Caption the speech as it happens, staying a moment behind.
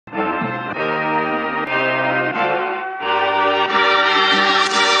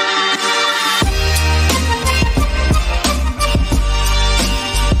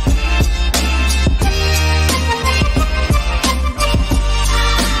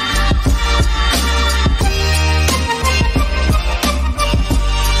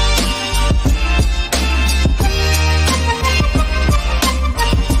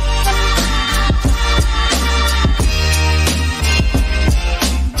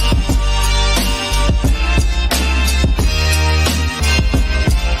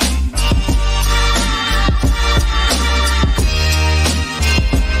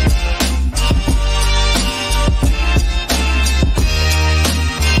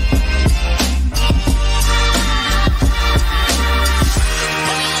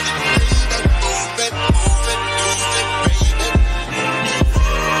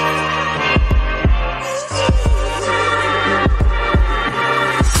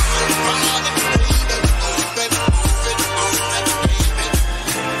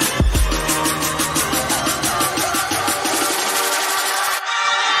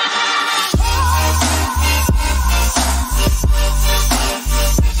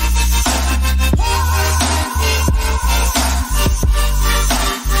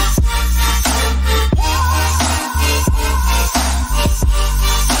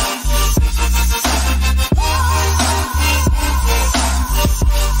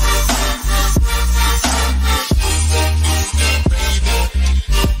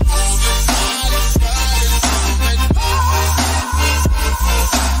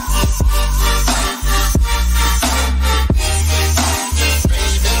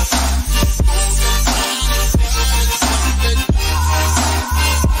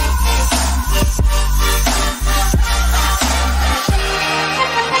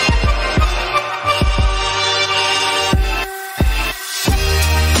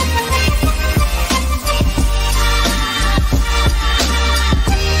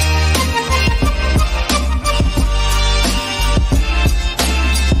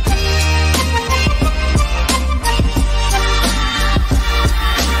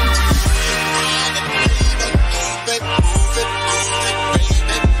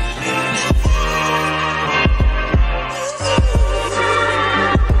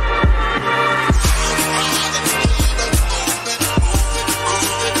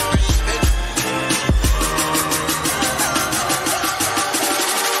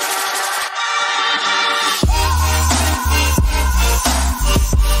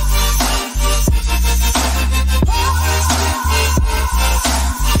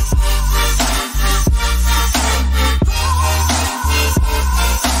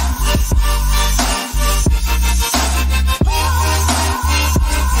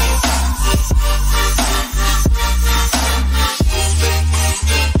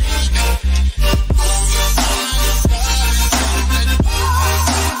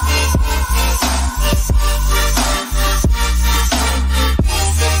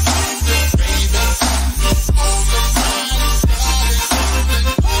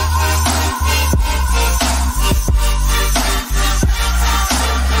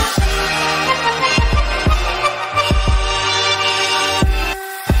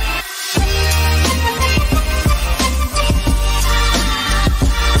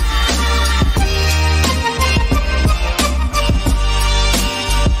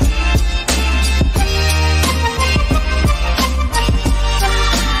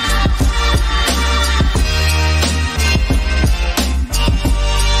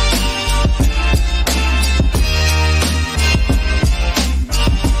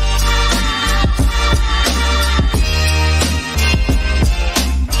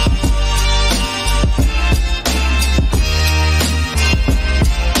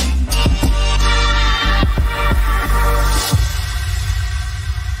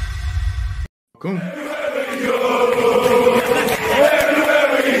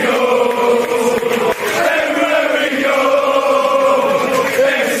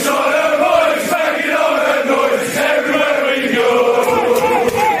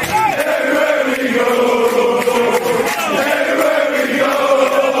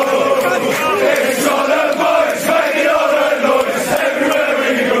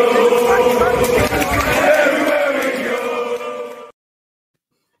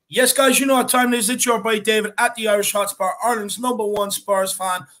Yes, guys, you know what time it is. It's your boy David at the Irish Hotspur, Ireland's #1 Spurs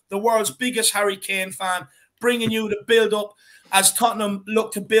fan, the world's biggest Harry Kane fan, bringing you the build-up as Tottenham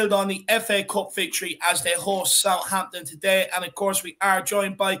look to build on the FA Cup victory as they host Southampton today. And, of course, we are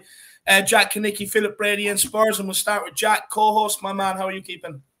joined by Jack Kanicki, Philip Brady and Spurs. And we'll start with Jack, co-host. My man, how are you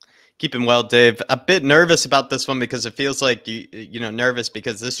keeping? Keeping well, Dave. A bit nervous about this one because it feels like, nervous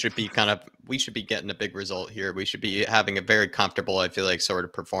because this should be we should be getting a big result here. We should be having a very comfortable, I feel like, sort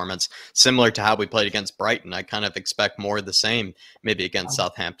of performance, similar to how we played against Brighton. I kind of expect more of the same, maybe against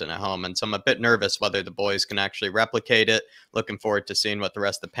Southampton at home. And so I'm a bit nervous whether the boys can actually replicate it. Looking forward to seeing what the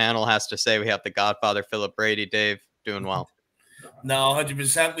rest of the panel has to say. We have the Godfather, Philip Brady. Dave, doing well. No,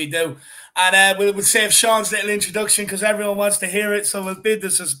 100% we do. And we'll save Sean's little introduction because everyone wants to hear it, so we'll bid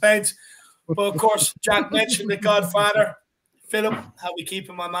the suspense. But, of course, Jack mentioned the Godfather. Philip, how we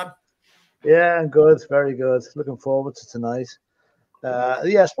keeping, my man? Yeah, good. Very good. Looking forward to tonight.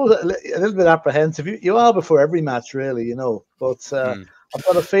 I suppose a little bit apprehensive. You are before every match, really, But I've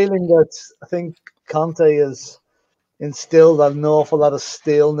got a feeling that I think Conte has instilled an awful lot of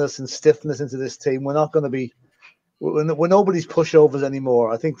staleness and stiffness into this team. We're not going to be... We're nobody's pushovers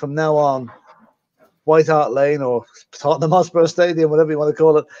anymore. I think from now on, White Hart Lane or Tottenham Hotspur Stadium, whatever you want to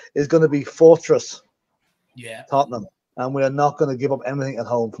call it, is going to be Fortress Tottenham. And we are not going to give up anything at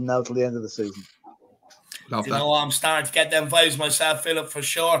home from now till the end of the season. Love that. I'm starting to get them vibes myself, Philip, for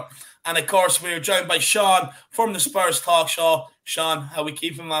sure. And, of course, we're joined by Sean from the Spurs Talk Show. Sean, how we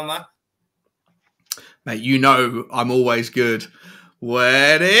keeping, my man? Mate, you know I'm always good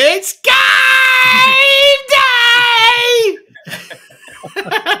when it's game day!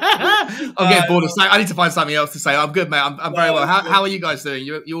 I'm getting bored of saying. I need to find something else to say. I'm good, mate. I'm very well. How are you guys doing?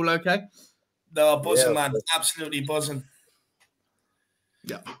 You all okay? No, buzzing, man. Absolutely buzzing.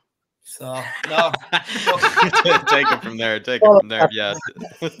 Yeah. So no, take it from there. Take it from there. Yeah.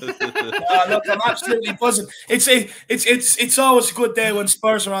 Look, I'm absolutely buzzing. It's always a good day when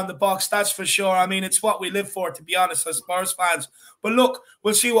Spurs are on the box. That's for sure. I mean, it's what we live for, to be honest, as Spurs fans. But look,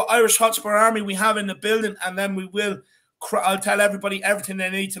 we'll see what Irish Hotspur Army we have in the building, and then we will. I'll tell everybody everything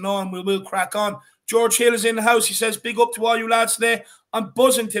they need to know, and we will crack on. George Hill is in the house. He says, "Big up to all you lads today. I'm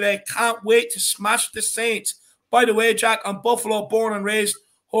buzzing today. Can't wait to smash the Saints." By the way, Jack, I'm Buffalo born and raised.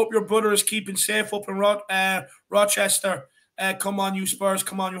 Hope your brother is keeping safe up in Rochester. Come on, you Spurs.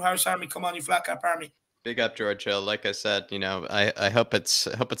 Come on, you Harris Army. Come on, you Flat Cap Army. Big up, George Hill. Like I said, I hope it's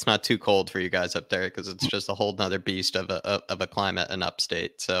not too cold for you guys up there because it's just a whole nother beast of a climate in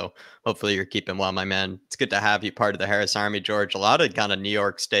upstate. So hopefully you're keeping well, my man. It's good to have you part of the Harris Army, George. A lot of kind of New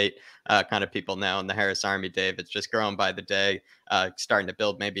York State kind of people now in the Harris Army, Dave. It's just growing by the day. Starting to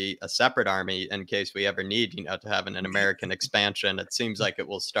build maybe a separate army in case we ever need, to have an American expansion. It seems like it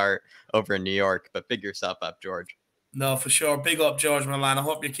will start over in New York, but big yourself up, George. No, for sure. Big up, George, my man. I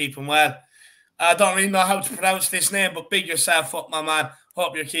hope you're keeping well. I don't really know how to pronounce this name, but big yourself up, my man.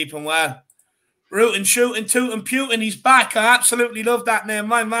 Hope you're keeping well. Rootin', shooting, tootin', putin'. He's back. I absolutely love that name,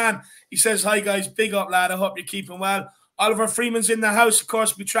 my man. He says, "Hi, guys. Big up, lad. I hope you're keeping well." Oliver Freeman's in the house. Of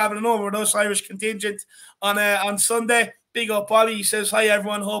course, we'll be travelling over with us Irish contingent on Sunday. Big up, Ollie. He says, "Hi,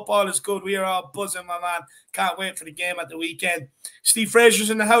 everyone. Hope all is good. We are all buzzing, my man. Can't wait for the game at the weekend." Steve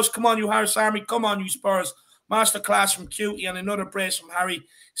Fraser's in the house. Come on, you Harris Army. Come on, you Spurs. Masterclass from Cutie and another brace from Harry.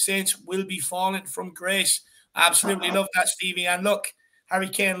 Saints will be falling from grace. Absolutely love that, Stevie. And look, Harry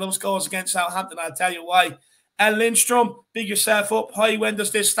Kane loves goals against Southampton. I'll tell you why. And Lindstrom, big yourself up. Hi, when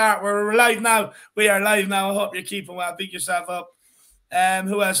does this start? We're live now. We are live now. I hope you're keeping well. Big yourself up.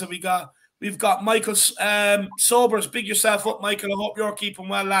 Who else have we got? We've got Michael Sobers. Big yourself up, Michael. I hope you're keeping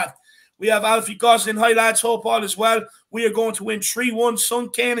well, lad. We have Alfie Gosling. Hi, lads. Hope all is well. We are going to win 3-1. Son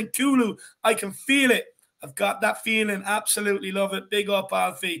Kane and Kulu. I can feel it. I've got that feeling. Absolutely love it. Big up,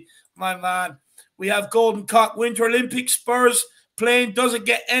 Alfie, my man. We have Golden Cock. Winter Olympics. Spurs playing. Does it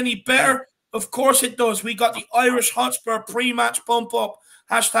get any better? Of course it does. We got the Irish Hotspur pre-match bump up.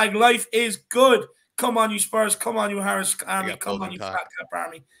 Hashtag life is good. Come on, you Spurs. Come on, you Harris Army. Come on, you Fat Cap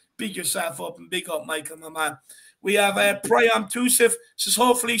Army. Big yourself up and big up, Michael, my man. We have Priam Tusif. Says,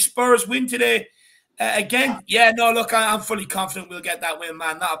 hopefully Spurs win today. Again, yeah, no, look, I'm fully confident we'll get that win,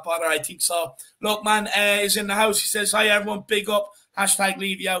 man. Not a bother, I think so. Look, man, is in the house. He says, "Hi, everyone. Big up. Hashtag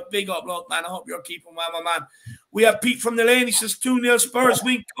leave you out. Big up, look, man. I hope you're keeping well, my man." We have Pete from the lane. He says, 2-0 Spurs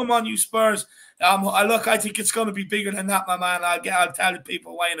win. Come on, you Spurs. Look, I think it's going to be bigger than that, my man. I'll tell the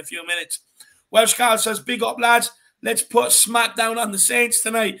people why in a few minutes. Welsh Carl says, "Big up, lads. Let's put a smack down on the Saints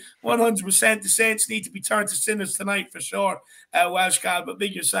tonight. 100% the Saints need to be turned to sinners tonight for sure." Welsh Carl, but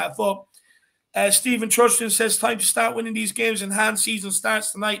big yourself up. Stephen Trushton says, "Time to start winning these games and hand season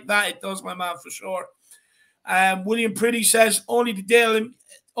starts tonight." That it does, my man, for sure. William Pretty says, "Only the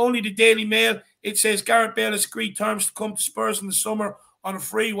Only the Daily Mail. It says Gareth Bale has agreed terms to come to Spurs in the summer on a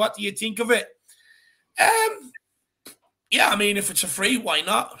free. What do you think of it? Yeah, I mean, if it's a free, why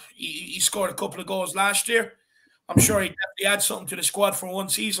not? He scored a couple of goals last year. I'm sure he definitely adds something to the squad for one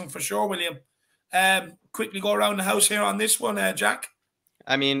season for sure, William. Quickly go around the house here on this one, Jack.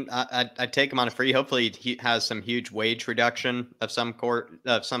 I mean, I'd take him on a free. Hopefully, he has some huge wage reduction of some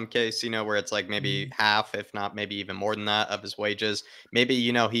case, where it's like maybe half, if not maybe even more than that, of his wages. Maybe,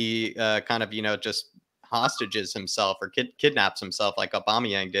 he kind of, just hostages himself or kidnaps himself like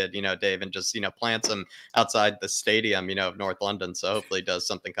Aubameyang did, Dave, and just, plants him outside the stadium, of North London. So hopefully he does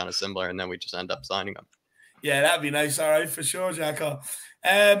something kind of similar, and then we just end up signing him. Yeah, that'd be nice. All right, for sure, Jacko.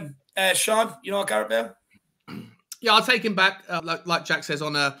 Sean, Gareth Bale? Yeah, I'll take him back, like Jack says,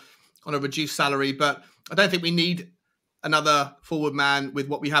 on a reduced salary. But I don't think we need another forward man with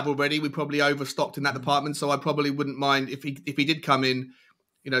what we have already. We probably overstocked in that department, so I probably wouldn't mind if he did come in,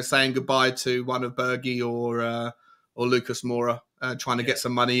 saying goodbye to one of Bergie or Lucas Moura, trying to get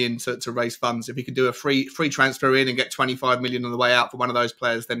some money in to raise funds. If he could do a free transfer in and get 25 million on the way out for one of those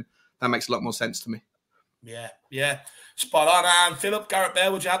players, then that makes a lot more sense to me. Yeah, spot on. And Philip, Gareth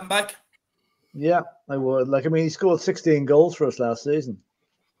Bale, would you have him back? Yeah, I would. He scored 16 goals for us last season.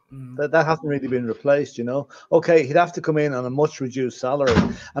 That hasn't really been replaced, Okay, he'd have to come in on a much reduced salary.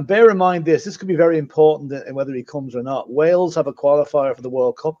 And bear in mind this could be very important in whether he comes or not. Wales have a qualifier for the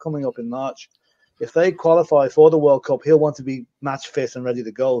World Cup coming up in March. If they qualify for the World Cup, he'll want to be match fit and ready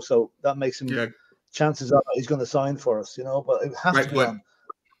to go. So that makes him chances are he's going to sign for us, But it has to be on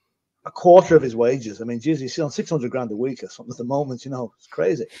a quarter of his wages. I mean, geez, he's on 600 grand a week or something at the moment, It's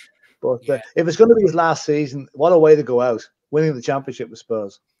crazy. But if it's going to be his last season, what a way to go out, winning the championship with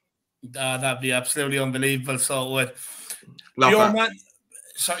Spurs. That'd be absolutely unbelievable. So it would. Love that.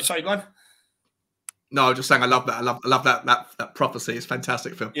 Sorry, go on. No, I was just saying I love that. I love that prophecy. It's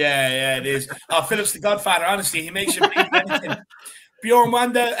fantastic, Phil. Yeah, it is. Philip's the godfather, honestly. He makes you believe anything. Bjorn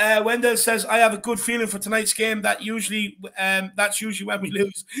Wendell says, I have a good feeling for tonight's game. That's usually when we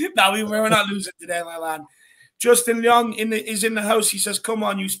lose. No, we're not losing today, my man. Justin Young is in the house. He says, come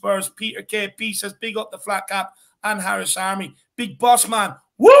on, you Spurs. Peter KP says, big up the Flat Cap and Harris Army. Big boss man.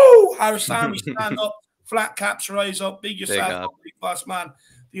 Woo! Harris Army, stand up. Flat Caps, rise up. Big yourself up, big boss man.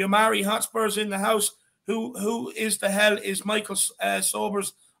 The Omari Hotspurs in the house. Who is the hell is Michael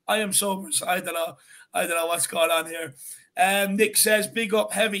Sobers? I am Sobers. I don't know what's going on here. Nick says, big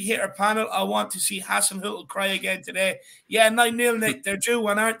up heavy hitter panel. I want to see Hassan Huttel cry again today. Yeah, 9-0, Nick. They're due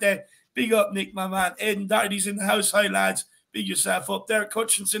one, aren't they? Big up, Nick, my man. Aidan Doherty's in the house. Hi, lads. Big yourself up. Derek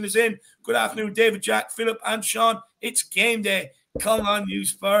Hutchinson is in. Good afternoon, David, Jack, Philip, and Sean. It's game day. Come on, you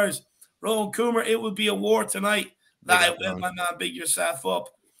Spurs. Rowan Coomer, it will be a war tonight. That it will, my man. Big yourself up.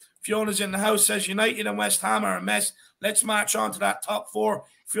 Fiona's in the house, says United and West Ham are a mess. Let's march on to that top four.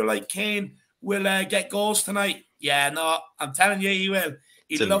 Feel like Kane will get goals tonight. Yeah, no, I'm telling you, he will.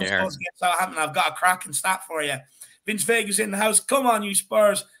 He loves goals against Southampton. I've got a cracking stat for you. Vince Vega's in the house. Come on, you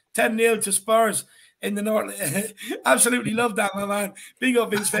Spurs. 10-0 to Spurs in the North. Absolutely love that, my man. Big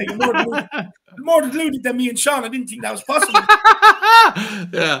up Vince Vega. More deluded than me and Sean. I didn't think that was possible.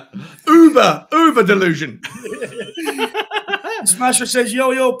 Yeah. Uber delusion. Smasher says,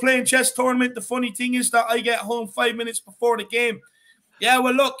 yo, playing chess tournament. The funny thing is that I get home 5 minutes before the game. Yeah,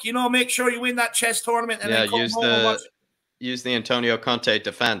 well, look, make sure you win that chess tournament. And then come home and watch. Use the Antonio Conte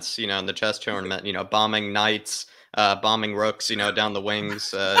defense, in the chess tournament, bombing knights, bombing rooks, down the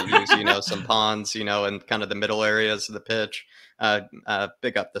wings, use, some pawns, and kind of the middle areas of the pitch.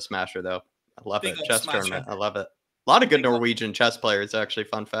 Big up the Smasher, though. I love it. Chess tournament. I love it. A lot of good Norwegian chess players, actually.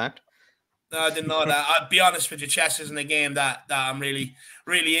 Fun fact. No, I didn't know that. I'd be honest with you, chess isn't a game that I'm really,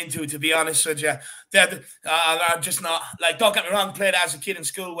 really into, to be honest with you. I'm just not, don't get me wrong, played as a kid in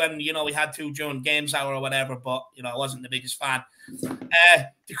school when, we had to during games hour or whatever, but, I wasn't the biggest fan.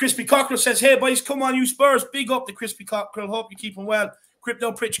 The Crispy Cockerel says, hey, boys, come on, you Spurs. Big up the Crispy Cockerel. Hope you're keeping well.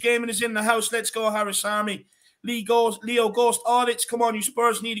 Crypto Pritch Gaming is in the house. Let's go, Harris Army. Leo Ghost Audits. Come on, you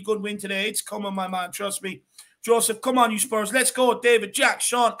Spurs. Need a good win today. It's coming, my man. Trust me. Joseph, come on, you Spurs. Let's go. David, Jack,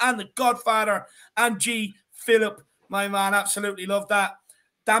 Sean, and the Godfather, and G. Philip, my man. Absolutely love that.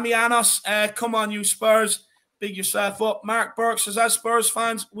 Damianos, come on, you Spurs. Big yourself up. Mark Burke says, as Spurs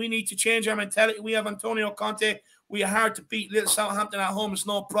fans, we need to change our mentality. We have Antonio Conte. We are hard to beat. Little Southampton at home is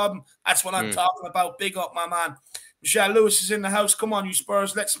no problem. That's what I'm talking about. Big up, my man. Michelle Lewis is in the house. Come on, you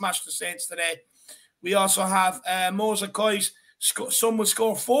Spurs. Let's smash the Saints today. We also have Mosa Koi's. Some will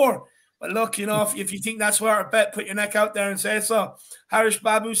score 4. But look, if you think that's where I bet, put your neck out there and say so. Harish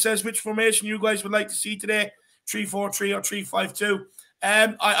Babu says, which formation you guys would like to see today? 3-4-3 or 3-5-2?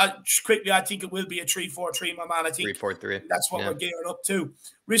 I just quickly, I think it will be a 3-4-3, my man. I think 3-4-3. that's what we're gearing up to.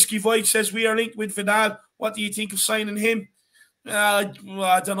 Risky Void says we are linked with Vidal. What do you think of signing him? Well,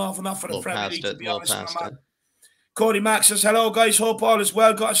 I don't know enough for the Premier League, to be honest, my man. Cody Max says, hello, guys. Hope all is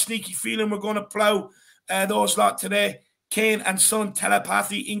well. Got a sneaky feeling we're going to plough those lot today. Kane and Son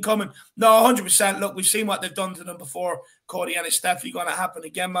telepathy incoming. No, 100%. Look, we've seen what they've done to them before, Cody, and it's definitely going to happen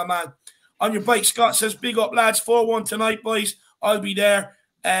again, my man. On your bike, Scott says, big up, lads. 4-1 tonight, boys. I'll be there,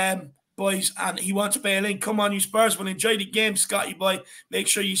 boys. And he wants to bail in. Come on, you Spurs. Well, enjoy the game, Scotty, boy. Make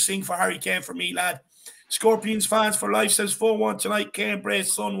sure you sing for Harry Kane for me, lad. Scorpions fans for life says 4-1 tonight. Kane,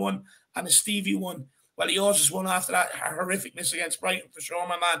 Brace, Son won, and a Stevie won. Well, he also just won after that horrificness against Brighton, for sure,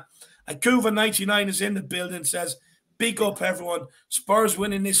 my man. And Kuva99 is in the building, says, big up, everyone. Spurs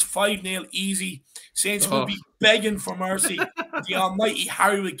winning this 5-0 easy. Saints will be begging for mercy. The almighty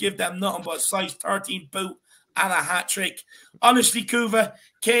Harry would give them nothing but a size 13 boot and a hat-trick. Honestly, Kuva,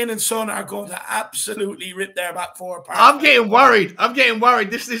 Kane and Son are going to absolutely rip their back four apart. I'm getting worried.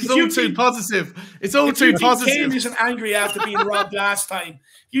 This is all too positive. It's all too positive. Kane isn't angry after being robbed last time.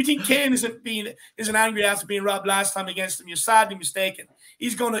 You think Kane isn't angry after being robbed last time against him? You're sadly mistaken.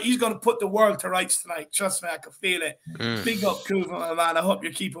 He's gonna put the world to rights tonight. Trust me, I can feel it. Big up, Kuva, my man. I hope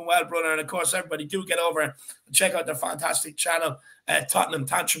you're keeping well, brother. And of course, everybody do get over and check out their fantastic channel, Tottenham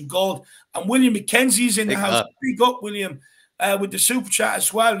Tantrum Gold. And William McKenzie's in the house. Big up, William, with the super chat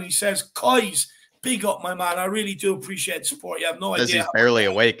as well. And he says, Kois, big up, my man. I really do appreciate the support. You have no idea. He's barely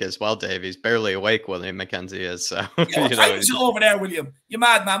awake as well, Dave. He's barely awake, William McKenzie is. So, yeah, what time is it over there, William? You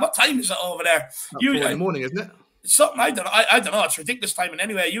mad, man? What time is it over there? In the morning, isn't it? It's something I don't know. I don't know. It's ridiculous timing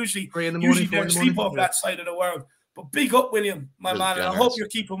anyway. Usually, 3 in the morning, they're asleep off that side of the world. But big up, William, my man. And I hope you're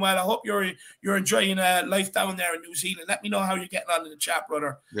keeping well. I hope you're enjoying life down there in New Zealand. Let me know how you're getting on in the chat,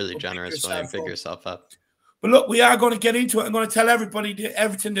 brother. Really generous, William. Pick yourself up. But look, we are going to get into it. I'm going to tell everybody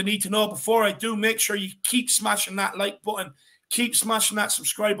everything they need to know. Before I do, make sure you keep smashing that like button. Keep smashing that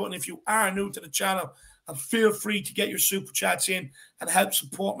subscribe button if you are new to the channel. And feel free to get your super chats in and help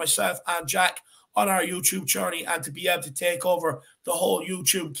support myself and Jack on our YouTube journey and to be able to take over the whole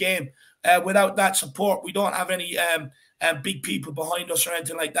YouTube game. Without that support, we don't have any big people behind us or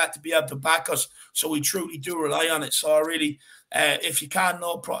anything like that to be able to back us. So we truly do rely on it. So I really, if you can,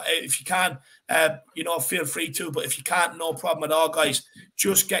 feel free to. But if you can't, no problem at all, guys.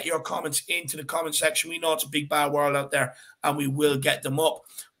 Just get your comments into the comment section. We know it's a big bad world out there, and we will get them up.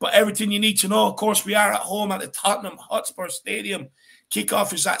 But everything you need to know, of course, we are at home at the Tottenham Hotspur Stadium.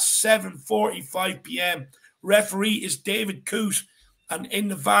 Kickoff is at 7:45 p.m. Referee is David Coote. And in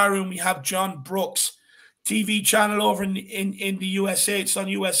the VAR room, we have John Brooks. TV channel over in the USA. It's on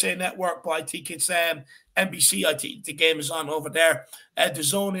USA Network, but I think it's NBC. I think the game is on over there. The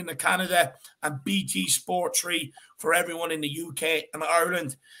Zone in the Canada and BT Sport 3 for everyone in the UK and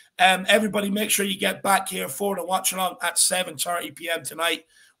Ireland. Everybody make sure you get back here for the watch along at 7:30 p.m. tonight,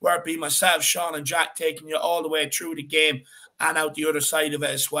 where it be myself, Sean and Jack taking you all the way through the game and out the other side of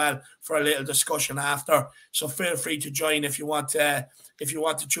it as well for a little discussion after. So feel free to join if you want to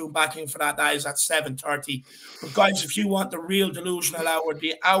tune back in for that. That is at 7:30. But guys, if you want the real delusional hour,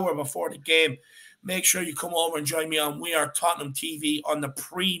 the hour before the game, make sure you come over and join me on We Are Tottenham TV on the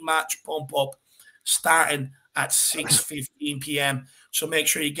pre-match pump-up starting at 6:15 p.m. So make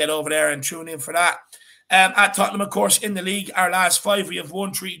sure you get over there and tune in for that. At Tottenham, of course, in the league, our last 5, we have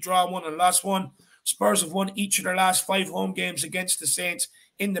 1, 3, draw 1 and lost 1. Spurs have won each of their last 5 home games against the Saints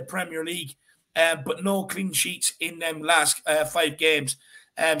in the Premier League, but no clean sheets in them last 5 games.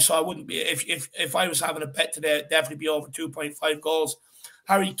 So I wouldn't be, if I was having a bet today, it'd definitely be over 2.5 goals.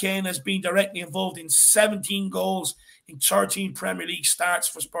 Harry Kane has been directly involved in 17 goals in 13 Premier League starts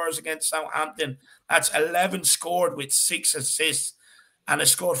for Spurs against Southampton. That's 11 scored with 6 assists, and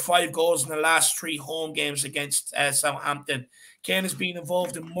has scored 5 goals in the last 3 home games against Southampton. Kane has been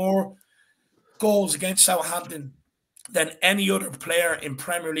involved in more goals against Southampton than any other player in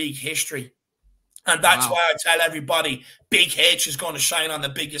Premier League history. And that's why I tell everybody Big H is going to shine on the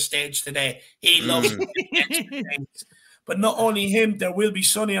biggest stage today. He loves it. But not only him, there will be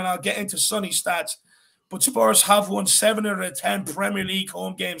Sonny, and I'll get into Sonny's stats. But Spurs have won 7 out of 10 Premier League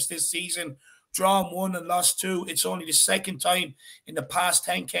home games this season, drawn 1 and lost 2. It's only the second time in the past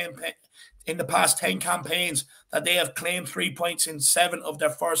 10 campaigns that they have claimed 3 points in 7 of their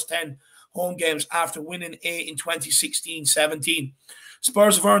first 10 home games after winning 8 in 2016-17.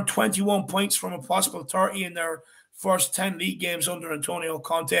 Spurs have earned 21 points from a possible 30 in their first 10 league games under Antonio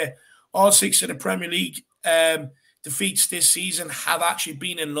Conte. All 6 of the Premier League defeats this season have actually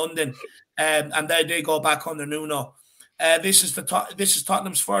been in London, and they go back under Nuno. This is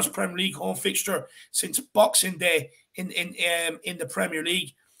Tottenham's first Premier League home fixture since Boxing Day in the Premier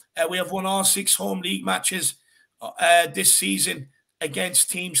League. We have won all 6 home league matches this season against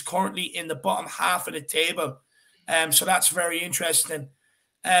teams currently in the bottom half of the table. So that's very interesting.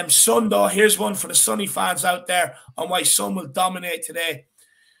 Son, though, here's one for the Sonny fans out there on why Son will dominate today.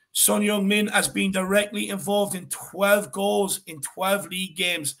 Son Heung-min has been directly involved in 12 goals in 12 league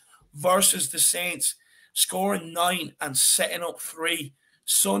games versus the Saints, scoring 9 and setting up 3.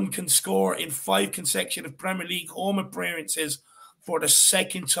 Son can score in 5 consecutive Premier League home appearances for the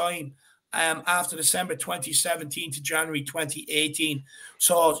second time after December 2017 to January 2018.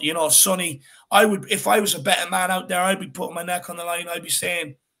 So, you know, Sonny, if I was a betting man out there, I'd be putting my neck on the line. I'd be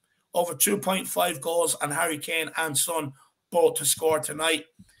saying over 2.5 goals and Harry Kane and Son both to score tonight.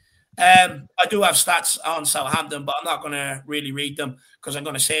 I do have stats on Southampton, but I'm not going to really read them because I'm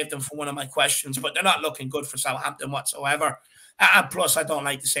going to save them for one of my questions. But they're not looking good for Southampton whatsoever. And plus, I don't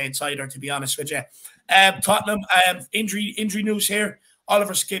like the Saints either, to be honest with you. Tottenham, injury news here.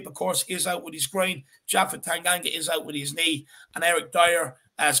 Oliver Skip, of course, is out with his groin. Jaffa Tanganga is out with his knee. And Eric Dyer,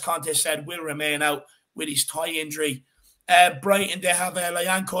 as Conte said, will remain out with his thigh injury. Brighton, they have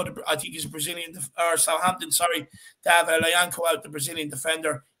Lyanco, I think he's a Brazilian, or Southampton, sorry. They have Lyanco out, the Brazilian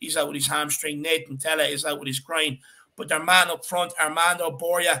defender. He's out with his hamstring. Nathan Tella is out with his groin. But their man up front, Armando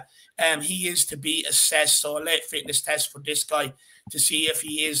Boria, he is to be assessed. So a late fitness test for this guy to see if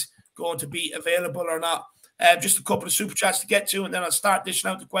he is going to be available or not. Just a couple of super chats to get to, and then I'll start dishing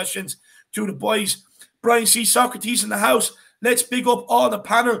out the questions to the boys. Brian C. Socrates in the house. Let's big up all the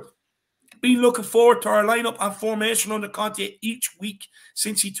panel. Been looking forward to our lineup and formation under Conte each week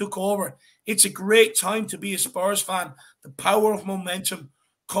since he took over. It's a great time to be a Spurs fan. The power of momentum.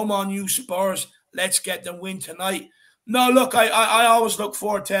 Come on, you Spurs. Let's get the win tonight. No, look, I always look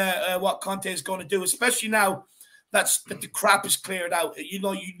forward to what Conte is going to do, especially now that the crap is cleared out. You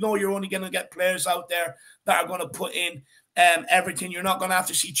know you're only going to get players out there that are going to put in everything. You're not going to have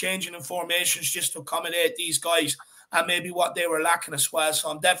to see changing in formations just to accommodate these guys and maybe what they were lacking as well. So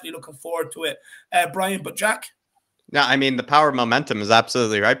I'm definitely looking forward to it. Brian, but Jack? No, I mean, the power of momentum is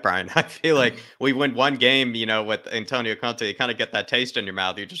absolutely right, Brian. I feel like we win one game, you know, with Antonio Conte, you kind of get that taste in your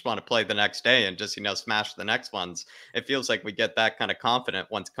mouth. You just want to play the next day and just, you know, smash the next ones. It feels like we get that kind of confident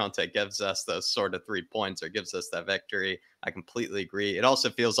once Conte gives us those sort of 3 points or gives us that victory. I completely agree. It also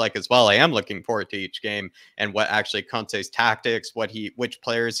feels like as well, I am looking forward to each game and what actually Conte's tactics, which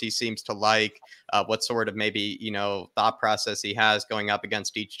players he seems to like, what sort of maybe, you know, thought process he has going up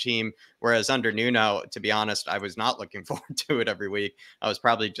against each team. Whereas under Nuno, to be honest, I was not looking forward to it every week. I was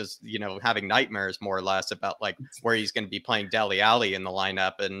probably just, you know, having nightmares more or less about like where he's going to be playing Dele Alli in the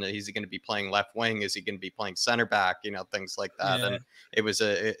lineup, and is he going to be playing left wing? Is he going to be playing center back? You know, things like that. Yeah. And it was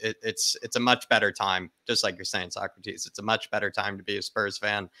it's a much better time, just like you're saying, Socrates. It's a much better time to be a Spurs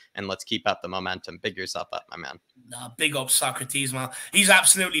fan, and let's keep up the momentum. Big yourself up, my man. No, big up Socrates, man. He's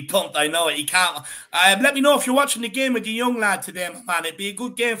absolutely pumped. I know it. He can't. Let me know if you're watching the game with the young lad today, man. It'd be a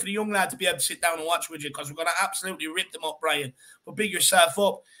good game for the young lad to be able to sit down and watch with you, because we're going to absolutely rip them up, Brian. But big yourself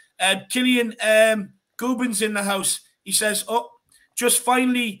up. Killian Gubin's in the house. He says, just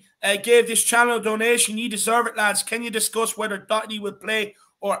finally gave this channel a donation. You deserve it, lads. Can you discuss whether Doherty will play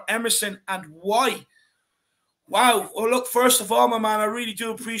or Emerson and why? Wow. Well, look, first of all, my man, I really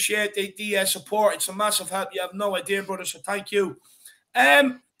do appreciate the support. It's a massive help. You have no idea, brother, so thank you.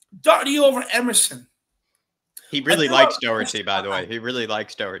 Doherty over Emerson. He really likes Doherty, by the way. He really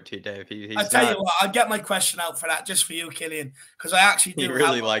likes Doherty, Dave. I'll tell you what, I'll get my question out for that just for you, Killian, because I actually do. He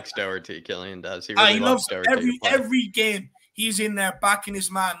really likes Doherty, Killian does. He really loves Doherty. Every game, he's in there backing his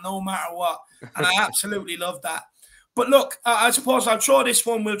man no matter what, and I absolutely love that. But look, I suppose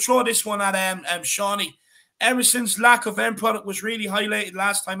we'll throw this one at Shawnee. Emerson's lack of end product was really highlighted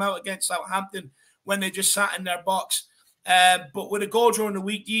last time out against Southampton when they just sat in their box. But with a goal during the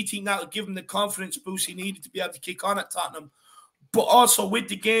week, do you think that would give him the confidence boost he needed to be able to kick on at Tottenham? But also with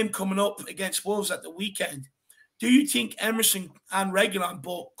the game coming up against Wolves at the weekend, do you think Emerson and Reguilon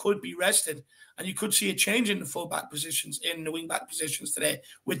both could be rested and you could see a change in the fullback positions, in the wing-back positions today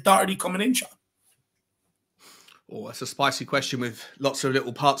with Doherty coming in, John? Oh, that's a spicy question with lots of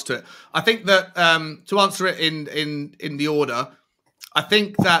little parts to it. I think that to answer it in the order, I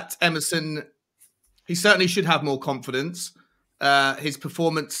think that Emerson, he certainly should have more confidence. His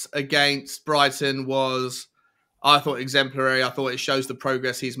performance against Brighton was, I thought, exemplary. I thought it shows the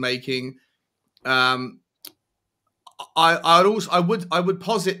progress he's making. I would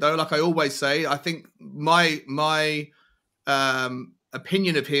posit though, like I always say, I think my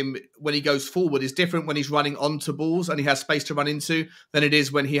opinion of him when he goes forward is different when he's running onto balls and he has space to run into than it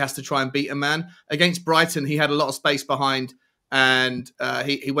is when he has to try and beat a man. Against Brighton, he had a lot of space behind and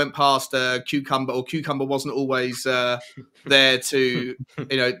he went past Cucumber, or Cucumber wasn't always there to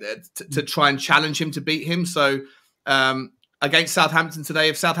to try and challenge him to beat him. So against Southampton today,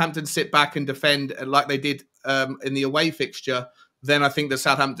 if Southampton sit back and defend like they did in the away fixture, then I think that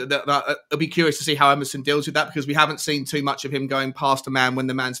Southampton, I'll be curious to see how Emerson deals with that, because we haven't seen too much of him going past a man when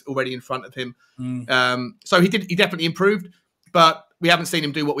the man's already in front of him. So he definitely improved, but we haven't seen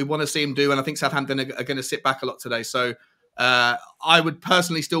him do what we want to see him do. And I think Southampton are going to sit back a lot today. So I would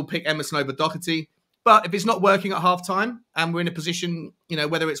personally still pick Emerson over Doherty. But if it's not working at half time and we're in a position,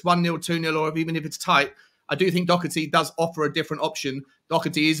 whether it's 1-0, 2-0, or even if it's tight, I do think Doherty does offer a different option.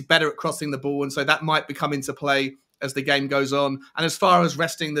 Doherty is better at crossing the ball, and so that might become into play as the game goes on. And as far as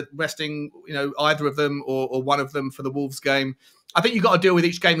resting either of them or one of them for the Wolves game, I think you've got to deal with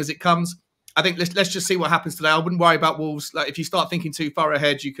each game as it comes. I think let's just see what happens today. I wouldn't worry about Wolves. Like, if you start thinking too far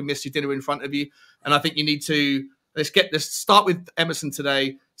ahead, you can miss your dinner in front of you. And I think you need to let's start with Emerson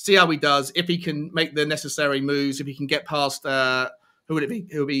today, see how he does. If he can make the necessary moves, if he can get past who would it be?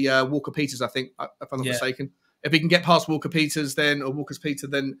 It would be Walker Peters, I think, if I'm not mistaken. If he can get past Walker Peters, then no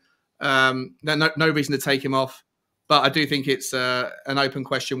reason to take him off. But I do think it's an open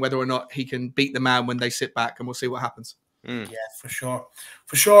question whether or not he can beat the man when they sit back, and we'll see what happens. Yeah, for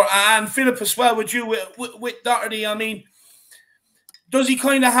sure. And Philip, as well, with you, with Doherty, I mean, does he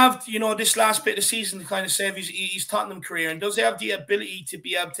kind of have, this last bit of the season to kind of save his Tottenham career, and does he have the ability to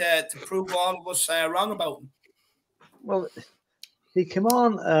be able to prove all of us wrong about him? Well, he came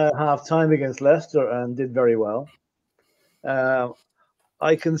on half-time against Leicester and did very well.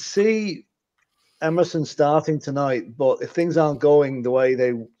 I can see Emerson starting tonight, but if things aren't going the way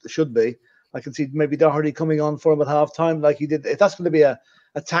they should be, I can see maybe Doherty coming on for him at half-time like he did. If that's going to be a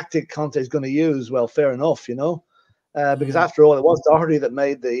tactic Conte is going to use, well, fair enough, because after all, it was Doherty that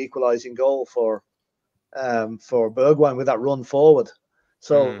made the equalising goal for Bergwijn with that run forward.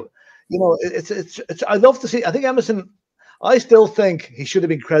 So, it's I'd love to see. I think Emerson, I still think he should have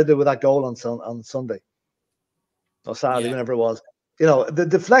been credited with that goal on Sunday or Saturday, whenever it was. The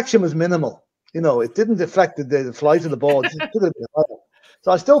deflection was minimal. It didn't deflect the flight of the ball. It should have been higher.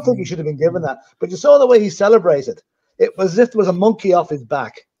 So I still think he should have been given that. But you saw the way he celebrated. It was as if there was a monkey off his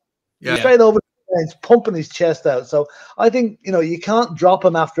back. Yeah. Straight over the bench, pumping his chest out. So I think, you can't drop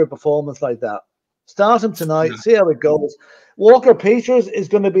him after a performance like that. Start him tonight, see how it goes. Walker Peters is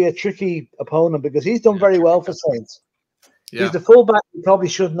going to be a tricky opponent because he's done very well for Saints. Yeah. He's the fullback he probably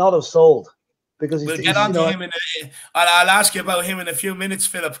should not have sold. Because we'll get on to him I'll ask you about him in a few minutes,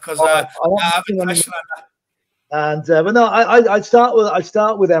 Philip, because I have a question on that. And but no, I'd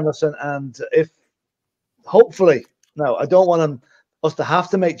start with Emerson, and if hopefully, no, I don't want us to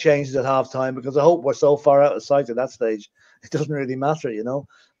have to make changes at halftime, because I hope we're so far out of sight at that stage it doesn't really matter,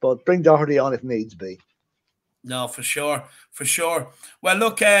 But bring Doherty on if needs be. No, for sure. Well,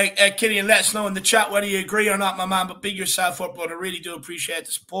 look, Killian, let us know in the chat whether you agree or not, my man. But big yourself up, but I really do appreciate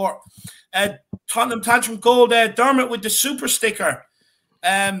the support. Tottenham Tantrum Gold, Dermot with the super sticker.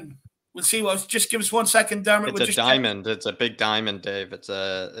 We'll see. Just give us 1 second, Dermot. It's a diamond. It's a big diamond, Dave.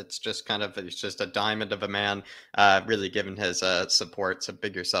 It's just a diamond of a man, really giving his support. So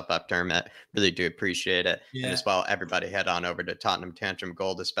big yourself up, Dermot. Really do appreciate it. Yeah. And as well, everybody head on over to Tottenham Tantrum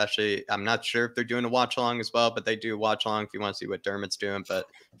Gold, especially. I'm not sure if they're doing a watch along as well, but they do watch along if you want to see what Dermot's doing. But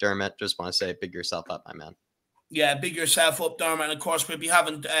Dermot, just want to say big yourself up, my man. Yeah, big yourself up, Dermot. And of course, we'll be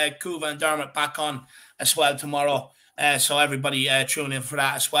having Kuva and Dermot back on as well tomorrow. So everybody tune in for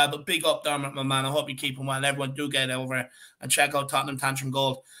that as well. But big up, Dermot, my man. I hope you keep him well. Everyone do get over and check out Tottenham Tantrum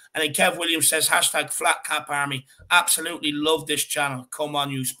Gold. And then Kev Williams says, #FlatCapArmy. Absolutely love this channel. Come on,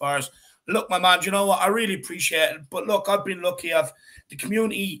 you Spurs. Look, my man, you know what? I really appreciate it. But look, I've been lucky. I've the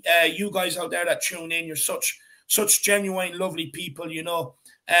community, you guys out there that tune in. You're such genuine, lovely people,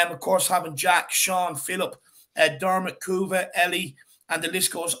 Of course, having Jack, Sean, Philip, Dermot, Kuva, Ellie, and the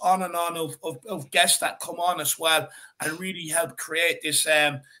list goes on and on of guests that come on as well and really help create this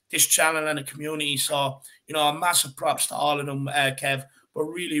this channel and the community. So, a massive props to all of them, Kev. But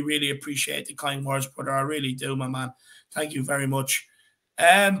really, really appreciate the kind words, brother. I really do, my man. Thank you very much.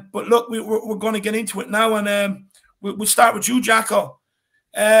 But look, we're going to get into it now, and we'll start with you, Jacko.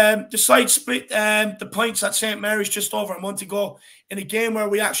 The side split the points at St. Mary's just over a month ago in a game where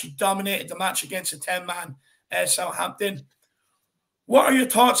we actually dominated the match against a 10-man Southampton. What are your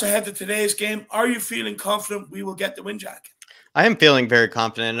thoughts ahead of today's game? Are you feeling confident we will get the win, Jack? I am feeling very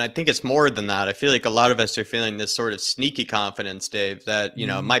confident, and I think it's more than that. I feel like a lot of us are feeling this sort of sneaky confidence, Dave, that,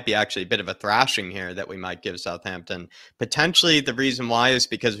 it might be actually a bit of a thrashing here that we might give Southampton. Potentially the reason why is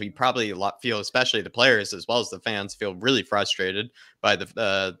because we probably feel, especially the players as well as the fans, feel really frustrated by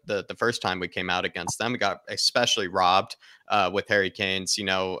the first time we came out against them. We got especially robbed with Harry Kane's,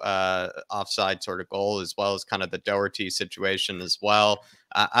 offside sort of goal, as well as kind of the Doherty situation as well.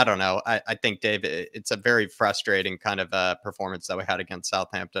 I don't know. I think, Dave, it's a very frustrating kind of performance that we had against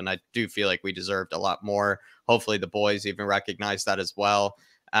Southampton. I do feel like we deserved a lot more. Hopefully the boys even recognize that as well.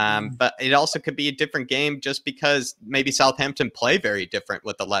 But it also could be a different game just because maybe Southampton play very different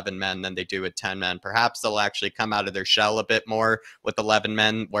with 11 men than they do with 10 men. Perhaps they'll actually come out of their shell a bit more with 11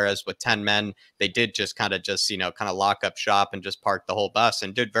 men, whereas with 10 men, they did just kind of lock up shop and just park the whole bus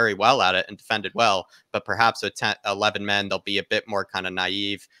and did very well at it and defended well. But perhaps with 11 men, they'll be a bit more kind of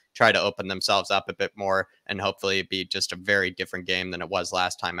naive, try to open themselves up a bit more, and hopefully it'd be just a very different game than it was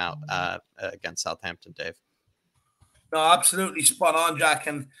last time out against Southampton, Dave. No, absolutely spot on, Jack.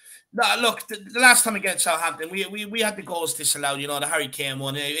 And no, look, the last time against Southampton, we had the goals disallowed. The Harry Kane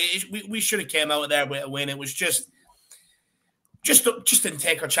one. We should have came out of there with a win. It was just didn't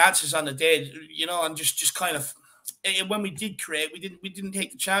take our chances on the day, and just kind of when we did create, we didn't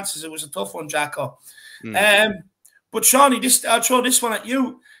take the chances. It was a tough one, Jacko. But Shawnee, I'll throw this one at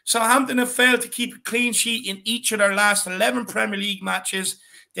you. Southampton have failed to keep a clean sheet in each of their last 11 Premier League matches.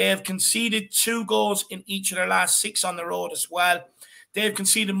 They have conceded 2 goals in each of their last 6 on the road as well. They have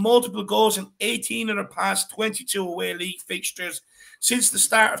conceded multiple goals in 18 of their past 22 away league fixtures. Since the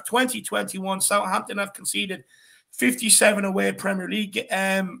start of 2021, Southampton have conceded 57 away Premier League,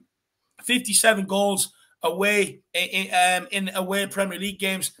 57 goals away in away Premier League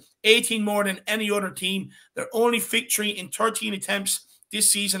games, 18 more than any other team. Their only victory in 13 attempts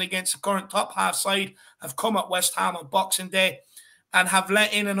this season against the current top half side have come at West Ham on Boxing Day, and have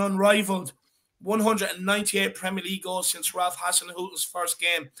let in an unrivaled 198 Premier League goals since Ralph Hasenhüttl's first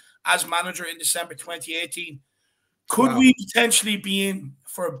game as manager in December 2018. Could we potentially be in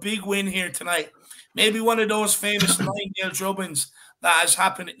for a big win here tonight? Maybe one of those famous 9-0 drubbings that has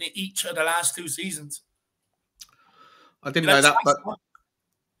happened in each of the last 2 seasons. I didn't know that, but...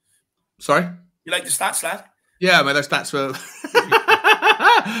 Sorry? You like the stats, lad? Yeah, man, those stats were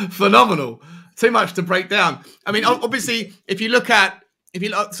phenomenal. Too much to break down. I mean, obviously, so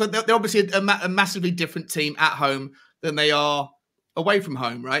they're obviously a massively different team at home than they are away from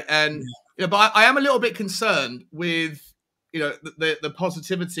home, right? And but I am a little bit concerned with the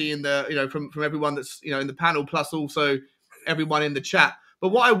positivity in the from everyone that's in the panel, plus also everyone in the chat. But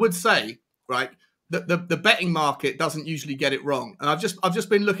what I would say, right, the betting market doesn't usually get it wrong, and I've just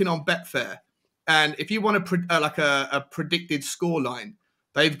been looking on Betfair, and if you want a predicted score line,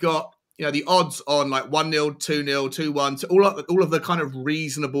 they've got the odds on like 1-0, 2-0, 2-1, all of the kind of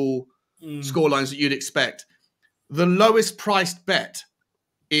reasonable score lines that you'd expect. The lowest priced bet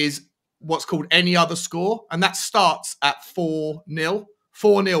is what's called any other score, and that starts at 4-0, 4-0,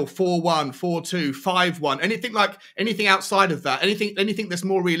 4-1, 4-2, 5-1. Anything outside of that, anything that's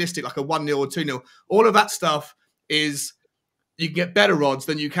more realistic, like a 1-0 or 2-0, all of that stuff is you can get better odds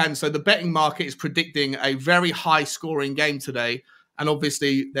than you can. So the betting market is predicting a very high scoring game today. And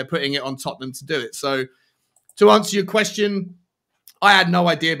obviously, they're putting it on Tottenham to do it. So to answer your question, I had no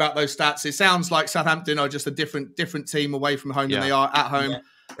idea about those stats. It sounds like Southampton are just a different team away from home than they are at home.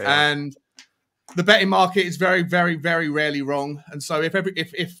 And the betting market is very, very, very rarely wrong. And so if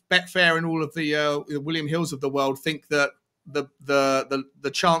Betfair and all of the William Hills of the world think that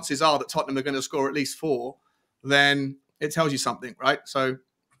the chances are that Tottenham are going to score at least 4, then it tells you something, right? So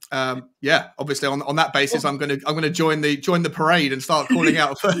obviously on that basis, I'm gonna join the parade and start calling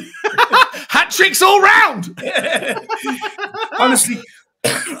out for hat tricks all round. Honestly,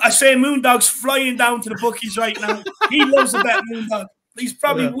 I say Moondog's flying down to the bookies right now. He loves a bet, Moondog. He's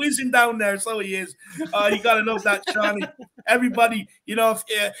probably whizzing down there, so he is. You gotta love that, Johnny. Everybody,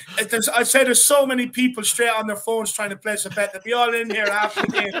 I say there's so many people straight on their phones trying to place a bet. They'll be all in here after the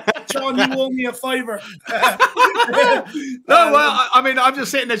game. John, you owe me a $5. No, well, I mean, I'm just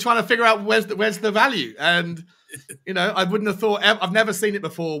sitting there trying to figure out where's the value, and I wouldn't have thought. I've never seen it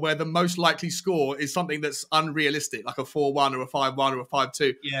before where the most likely score is something that's unrealistic, like a 4-1 or a 5-1 or a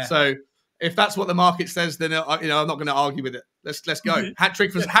 5-2. Yeah. So if that's what the market says, then I'm not going to argue with it. Let's go. Hat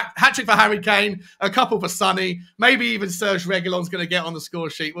trick for Harry Kane, a couple for Sonny, maybe even Serge Reguilon's going to get on the score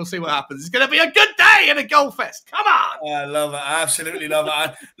sheet. We'll see what happens. It's going to be a good day and a goal fest. Come on. I love it. I absolutely love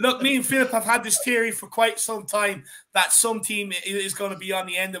it. Look, me and Philip have had this theory for quite some time that some team is going to be on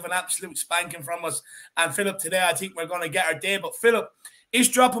the end of an absolute spanking from us. And Philip, today I think we're going to get our day. But Philip, is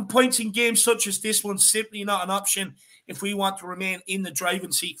dropping points in games such as this one simply not an option if we want to remain in the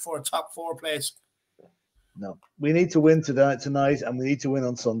driving seat for a top 4 place? No, we need to win tonight, and we need to win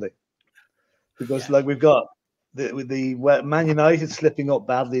on Sunday, because like we've got the Man United slipping up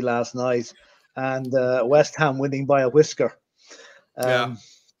badly last night, and West Ham winning by a whisker.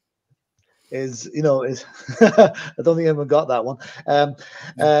 is I don't think anyone got that one.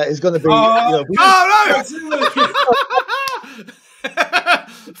 Is going to be no!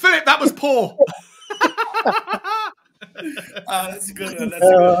 Philip, that was poor. That's a good one. That's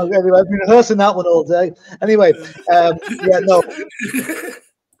anyway, I've been rehearsing that one all day. Anyway,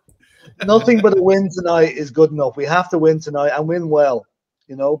 nothing but a win tonight is good enough. We have to win tonight and win well,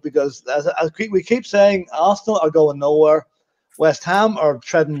 because as we keep saying, Arsenal are going nowhere. West Ham are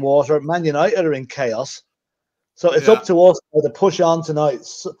treading water. Man United are in chaos. So it's up to us to push on tonight.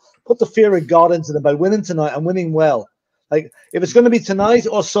 Put the fear of God into them by winning tonight and winning well. Like, if it's going to be tonight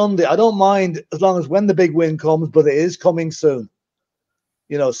or Sunday, I don't mind as long as when the big win comes, but it is coming soon.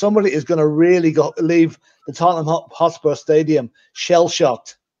 Somebody is going to really leave the Tottenham Hotspur Stadium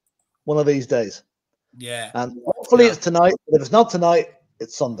shell-shocked one of these days. Yeah. And hopefully it's tonight. But if it's not tonight,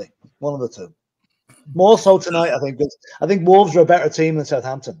 it's Sunday. One of the two. More so tonight, I think, because I think Wolves are a better team than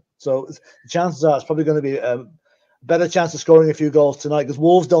Southampton. So the chances are it's probably going to be a better chance of scoring a few goals tonight, because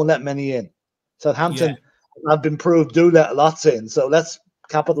Wolves don't let many in. Southampton have been proved do let lots in. So let's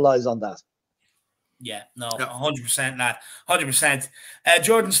capitalize on that. Yeah, no, 100%, lad. 100%.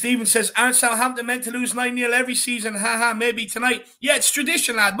 Jordan Stevens says, aren't Southampton meant to lose 9-0 every season? Haha, maybe tonight. Yeah, it's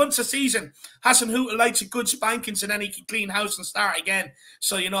tradition, lad. Once a season, Hassan Hooter likes a good spankings and then he can clean house and start again.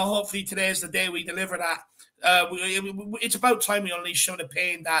 So, hopefully today is the day we deliver that. It's about time we unleash some of the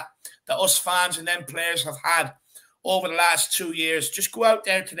pain that us fans and them players have had over the last 2 years. Just go out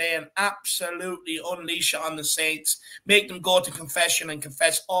there today and absolutely unleash it on the Saints. Make them go to confession and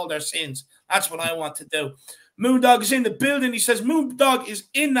confess all their sins. That's what I want to do. Moondog is in the building. He says, Moondog is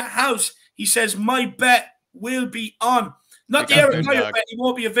in the house. He says, my bet will be on. Not the Eric Dyer bet. He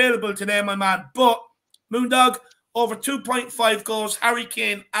won't be available today, my man. But Moondog, over 2.5 goals. Harry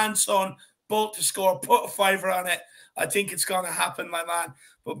Kane and Son both to score. Put a fiver on it. I think it's going to happen, my man.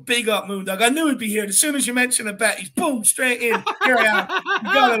 But big up, Moondog. I knew he'd be here. As soon as you mentioned a bet, he's boom, straight in. Here I am.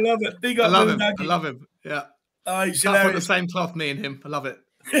 You got to love it. Big up, Moondog. I love him. Yeah. Oh, he's Cut from the same cloth, me and him. I love it.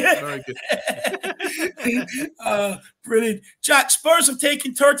 Very good. Brilliant. Jack, Spurs have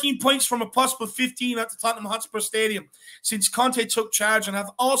taken 13 points from a possible 15 at the Tottenham Hotspur Stadium since Conte took charge, and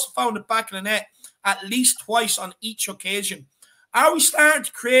have also found it back in the net at least twice on each occasion. Are we starting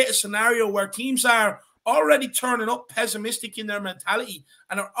to create a scenario where teams are already turning up pessimistic in their mentality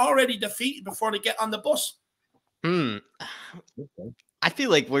and are already defeated before they get on the bus? I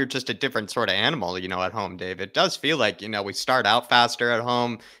feel like we're just a different sort of animal, at home, Dave. It does feel like, we start out faster at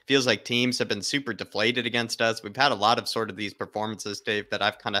home. Feels like teams have been super deflated against us. We've had a lot of sort of these performances, Dave, that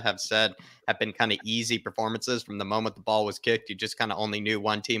I've kind of have been kind of easy performances from the moment the ball was kicked. You just kind of only knew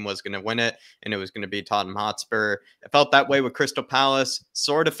one team was going to win it, and it was going to be Tottenham Hotspur. It felt that way with Crystal Palace.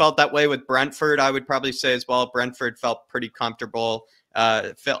 Sort of felt that way with Brentford, I would probably say as well. Brentford felt pretty comfortable.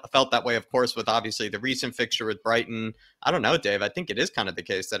 Felt that way, of course, with obviously the recent fixture with Brighton. I don't know, Dave. I think it is kind of the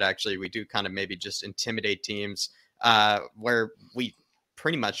case that actually we do kind of maybe just intimidate teams where we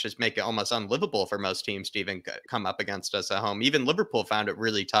pretty much just make it almost unlivable for most teams to even come up against us at home. Even Liverpool found it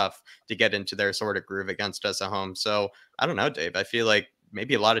really tough to get into their sort of groove against us at home. So I don't know, Dave. I feel like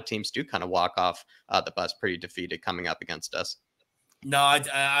maybe a lot of teams do kind of walk off the bus pretty defeated coming up against us. No,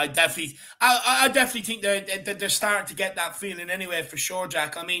 I definitely think they're starting to get that feeling anyway, for sure,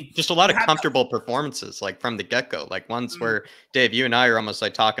 Jack. I mean, just a lot of comfortable performances, like from the get-go, like ones where Dave, you and I are almost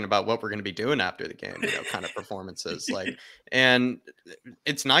like talking about what we're going to be doing after the game, kind of performances. Like, and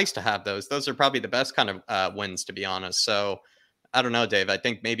it's nice to have those. Those are probably the best kind of wins, to be honest. So I don't know, Dave. I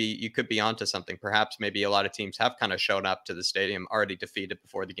think maybe you could be onto something. Perhaps maybe a lot of teams have kind of shown up to the stadium already defeated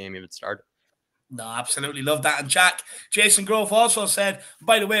before the game even started. No, absolutely love that. And Jason Grove also said,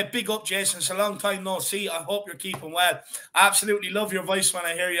 by the way, big up, Jason. It's a long time no see. I hope you're keeping well. I absolutely love your voice when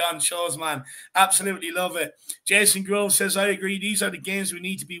I hear you on shows, man. Absolutely love it. Jason Grove says, I agree. These are the games we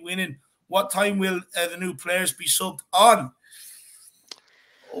need to be winning. What time will the new players be subbed on?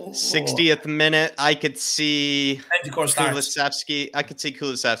 60th minute. I could see Kulusevski. I could see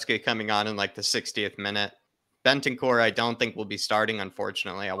Kulusevski coming on in like the 60th minute. Bentancur, I don't think will be starting,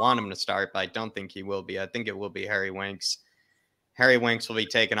 unfortunately. I want him to start, but I don't think he will be. I think it will be Harry Winks. Harry Winks will be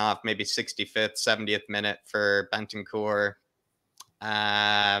taken off maybe 65th, 70th minute for Bentancur.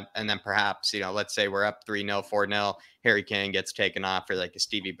 And then perhaps, let's say we're up 3-0, 4-0. Harry Kane gets taken off for like a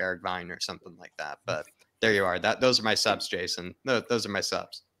Stevie Bergwijn or something like that. But there you are. Those are my subs, Jason. Those are my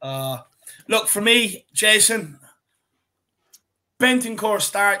subs. Look, for me, Jason, Bentancur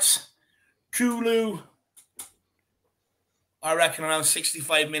starts. Kulu, I reckon around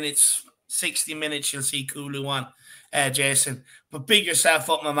 65 minutes, 60 minutes, you'll see Kulu on, Jason. But big yourself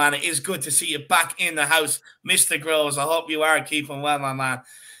up, my man. It is good to see you back in the house, Mr. Groves. I hope you are keeping well, my man.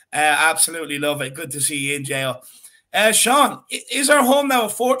 Absolutely love it. Good to see you in, jail. Sean, is our home now a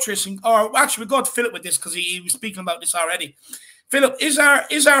fortress? Or actually, we'll go to Philip with this because he was speaking about this already. Philip, is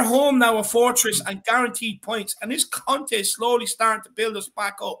our home now a fortress and guaranteed points? And is Conte slowly starting to build us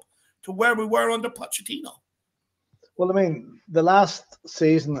back up to where we were under Pochettino? Well, I mean, the last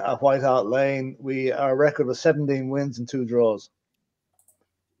season at White Hart Lane, our record was 17 wins and 2 draws.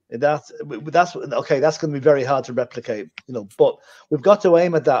 That's okay. That's going to be very hard to replicate, but we've got to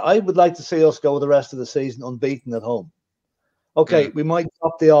aim at that. I would like to see us go the rest of the season unbeaten at home. Okay, we might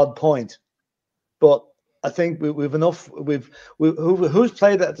drop the odd point, but I think we've enough. Who's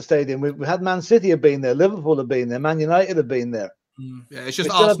played at the stadium? We've had Man City have been there, Liverpool have been there, Man United have been there. Yeah, it's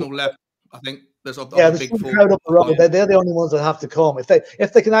just Arsenal left. I think there's a big crowd up the road. They're the only ones that have to come. If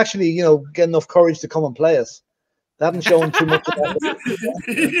they can actually get enough courage to come and play us. They haven't shown too much of that.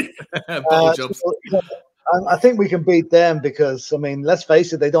 I think we can beat them because, I mean, let's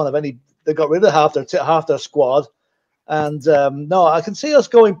face it, they don't have any. They got rid of half their squad, and no, I can see us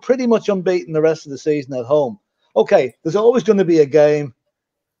going pretty much unbeaten the rest of the season at home. Okay, there's always going to be a game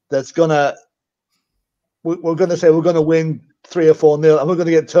that's we're going to say we're going to win 3 or 4-0, and we're going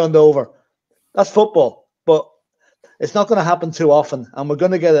to get turned over. That's football, but it's not going to happen too often, and we're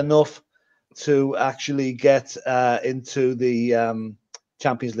going to get enough to actually get into the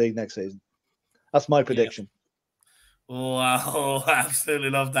Champions League next season. That's my prediction. Yeah. Oh, I absolutely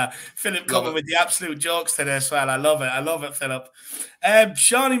love that. Philip coming with the absolute jokes today as well. I love it, Philip.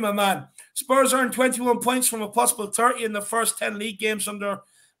 Shawnee, my man, Spurs earned 21 points from a possible 30 in the first 10 league games under...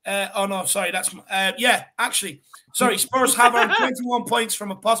 Spurs have earned 21 points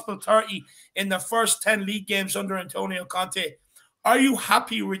from a possible 30 in the first 10 league games under Antonio Conte. Are you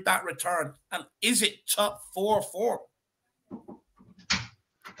happy with that return? And is it top 4 form?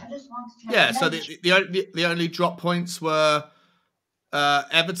 Yeah, so the only drop points were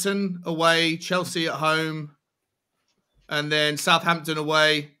Everton away, Chelsea at home, and then Southampton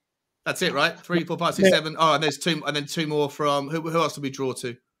away. That's it, right? 3, 4, 5, 6, 7. Oh, and there's 2, and then 2 more from who else did we draw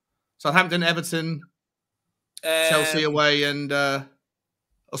to? Southampton, Everton, Chelsea away, and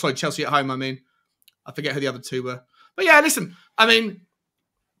Chelsea at home. I mean, I forget who the other 2 were. But yeah, listen, I mean,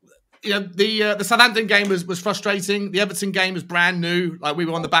 the Southampton game was frustrating. The Everton game was brand new. Like, we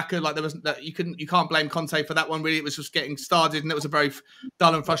were on the back of, like, you can't blame Conte for that one, really. It was just getting started, and it was a very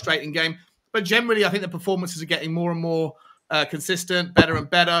dull and frustrating game. But generally, I think the performances are getting more and more consistent, better and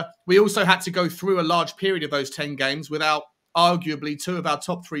better. We also had to go through a large period of those 10 games without arguably 2 of our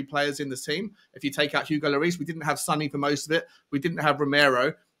top 3 players in the team. If you take out Hugo Lloris, we didn't have Sonny for most of it. We didn't have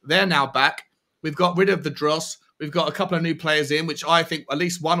Romero. They're now back. We've got rid of the dross. We've got a couple of new players in, which I think at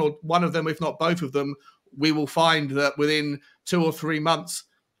least one of them, if not both of them, we will find that within 2 or 3 months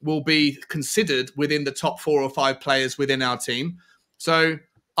will be considered within the top 4 or 5 players within our team. So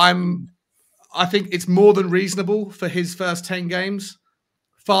I think it's more than reasonable for his first 10 games.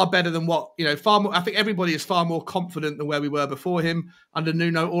 Far better than far more. I think everybody is far more confident than where we were before him under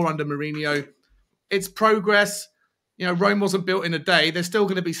Nuno or under Mourinho. It's progress. Rome wasn't built in a day. There's still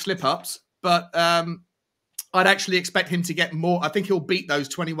going to be slip-ups, but I'd actually expect him to get more. I think he'll beat that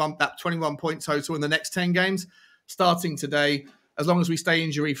 21 point total in the next 10 games, starting today. As long as we stay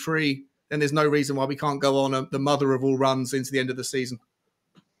injury-free, then there's no reason why we can't go on the mother of all runs into the end of the season.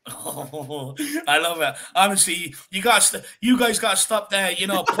 Oh, I love it. Honestly, you guys got to stop there.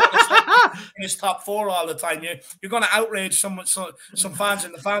 Putting in his top 4 all the time. You're going to outrage some fans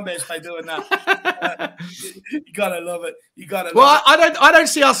in the fan base by doing that. You gotta love it. I don't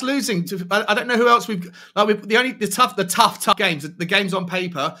see us losing. I don't know who else we've the tough games. The games on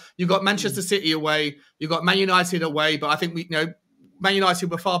paper. You've got Manchester City away. You've got Man United away. But I think Man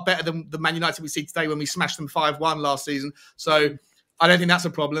United were far better than the Man United we see today when we smashed them 5-1 last season. So I don't think that's a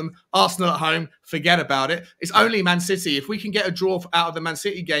problem. Arsenal at home, forget about it. It's only Man City. If we can get a draw out of the Man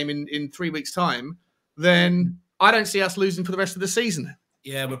City game in 3 weeks' time, then I don't see us losing for the rest of the season.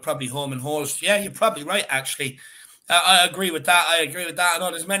 Yeah, we're probably home and host. Yeah, you're probably right, actually. I agree with that. I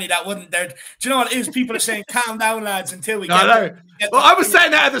know there's many that wouldn't. Do you know what it is? People are saying, calm down, lads, until we get there. Well, I was saying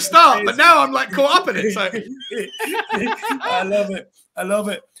that at the start, but now I'm like caught up in it. So. I love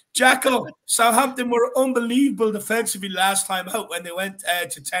it. Jacko, Southampton were unbelievable defensively last time out when they went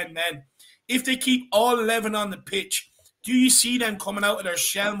to 10 men. If they keep all 11 on the pitch, do you see them coming out of their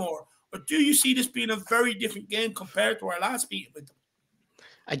shell more? Or do you see this being a very different game compared to our last meeting with them?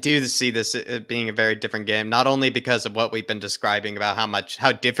 I do see this being a very different game, not only because of what we've been describing about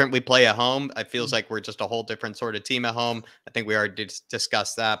how different we play at home. It feels like we're just a whole different sort of team at home. I think we already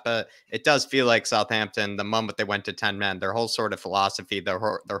discussed that, but it does feel like Southampton, the moment they went to 10 men, their whole sort of philosophy, their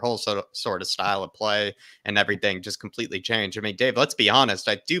whole sort of style of play and everything just completely changed. I mean, Dave, let's be honest.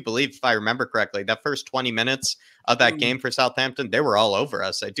 I do believe, if I remember correctly, that first 20 minutes of that game for Southampton, they were all over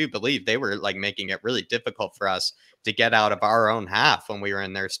us. I do believe they were like making it really difficult for us to get out of our own half when we were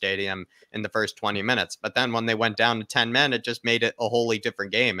in their stadium in the first 20 minutes. But then when they went down to 10 men, it just made it a wholly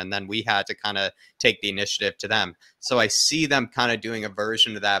different game. And then we had to kind of take the initiative to them. So I see them kind of doing a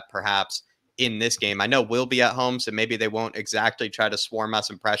version of that perhaps in this game. I know we'll be at home, so maybe they won't exactly try to swarm us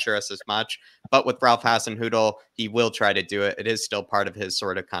and pressure us as much. But with Ralph Hasenhüttl, he will try to do it. It is still part of his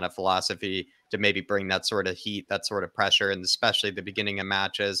sort of kind of philosophy to maybe bring that sort of heat, that sort of pressure, and especially the beginning of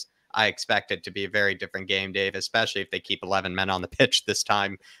matches. I expect it to be a very different game, Dave, especially if they keep 11 men on the pitch this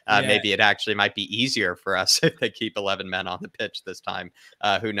time. Maybe it actually might be easier for us if they keep 11 men on the pitch this time.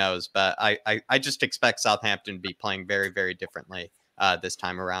 Who knows? But I just expect Southampton to be playing very, very differently this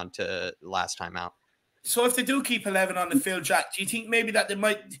time around to last time out. So if they do keep 11 on the field, Jack, do you think maybe that they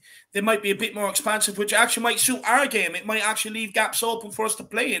might be a bit more expansive, which actually might suit our game? It might actually leave gaps open for us to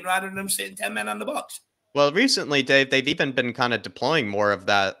play in rather than them sitting 10 men on the box. Well, recently, Dave, they've even been kind of deploying more of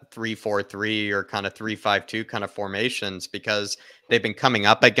that 3-4-3 or kind of 3-5-2 kind of formations because they've been coming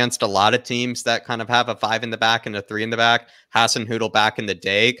up against a lot of teams that kind of have a 5 in the back and a 3 in the back. Hasenhüttl back in the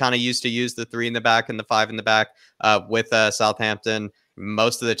day kind of used to use the 3 in the back and the 5 in the back with Southampton.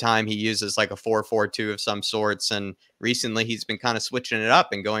 Most of the time he uses like a 4-4-2 of some sorts. And recently he's been kind of switching it up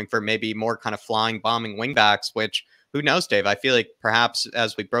and going for maybe more kind of flying, bombing wingbacks, which who knows, Dave? I feel like perhaps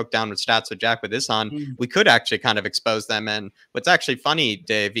as we broke down with stats with Jack with this on, we could actually kind of expose them. And what's actually funny,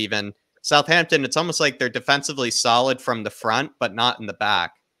 Dave, even Southampton, it's almost like they're defensively solid from the front, but not in the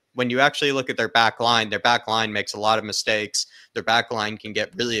back. When you actually look at their back line makes a lot of mistakes. Their back line can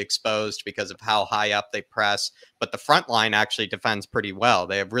get really exposed because of how high up they press, but the front line actually defends pretty well.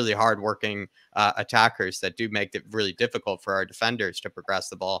 They have really hard-working attackers that do make it really difficult for our defenders to progress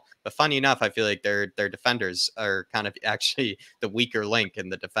the ball. But funny enough, I feel like their defenders are kind of actually the weaker link in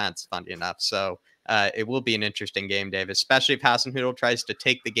the defense, funny enough. So it will be an interesting game, Dave, especially if Hasenhüttl tries to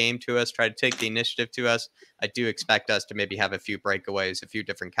take the game to us, try to take the initiative to us. I do expect us to maybe have a few breakaways, a few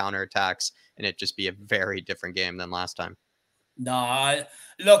different counterattacks, and it just be a very different game than last time. No, I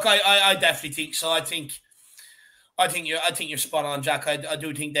definitely think so. I think you're spot on, Jack. I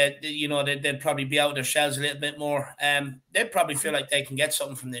do think that they'd probably be out of their shells a little bit more. They'd probably feel like they can get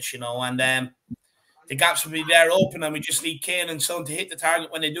something from this, and the gaps will be there open, and we just need Kane and Son to hit the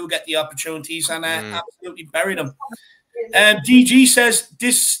target when they do get the opportunities and absolutely bury them. DG says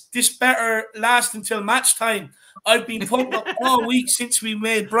this better last until match time. I've been pumped up all week since we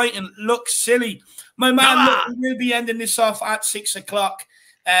made Brighton look silly. My man will be ending this off at 6 o'clock,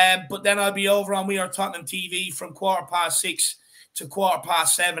 but then I'll be over on We Are Tottenham TV from 6:15 to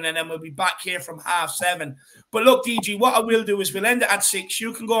 7:15, and then we'll be back here from 7:30. But look, DG, what I will do is we'll end it at 6.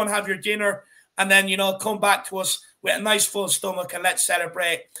 You can go and have your dinner, and then come back to us with a nice full stomach, and let's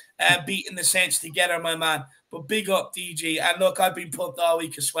celebrate beating the Saints together, my man. But big up, DG. And look, I've been pumped all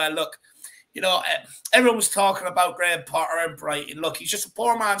week as well. Look, everyone was talking about Graham Potter and Brighton. Look, he's just a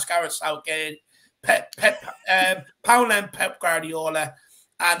poor man's Gareth Southgate, Poundland Pep Guardiola.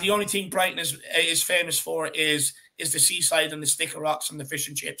 And the only thing Brighton is famous for is the seaside and the stick of rocks and the fish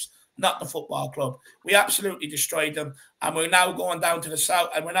and chips, not the football club. We absolutely destroyed them, and we're now going down to the south,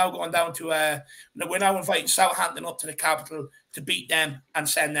 and we're now going down to we're now inviting Southampton up to the capital to beat them and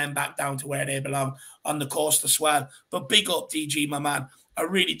send them back down to where they belong on the coast as well. But big up, DG, my man. I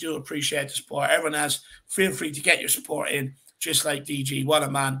really do appreciate the support. Everyone else, feel free to get your support in, just like DG. What a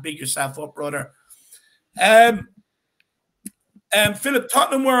man. Big yourself up, brother. Philip,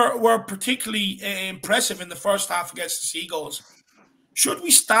 Tottenham were particularly impressive in the first half against the Seagulls. Should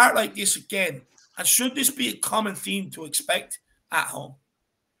we start like this again? And should this be a common theme to expect at home?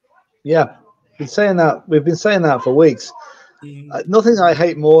 Yeah, we've been saying that for weeks. Nothing I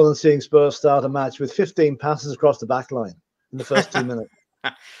hate more than seeing Spurs start a match with 15 passes across the back line in the first 2 minutes.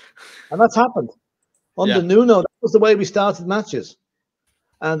 And that's happened. Under Nuno, that was the way we started matches.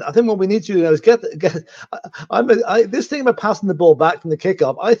 And I think what we need to do now is this thing about passing the ball back from the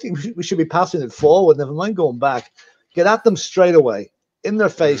kickoff, I think we should be passing it forward, never mind going back. Get at them straight away, in their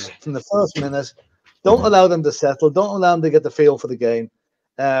face from the first minute. Don't allow them to settle. Don't allow them to get the feel for the game.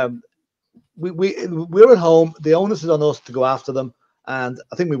 We're at home. The onus is on us to go after them, and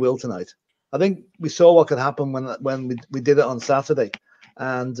I think we will tonight. I think we saw what could happen when we did it on Saturday,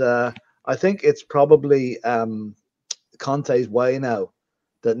 and I think it's probably Conte's way now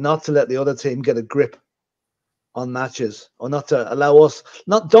that not to let the other team get a grip on matches, or not to allow us,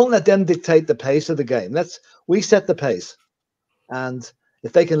 don't let them dictate the pace of the game. We set the pace, and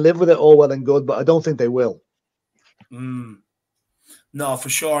if they can live with it, all well and good, but I don't think they will. No, for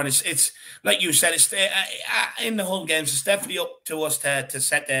sure. And it's like you said, it's in the home games, it's definitely up to us to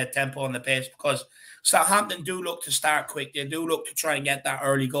set the tempo and the pace, because Southampton do look to start quick. They do look to try and get that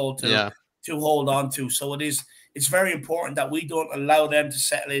early goal to hold on to. So it's very important that we don't allow them to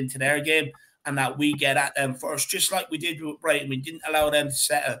settle into their game, and that we get at them first, just like we did with Brighton. We didn't allow them to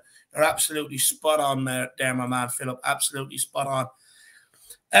settle. They're absolutely spot on there, my man, Philip. Absolutely spot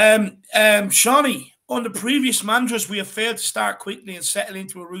on. Shawnee, on the previous managers, we have failed to start quickly and settle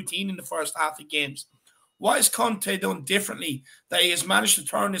into a routine in the first half of games. What has Conte done differently that he has managed to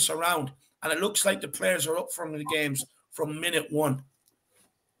turn this around? And it looks like the players are up from the games from minute one.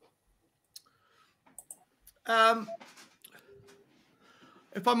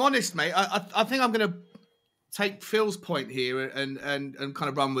 If I'm honest, mate, I think I'm going to take Phil's point here and kind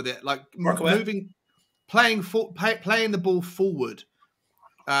of run with it. Like playing the ball forward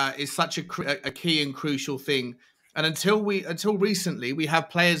is such a key and crucial thing. And until recently, we have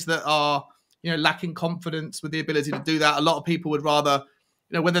players that are, lacking confidence with the ability to do that. A lot of people would rather,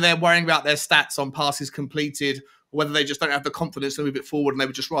 whether they're worrying about their stats on passes completed, or whether they just don't have the confidence to move it forward, and they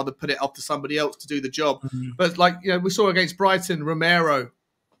would just rather put it off to somebody else to do the job. But we saw against Brighton, Romero,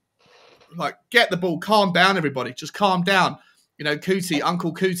 get the ball, calm down, everybody, just calm down.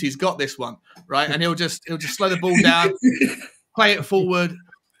 Uncle Cootie's got this one, right? And he'll just slow the ball down, play it forward,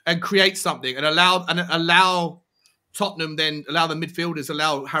 and create something, and allow Tottenham, then allow the midfielders,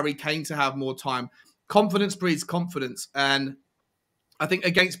 allow Harry Kane to have more time. Confidence breeds confidence, and I think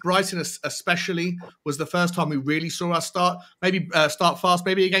against Brighton especially was the first time we really saw us start fast.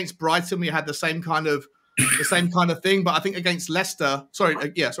 Maybe against Brighton we had the same kind of thing, but I think against Leicester,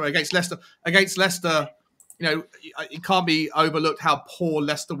 against Leicester, it can't be overlooked how poor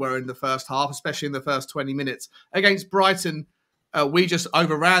Leicester were in the first half, especially in the first 20 minutes. Against Brighton, we just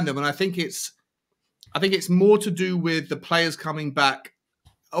overran them, and I think it's more to do with the players coming back.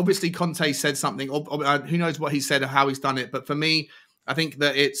 Obviously, Conte said something. Who knows what he said or how he's done it? But for me, I think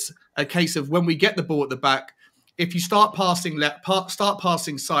that it's a case of when we get the ball at the back, if you start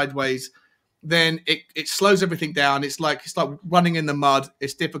passing sideways, then it slows everything down. It's like running in the mud.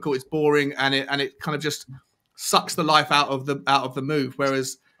 It's difficult. It's boring, and it kind of just sucks the life out of the move.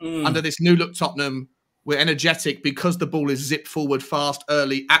 Whereas under this new look Tottenham, we're energetic because the ball is zipped forward fast,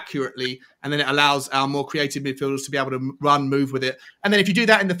 early, accurately, and then it allows our more creative midfielders to be able to move with it. And then if you do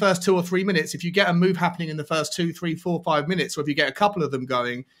that in the first 2 or 3 minutes, if you get a move happening in the first 2, 3, 4, 5 minutes, or if you get a couple of them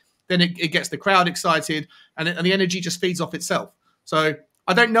going, then it gets the crowd excited, and the energy just feeds off itself. So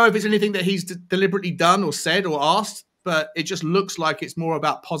I don't know if it's anything that he's deliberately done or said or asked, but it just looks like it's more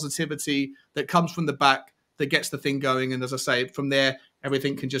about positivity that comes from the back that gets the thing going. And as I say, from there,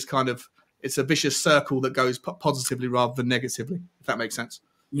 everything can just kind of, it's a vicious circle that goes positively rather than negatively, if that makes sense.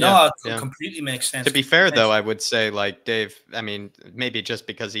 No, it completely makes sense. To be fair, though, I would say, Dave, I mean, maybe just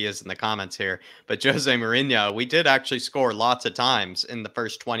because he is in the comments here, but Jose Mourinho, we did actually score lots of times in the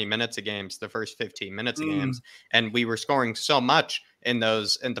first 20 minutes of games, the first 15 minutes of games. And we were scoring so much in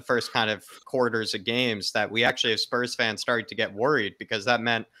the first kind of quarters of games that we actually, as Spurs fans, started to get worried, because that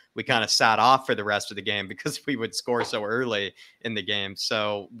meant we kind of sat off for the rest of the game because we would score so early in the game.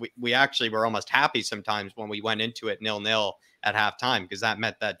 So we actually were almost happy sometimes when we went into it 0-0 at halftime, because that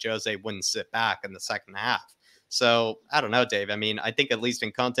meant that Jose wouldn't sit back in the second half. So I don't know, Dave. I mean, I think at least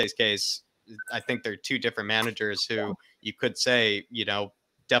in Conte's case, I think they're two different managers who you could say,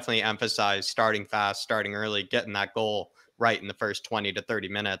 definitely emphasize starting fast, starting early, getting that goal right in the first 20 to 30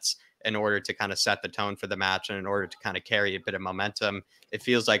 minutes in order to kind of set the tone for the match and in order to kind of carry a bit of momentum. It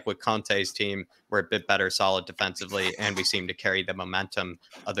feels like with Conte's team, we're a bit better solid defensively, and we seem to carry the momentum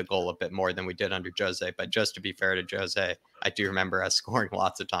of the goal a bit more than we did under Jose. But just to be fair to Jose, I do remember us scoring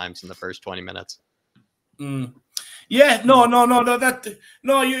lots of times in the first 20 minutes. Yeah, no.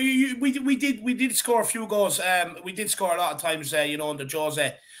 We did score a few goals. We did score a lot of times, under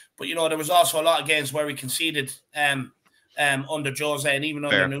Jose. But there was also a lot of games where we conceded under Jose and even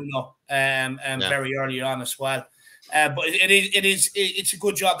under Nuno very early on as well. But it's a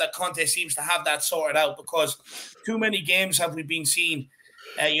good job that Conte seems to have that sorted out, because too many games have we been seeing,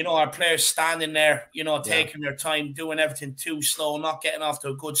 our players standing there, taking their time, doing everything too slow, not getting off to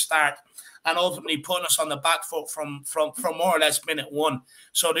a good start, and ultimately putting us on the back foot from more or less minute one.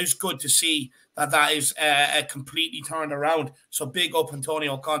 So it is good to see that is completely turned around. So big up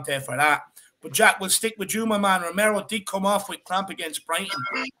Antonio Conte for that. But Jack, we'll stick with you, my man. Romero did come off with cramp against Brighton.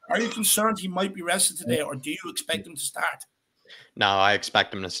 Are you concerned he might be rested today, or do you expect him to start? No, I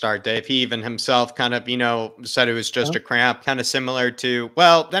expect him to start, Dave. He even himself kind of, said it was just a cramp, kind of similar to,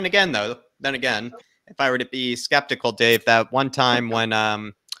 well, then again, if I were to be skeptical, Dave, that one time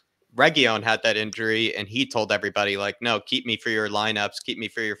when Region had that injury and he told everybody, like, no, keep me for your lineups, keep me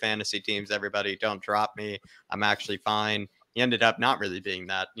for your fantasy teams, everybody, don't drop me. I'm actually fine. He ended up not really being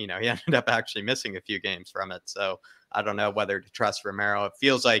that, he ended up actually missing a few games from it. So I don't know whether to trust Romero. It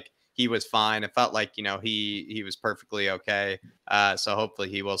feels like he was fine. It felt like, he was perfectly okay. So hopefully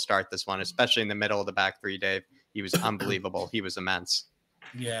he will start this one, especially in the middle of the back three, Dave. He was unbelievable. He was immense.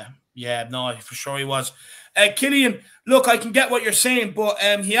 Yeah, no, for sure he was. Killian, look, I can get what you're saying, but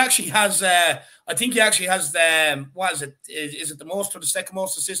he actually has, I think he actually has the, what is it? Is it the most or the second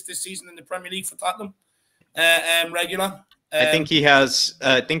most assists this season in the Premier League for Tottenham? Regular. I think he has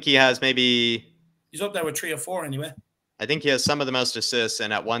maybe. He's up there with 3 or 4 anyway. I think he has some of the most assists,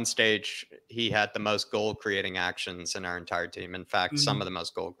 and at one stage he had the most goal-creating actions in our entire team. In fact, some of the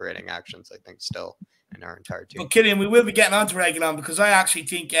most goal-creating actions, I think, still in our entire team. But Killian, we will be getting on to Regulon because I actually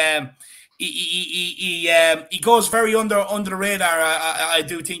think he goes very under the radar. I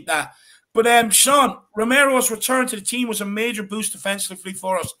do think that. But Sean, Romero's return to the team was a major boost defensively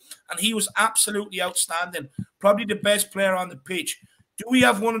for us, and he was absolutely outstanding. Probably the best player on the pitch. Do we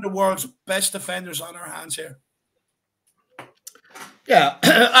have one of the world's best defenders on our hands here? Yeah,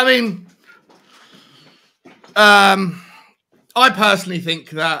 I mean, I personally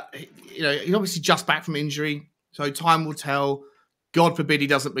think that, he's obviously just back from injury, so time will tell. God forbid he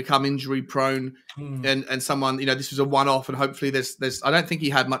doesn't become injury prone and someone, this was a one-off, and hopefully there's I don't think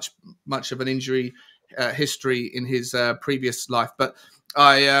he had much of an injury history in his previous life, but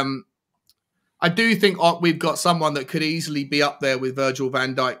I do think we've got someone that could easily be up there with Virgil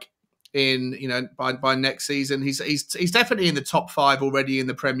van Dijk in, by next season. He's definitely in the top 5 already in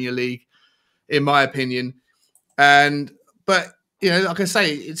the Premier League, in my opinion. But like I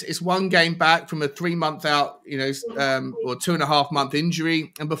say, it's one game back from a 3-month out, or 2.5 month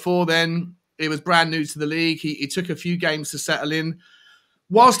injury, and before then it was brand new to the league. He took a few games to settle in.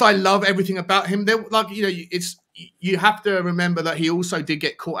 Whilst I love everything about him, you have to remember that he also did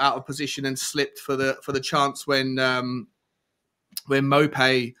get caught out of position and slipped for the chance when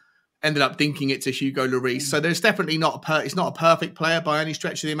Mopé ended up dinking it to Hugo Lloris. So there's definitely he's not a perfect player by any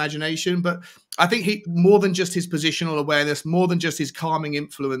stretch of the imagination, but I think he, more than just his positional awareness, more than just his calming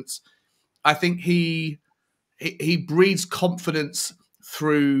influence, I think he breeds confidence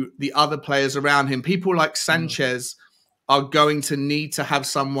through the other players around him. People like Sanchez are going to need to have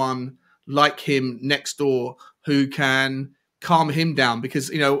someone like him next door who can calm him down,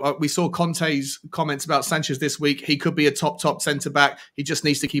 because we saw Conte's comments about Sanchez this week. He could be a top centre back. He just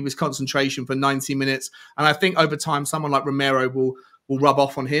needs to keep his concentration for 90 minutes. And I think over time, someone like Romero will rub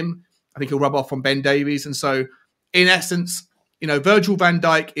off on him. I think he'll rub off on Ben Davies. And so, in essence, Virgil van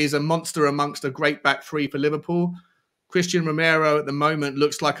Dijk is a monster amongst a great back three for Liverpool. Christian Romero at the moment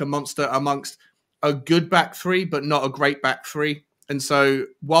looks like a monster amongst a good back three, but not a great back three. And so,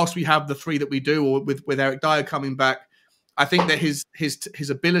 whilst we have the three that we do, or with Eric Dyer coming back, I think that his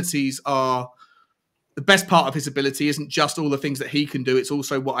abilities are, the best part of his ability isn't just all the things that he can do. It's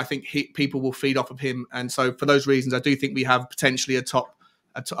also what I think people will feed off of him. And so for those reasons, I do think we have potentially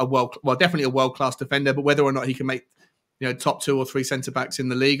definitely a world-class defender, but whether or not he can make, top 2 or 3 centre-backs in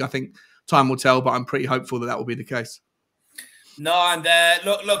the league, I think time will tell, but I'm pretty hopeful that will be the case. No, and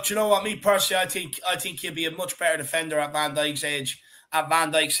look, do you know what? Me personally, I think he'll be a much better defender at Van Dijk's age.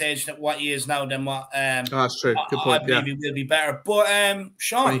 Than what he is now, than what that's true. Good point. I believe he will be better. But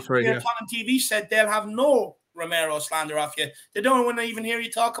Sean, Tottenham TV said they'll have no Romero slander off you. They don't want to even hear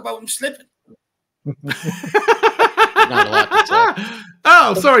you talk about him slipping. Not a lot to say.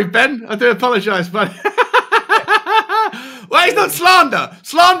 Oh, sorry, Ben. I do apologise, but well, it's not slander.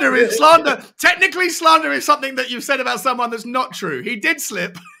 Slander. Technically, slander is something that you've said about someone that's not true. He did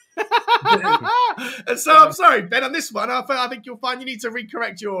slip. And so I'm sorry, Ben, on this one, I think you'll find you need to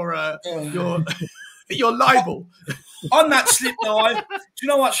recorrect your libel. On that slip, though, do you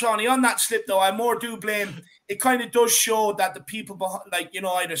know what, Shawnee? On that slip, though, I more do blame. It kind of does show that the people behind,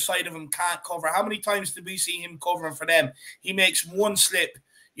 either side of him can't cover. How many times did we see him covering for them? He makes one slip,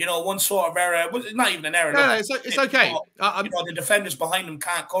 one sort of error. Well, not even an error. No, it's okay. The defenders behind him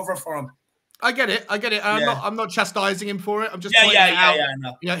can't cover for him. I get it. I'm not chastising him for it. I'm just pointing it out.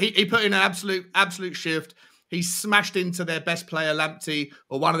 No. He put in an absolute shift. He smashed into their best player, Lamptey,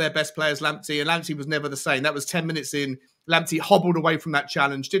 or one of their best players, Lamptey, and Lamptey was never the same. That was 10 minutes in. Lamptey hobbled away from that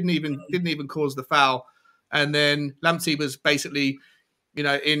challenge, didn't even cause the foul, and then Lamptey was basically, in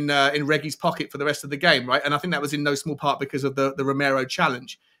Reggie's pocket for the rest of the game, right? And I think that was in no small part because of the Romero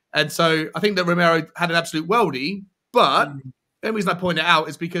challenge. And so I think that Romero had an absolute worldie, but The only reason I point it out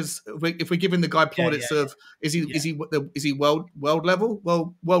is because if we're giving the guy plaudits of is he world level?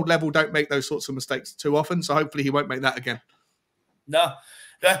 Well, world level don't make those sorts of mistakes too often, so hopefully he won't make that again. No.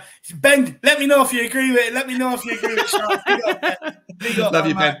 Ben, let me know if you agree with it. Let me know if you agree with it. Big up, love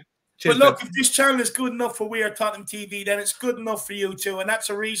you, Ben. Cheers, but look, Ben. if this channel is good enough for We Are Tottenham TV, then it's good enough for you too. And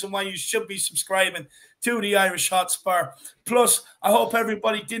that's a reason why you should be subscribing to the Irish Hotspur. Plus, I hope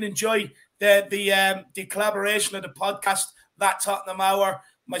everybody did enjoy the collaboration of the podcast, That Tottenham Hour,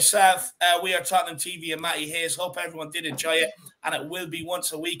 myself, We Are Tottenham TV, and Matty Hayes. Hope everyone did enjoy it. And it will be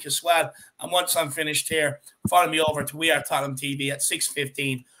once a week as well. And once I'm finished here, follow me over to We Are Tottenham TV at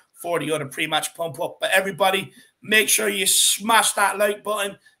 6:15 for the other pre-match pump-up. But everybody, make sure you smash that like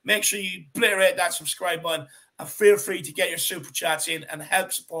button. Make sure you obliterate that subscribe button. And feel free to get your super chats in and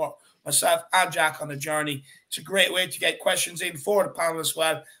help support myself and Jack on the journey. It's a great way to get questions in for the panel as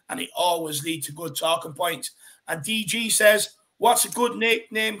well. And they always lead to good talking points. And DG says, what's a good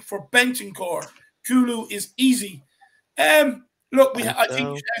nickname for bentancur? Kulu is easy. Look, I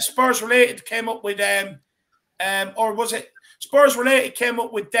think Spurs related came up with or was it Spurs related came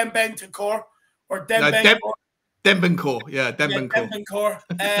up with bentancur or Dembencur. Yeah,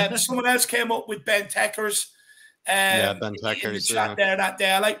 Dembencur. Someone else came up with bentancurs. Bentancurs. In the chat there that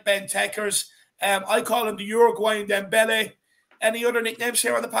day. I like bentancurs. I call him the Uruguayan Dembele. Any other nicknames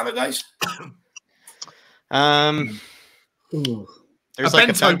here on the panel, guys? There's like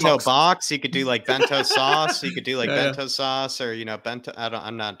a bento box. You could do like bento sauce. You could do like bento sauce, or bento.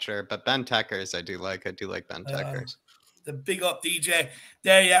 I'm not sure, but bentancurs I do like. I do like bentancurs. The big up DJ.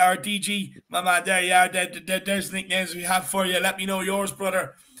 There you are, DG, my man. There you are. There's nicknames we have for you. Let me know yours,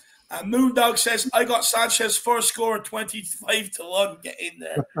 brother. And Moondog says, I got Sanchez first score 25-1. Get in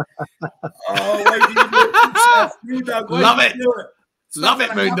there. Oh, why do you do it? Moondog, love it. Love it,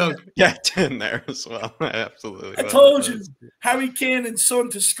 Moondog. Get in there as well. Absolutely. I told you, Harry Kane and Son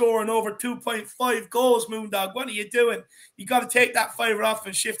to score in over 2.5 goals, Moondog. What are you doing? You got to take that fiver off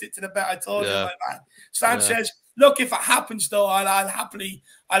and shift it to the bet. I told you, my man. Sanchez, look, if it happens, though, I'll happily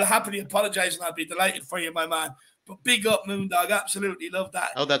apologize and I'll be delighted for you, my man. But big up, Moondog. Absolutely love that.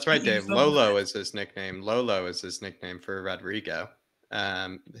 Oh, that's right, Dave. Lolo is his nickname. Lolo is his nickname for Rodrigo.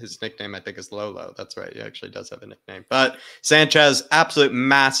 His nickname, I think, is Lolo. That's right. He actually does have a nickname. But Sanchez, absolute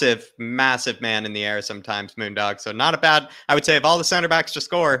massive man in the air sometimes, Moondog. So not a bad, I would say, of all the center backs to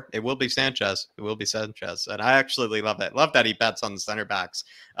score, it will be Sanchez. It will be Sanchez. And I absolutely love it. Love that he bets on the center backs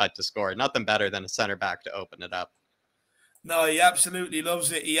to score. Nothing better than a center back to open it up. No, he absolutely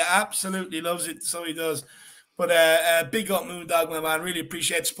loves it. He absolutely loves it. So he does. But big up Moondog, my man. Really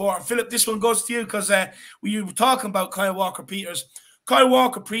appreciate support. And Philip, this one goes to you because we were talking about Kyle Walker-Peters. Kyle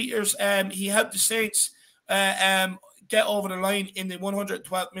Walker-Peters, he helped the Saints get over the line in the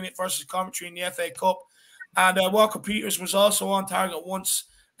 112th minute versus Coventry in the FA Cup. And Walker-Peters was also on target once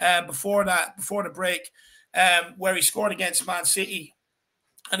before the break, where he scored against Man City.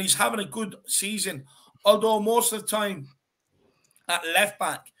 And he's having a good season, although most of the time at left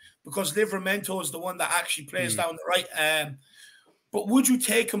back, because Livramento is the one that actually plays down the right. But would you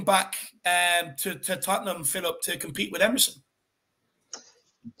take him back to Tottenham, Philip, to compete with Emerson?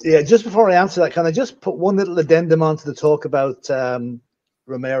 Yeah, just before I answer that, can I just put one little addendum onto the talk about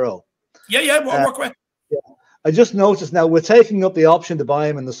Romero? Yeah, we'll work with. Yeah. I just noticed now we're taking up the option to buy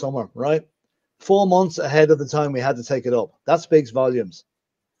him in the summer, right? 4 months ahead of the time we had to take it up. That speaks volumes.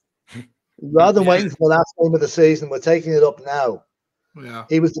 Rather than waiting for the last game of the season, we're taking it up now. Yeah.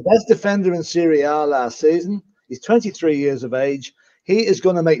 He was the best defender in Serie A last season. He's 23 years of age. He is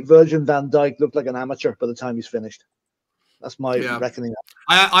going to make Virgil van Dijk look like an amateur by the time he's finished. That's my reckoning.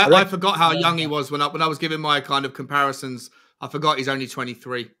 I forgot how young he was when I was giving my kind of comparisons. I forgot he's only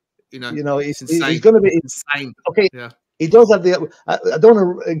 23. He's insane. He's going to be insane. Okay. Yeah. He does have the. I don't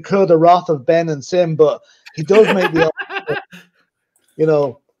want to incur the wrath of Ben and Sim, but he does make the.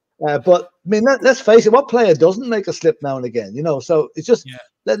 But I mean, let's face it. What player doesn't make a slip now and again? So it's just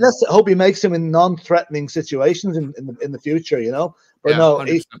let's hope he makes him in non-threatening situations in the future. But no, 100%.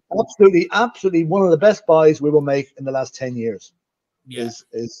 He's absolutely one of the best buys we will make in the last 10 years.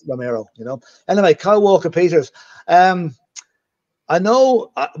 Is Romero. Anyway, Kyle Walker-Peters. I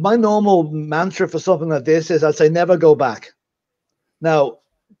know my normal mantra for something like this is I'd say never go back. Now,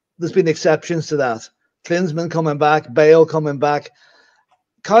 there's been exceptions to that. Klinsmann coming back, Bale coming back.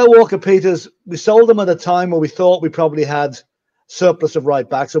 Kyle Walker-Peters, we sold him at a time where we thought we probably had surplus of right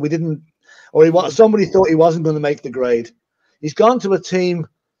back, so we didn't, somebody thought he wasn't going to make the grade. He's gone to a team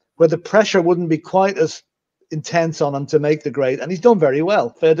where the pressure wouldn't be quite as intense on him to make the grade, and he's done very well.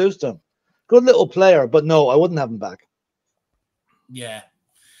 Fair dues to him. Good little player, but no, I wouldn't have him back. Yeah.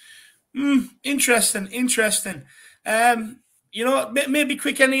 Interesting. You know, maybe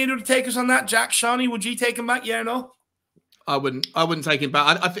quick. Any of the takers on that, Jack, Shawnee? Would you take him back? Yeah or no? I wouldn't take him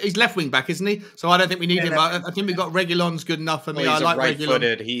back. He's left wing back, isn't he? So I don't think we need him. I think we got Reguilon's good enough for me. Well, I like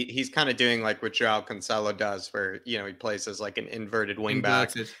right-footed. He's kind of doing like what Joao Cancelo does, where he plays as like an inverted wing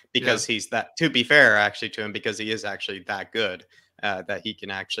back because he's that. To be fair, actually, to him, because he is actually that good that he can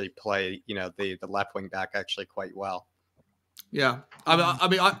actually play the left wing back actually quite well. Yeah, I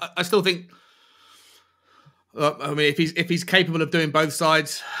mean, I still think. I mean, if he's capable of doing both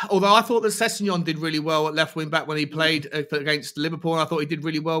sides, although I thought that Sessegnon did really well at left wing back when he played against Liverpool, and I thought he did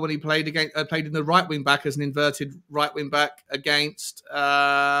really well when he played in the right wing back as an inverted right wing back against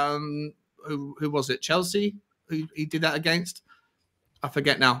who was it? Chelsea? Who he did that against? I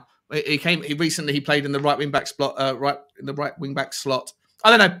forget now. He played in the right wing back slot. I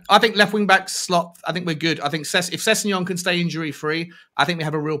don't know. I think left wing back slot. I think we're good. I think if Sessegnon can stay injury free, I think we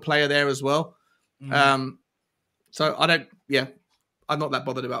have a real player there as well. So I'm not that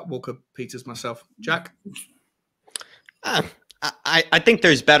bothered about Walker Peters myself. Jack? I think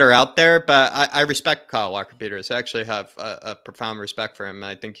there's better out there, but I respect Kyle Walker-Peters. I actually have a profound respect for him.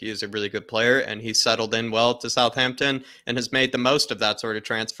 I think he is a really good player, and he's settled in well to Southampton and has made the most of that sort of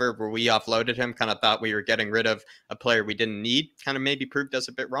transfer where we offloaded him, kind of thought we were getting rid of a player we didn't need, kind of maybe proved us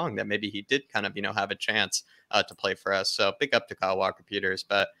a bit wrong that maybe he did kind of, have a chance to play for us. So big up to Kyle Walker-Peters,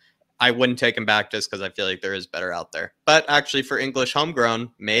 but I wouldn't take him back just because I feel like there is better out there. But actually, for English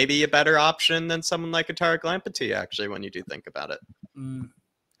homegrown, maybe a better option than someone like a Tarek Lamptey, actually, when you do think about it.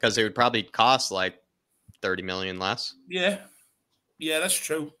 Because it would probably cost like 30 million less. Yeah. Yeah, that's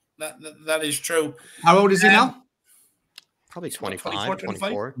true. That is true. How old is he now? Probably 25,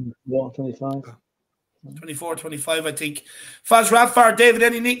 24. Yeah, 25. 24, 25, I think. Faz Radford, David,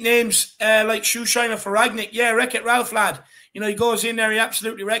 any nicknames like Shoeshiner for Ragnick? Yeah, Wreck-It Ralph, lad. He goes in there, he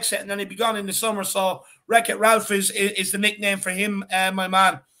absolutely wrecks it, and then he'll be gone in the summer. So Wreck-It Ralph is the nickname for him, my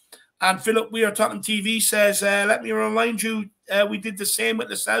man. And Philip Weir, Tottenham TV, says, let me remind you, we did the same with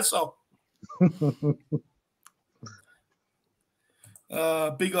Lo Celso.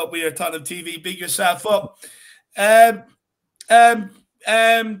 Big up Weir, Tottenham TV, big yourself up.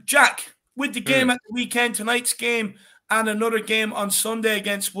 Jack, with the game at the weekend, tonight's game, and another game on Sunday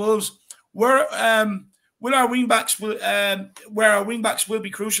against Wolves, where our wingbacks will be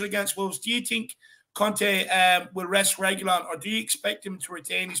crucial against Wolves, do you think Conte will rest Reguilon, or do you expect him to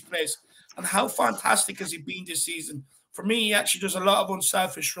retain his place? And how fantastic has he been this season? For me, he actually does a lot of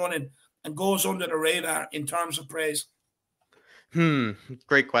unselfish running and goes under the radar in terms of praise.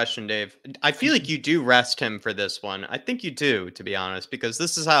 Great question, Dave. I feel like you do rest him for this one. I think you do, to be honest, because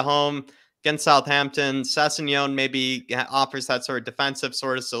this is at home against Southampton. Sessegnon maybe offers that sort of defensive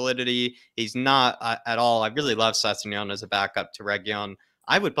sort of solidity. He's not at all. I really love Sessegnon as a backup to Reguilon.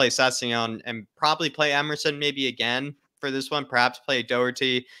 I would play Sessegnon and probably play Emerson maybe again for this one. Perhaps play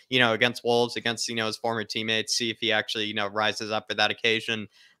Doherty, against Wolves, against, his former teammates, see if he actually, rises up for that occasion.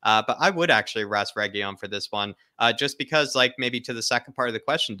 But I would actually rest Reguilon for this one, just because, like, maybe to the second part of the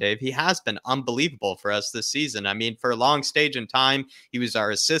question, Dave, he has been unbelievable for us this season. I mean, for a long stage in time, he was our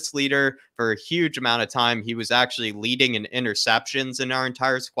assist leader. For a huge amount of time, he was actually leading in interceptions in our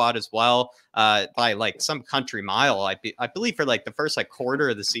entire squad as well, by like some country mile. I believe for like the first quarter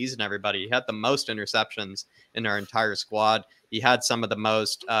of the season, everybody, he had the most interceptions in our entire squad. He had some of the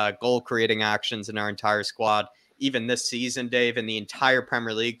most goal creating actions in our entire squad. Even this season, Dave, in the entire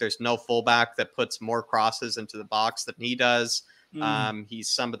Premier League, there's no fullback that puts more crosses into the box than he does. He's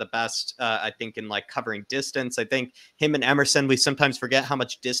some of the best, I think, in like covering distance. I think him and Emerson, we sometimes forget how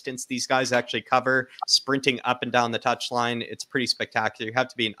much distance these guys actually cover, sprinting up and down the touchline. It's pretty spectacular. You have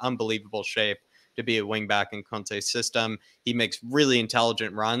to be in unbelievable shape to be a wingback in Conte's system. He makes really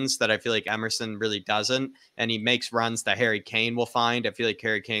intelligent runs that I feel like Emerson really doesn't. And he makes runs that Harry Kane will find. I feel like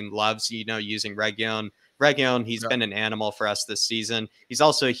Harry Kane loves, using Reguilon. He's been an animal for us this season. He's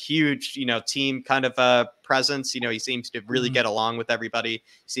also a huge, team kind of presence. He seems to really get along with everybody. He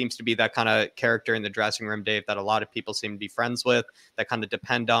seems to be that kind of character in the dressing room, Dave, that a lot of people seem to be friends with, that kind of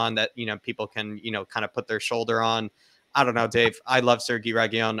depend on, that, people can, kind of put their shoulder on. I don't know, Dave. I love Sergei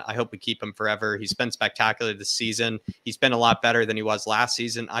Reguilon. I hope we keep him forever. He's been spectacular this season. He's been a lot better than he was last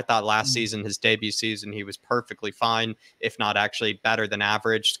season. I thought last season, his debut season, he was perfectly fine, if not actually better than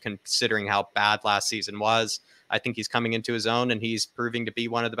average, considering how bad last season was. I think he's coming into his own, and he's proving to be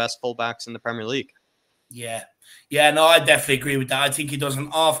one of the best fullbacks in the Premier League. Yeah. Yeah, no, I definitely agree with that. I think he does an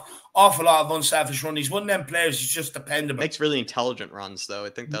awful lot of unselfish runs. He's one of them players who's just dependable. Makes really intelligent runs, though. I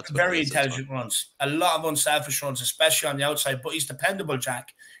think that's what very intelligent runs. A lot of unselfish runs, especially on the outside. But he's dependable,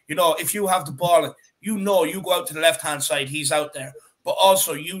 Jack. If you have the ball, you go out to the left-hand side, he's out there. But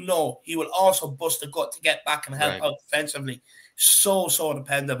also, he will also bust the gut to get back and help out defensively. so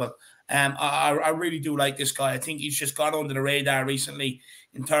dependable. I really do like this guy. I think he's just gone under the radar recently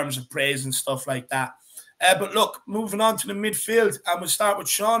in terms of praise and stuff like that. But look, moving on to the midfield, and we'll start with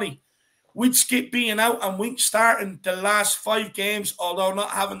Shawnee. With Skip being out and Winks starting the last 5 games, although not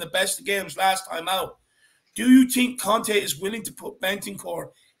having the best of games last time out, do you think Conte is willing to put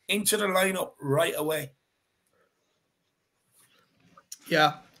bentancur into the lineup right away?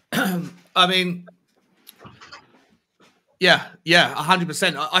 Yeah. I mean, yeah,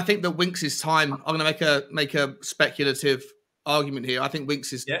 100%. I think that Winks' time, I'm going to make a speculative argument here. I think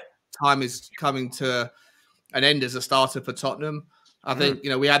Winks' time is coming to an end as a starter for Tottenham. I think,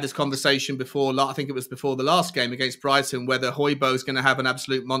 we had this conversation before, I think it was before the last game against Brighton, whether Højbjerg is going to have an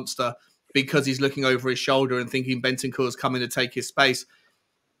absolute monster because he's looking over his shoulder and thinking bentancur is coming to take his space.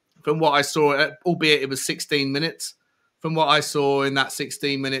 From what I saw, albeit it was 16 minutes, from what I saw in that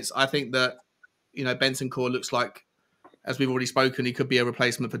 16 minutes, I think that, bentancur looks like, as we've already spoken, he could be a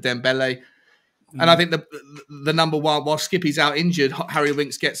replacement for Dembele. And I think the number one, while Skippy's out injured, Harry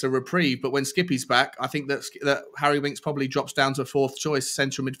Winks gets a reprieve. But when Skippy's back, I think that Harry Winks probably drops down to 4th choice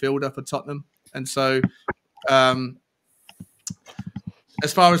central midfielder for Tottenham. And so, as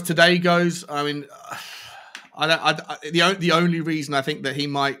far as today goes, I mean, the only reason I think that he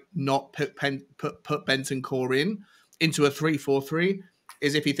might not put bentancur into a 3-4-3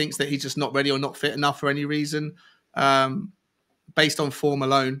 is if he thinks that he's just not ready or not fit enough for any reason, based on form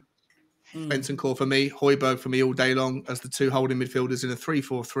alone. Bentancur for me, Højbjerg for me all day long as the 2 holding midfielders in a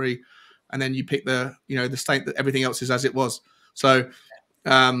 3-4-3, and then you pick the state that everything else is as it was. So,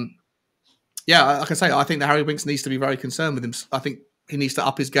 like I say, I think that Harry Winks needs to be very concerned with him. I think he needs to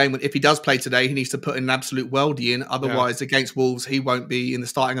up his game. If he does play today, he needs to put in an absolute worldie in. Otherwise, against Wolves, he won't be in the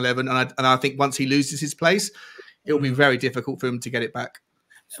starting 11. And I think once he loses his place, it will be very difficult for him to get it back.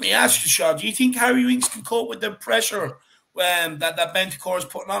 Let me ask you, Sean, do you think Harry Winks can cope with the pressure that bentancur is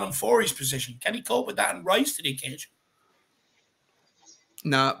putting on him for his position? Can he cope with that and rise to the occasion?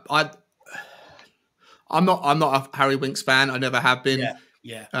 No, I'm not a Harry Winks fan. I never have been.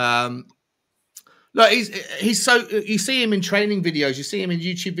 Yeah. Look, he's so, you see him in training videos, you see him in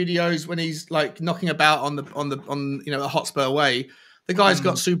YouTube videos when he's like knocking about on a Hotspur away. The guy's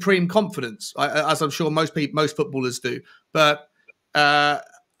got supreme confidence, as I'm sure most footballers do. But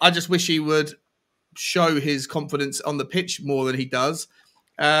I just wish he would show his confidence on the pitch more than he does.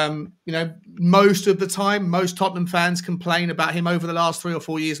 Most of the time, most Tottenham fans complain about him over the last 3 or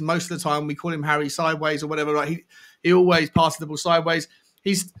 4 years. Most of the time, we call him Harry Sideways or whatever. Right? He always passes the ball sideways.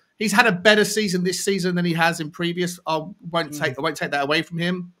 He's had a better season this season than he has in previous. I won't take that away from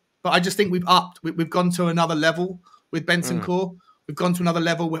him. But I just think we've gone to another level with bentancur. We've gone to another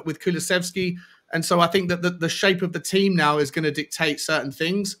level with Kulusevski. And so I think that the shape of the team now is going to dictate certain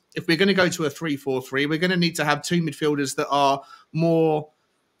things. If we're going to go to a 3-4-3, we're going to need to have 2 midfielders that are more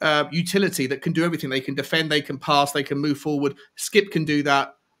utility, that can do everything. They can defend, they can pass, they can move forward. Skip can do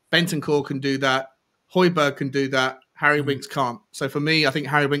that. Bentancur can do that. Højbjerg can do that. Harry Winks can't. So for me, I think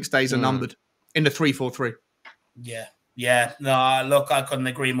Harry Winks' days are numbered in the 3-4-3. Yeah. No, look, I couldn't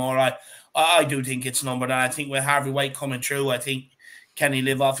agree more. I do think it's numbered. And I think with Harvey White coming through, I think, can he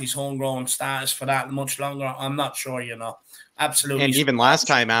live off his homegrown status for that much longer? I'm not sure, Absolutely. And even last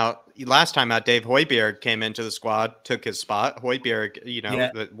time out, Dave Højbjerg came into the squad, took his spot.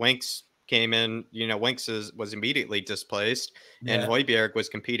 Højbjerg, Winks came in, Winks was immediately displaced, and Højbjerg was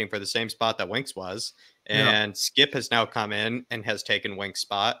competing for the same spot that Winks was. And Skip has now come in and has taken Winks'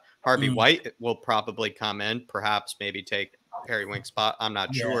 spot. Harvey White will probably come in, perhaps maybe take Harry Winks' spot. I'm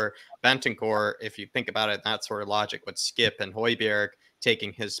not sure. Bentancur, if you think about it, that sort of logic with Skip and Højbjerg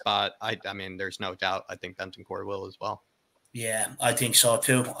taking his spot, I mean, there's no doubt. I think Bentancur will as well. Yeah, I think so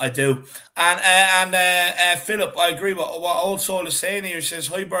too. I do. And Philip, I agree with what Old Soul is saying here. He says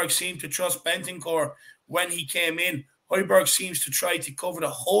Højbjerg seemed to trust Bentancur when he came in. Højbjerg seems to try to cover the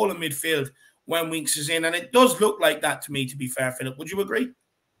whole of midfield when Winks is in. And it does look like that to me, to be fair, Philip. Would you agree?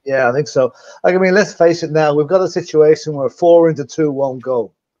 Yeah, I think so. Let's face it now. We've got a situation where 4 into 2 won't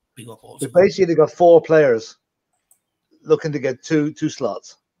go. We've basically got 4 players looking to get two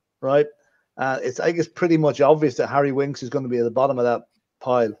slots, right? I think it's pretty much obvious that Harry Winks is going to be at the bottom of that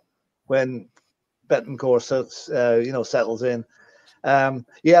pile when Bentancur settles in. Well,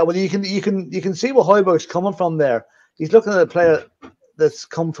 you can see where Højbjerg's coming from there. He's looking at a player that's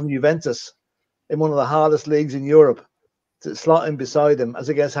come from Juventus in one of the hardest leagues in Europe, to slot in beside him as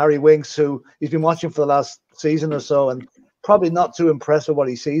against Harry Winks, who he's been watching for the last season or so and probably not too impressed with what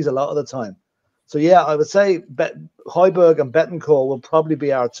he sees a lot of the time. So yeah, I would say Højbjerg and Bentancur will probably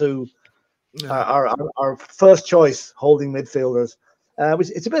be our 2, our first choice holding midfielders.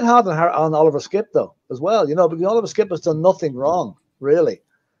 It's a bit hard on Oliver Skipp, though, as well, you know, because Oliver Skipp has done nothing wrong, really.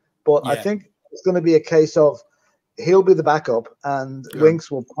 But I think it's going to be a case of he'll be the backup, and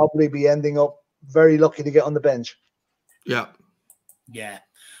Winks will probably be ending up very lucky to get on the bench. Yeah. Yeah,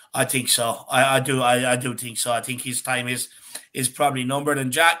 I think so. I do think so. I think his time is probably numbered.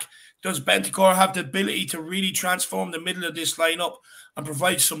 And Jack, does Bentancur have the ability to really transform the middle of this lineup and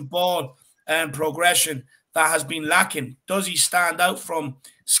provide some ball and progression that has been lacking? Does he stand out from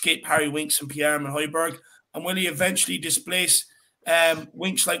Skipp, Harry Winks, and Pierre-Emile Højbjerg? And will he eventually displace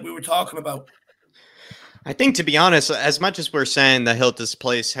Winks like we were talking about? I think, to be honest, as much as we're saying that he'll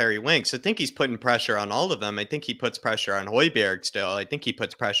displace Harry Winks, I think he's putting pressure on all of them. I think he puts pressure on Højbjerg still. I think he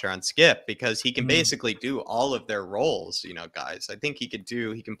puts pressure on Skipp because he can basically do all of their roles, you know, guys. I think he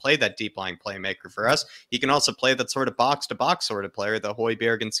can play that deep line playmaker for us. He can also play that sort of box-to-box sort of player that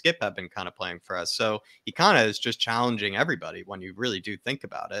Højbjerg and Skipp have been kind of playing for us. So he kind of is just challenging everybody when you really do think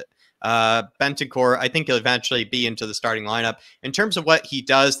about it. Bentancur, I think he'll eventually be into the starting lineup. In terms of what he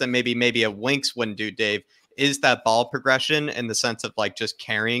does that maybe a Winks wouldn't do, Dave, is that ball progression in the sense of like just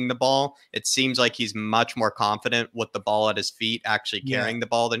carrying the ball. It seems like he's much more confident with the ball at his feet, actually carrying the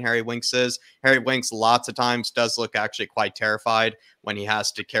ball, than Harry Winks is. Harry Winks lots of times does look actually quite terrified when he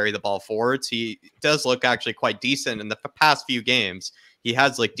has to carry the ball forwards. He does look actually quite decent in the past few games. He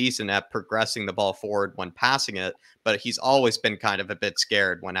has looked decent at progressing the ball forward when passing it, but he's always been kind of a bit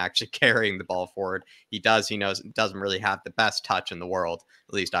scared when actually carrying the ball forward. He doesn't really have the best touch in the world,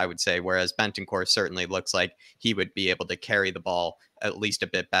 at least I would say, whereas Bentancur certainly looks like he would be able to carry the ball at least a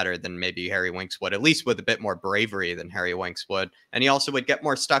bit better than maybe Harry Winks would, at least with a bit more bravery than Harry Winks would. And he also would get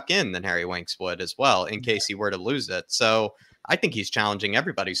more stuck in than Harry Winks would as well, in case he were to lose it. So I think he's challenging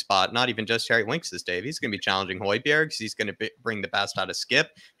everybody's spot, not even just Harry Winks' Dave. He's going to be challenging Højbjerg. He's going to bring the best out of Skipp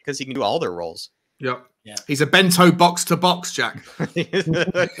because he can do all their roles. Yep. Yeah. He's a bento box to box, Jack. That's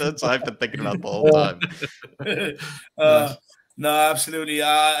what I've been thinking about the whole time. No, absolutely.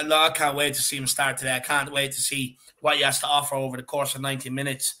 No, I can't wait to see him start today. I can't wait to see what he has to offer over the course of 90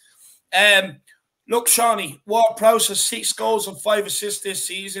 minutes. Look, Shawnee, Ward-Prowse has 6 goals and 5 assists this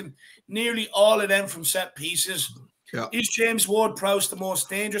season, nearly all of them from set pieces. Yeah. Is James Ward-Prowse the most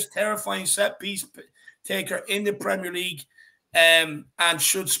dangerous, terrifying set-piece taker in the Premier League? And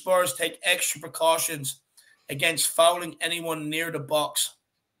should Spurs take extra precautions against fouling anyone near the box?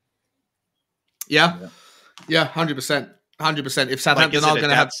 Yeah, 100%. 100%. If Southampton are going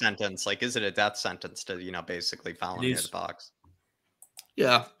to have sentence, like, is it a death sentence to, you know, basically fouling near the box?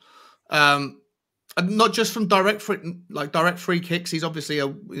 Yeah. Not just from direct free kicks. He's obviously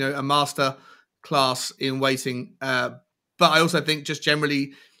a master class in waiting. But I also think just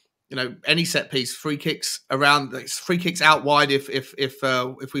generally, you know, any set piece, free kicks out wide.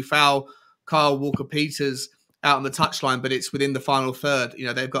 If we foul Kyle Walker-Peters out on the touchline, but it's within the final third, you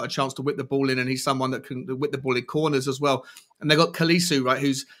know, they've got a chance to whip the ball in, and he's someone that can whip the ball in corners as well. And they've got Kalisu, right,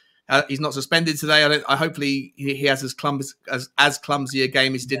 who's he's not suspended today. Hopefully he has as clumsy a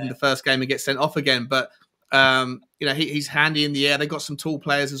game as he did in the first game and gets sent off again. But you know, he's handy in the air. They've got some tall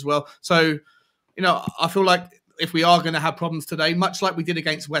players as well. So, you know, I feel like if we are going to have problems today, much like we did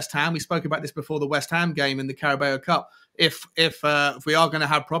against West Ham, we spoke about this before the West Ham game in the Carabao Cup. If we are going to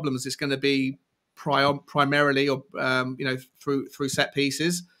have problems, it's going to be primarily, or you know, through set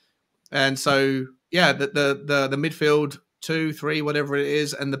pieces. And so, yeah, the midfield 2, 3, whatever it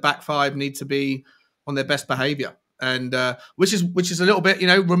is, and the back 5 need to be on their best behaviour. And which is a little bit, you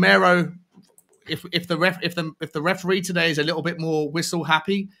know, Romero. If the referee today is a little bit more whistle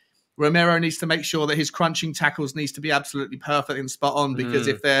happy, Romero needs to make sure that his crunching tackles needs to be absolutely perfect and spot on, because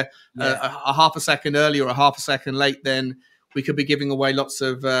if they're a half a second early or a half a second late, then we could be giving away lots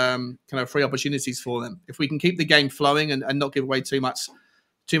of kind of free opportunities for them. If we can keep the game flowing and not give away too much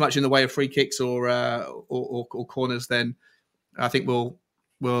in the way of free kicks or corners, then I think we'll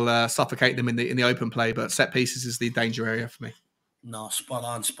suffocate them in the open play. But set pieces is the danger area for me. No, spot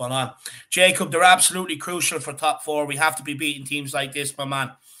on. Jacob, they're absolutely crucial for top 4. We have to be beating teams like this, my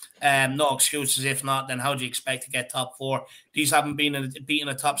man. No excuses. If not, then how do you expect to get top 4? These haven't been beaten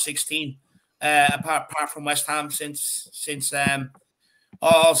a top 16 apart from West Ham since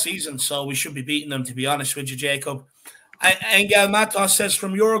all season. So we should be beating them, to be honest with you, Jacob. Angel Matos says,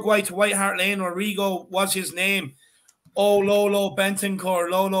 from Uruguay to White Hart Lane, Rodrigo was his name. Oh, Lolo Bentancur,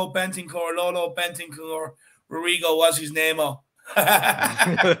 Rodrigo was his name. Oh.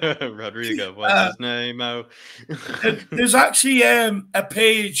 Rodrigo was his name. Oh. There's actually a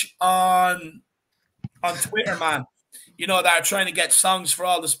page on Twitter, man, you know, that are trying to get songs for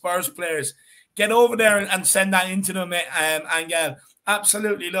all the Spurs players. Get over there and send that into them, Angel.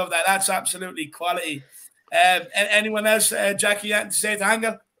 Absolutely love that. That's absolutely quality. Anyone else, Jackie, you to say to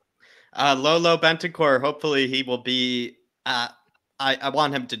Angle? Lolo Bentancur, hopefully he will be. I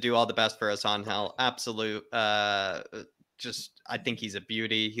want him to do all the best for us on hell. Absolute. Just I think he's a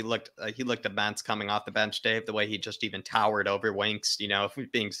beauty. He looked immense coming off the bench, Dave. The way he just even towered over Winks,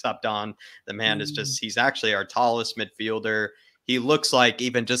 being subbed on. The man is he's actually our tallest midfielder. He looks like,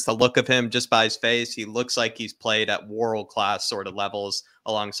 even just the look of him, just by his face, he looks like he's played at world-class sort of levels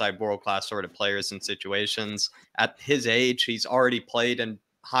alongside world-class sort of players and situations. At his age, he's already played in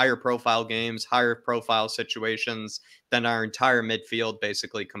higher profile games, higher profile situations than our entire midfield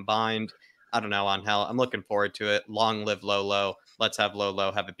basically combined. I don't know, on hell. I'm looking forward to it. Long live Lolo. Let's have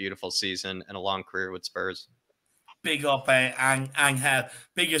Lolo have a beautiful season and a long career with Spurs. Big up, Angel.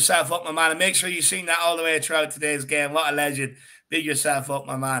 Big yourself up, my man. And make sure you sing that all the way throughout today's game. What a legend. Big yourself up,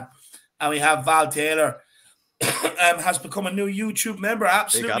 my man. And we have Val Taylor. Has become a new YouTube member.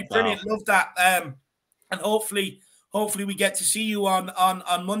 Absolutely brilliant. Love that. And hopefully we get to see you on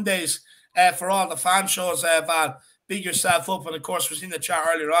Mondays for all the fan shows, Val. Big yourself up. And of course, was in the chat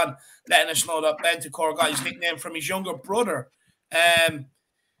earlier on letting us know that Bentancur got his nickname from his younger brother.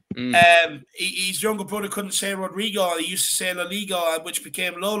 His younger brother couldn't say Rodrigo. He used to say La Liga, which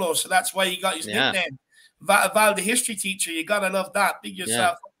became Lolo. So that's why he got his nickname. Val, the history teacher, you gotta love that. Big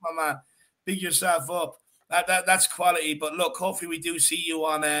yourself up, my man. Big yourself up. That's quality. But look, hopefully we do see you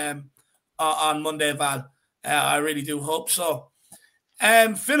on Monday, Val. I really do hope so.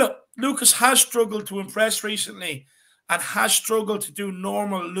 Philip, Lucas has struggled to impress recently and has struggled to do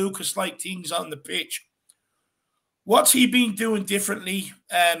normal Lucas-like things on the pitch. What's he been doing differently,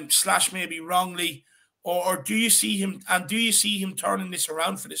 / maybe wrongly, or do you see him turning this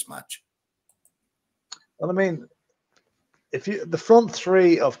around for this match? Well, I mean, the front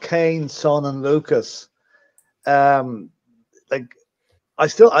three of Kane, Son, and Lucas, I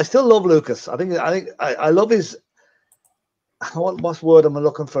still love Lucas. I love his what word am I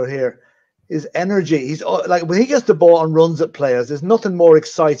looking for here? His energy. He's like, when he gets the ball and runs at players, there's nothing more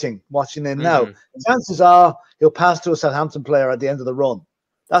exciting watching him now. Chances are he'll pass to a Southampton player at the end of the run.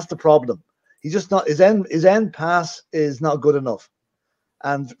 That's the problem. He's just not, his end pass is not good enough,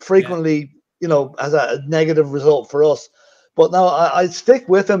 and frequently, has a negative result for us. But now I stick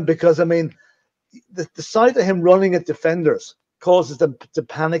with him because, I mean, the sight of him running at defenders causes them to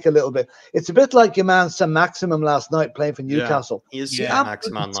panic a little bit. It's a bit like your man Sam Maximum last night playing for Newcastle. He is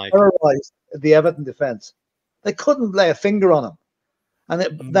Maximum like terrorized the Everton defense. They couldn't lay a finger on him.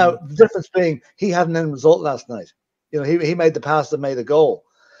 And now the difference being he had an end result last night. He made the pass that made a goal.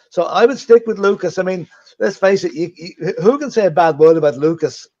 So I would stick with Lucas. I mean, let's face it. Who can say a bad word about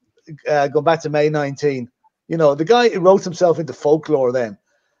Lucas? Going back to May 19, the guy who wrote himself into folklore then,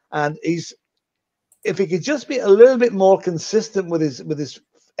 and if he could just be a little bit more consistent with his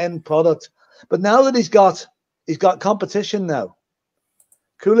end product. But now that he's got competition now,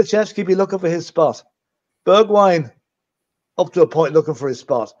 Kulichevsky be looking for his spot, Bergwijn up to a point looking for his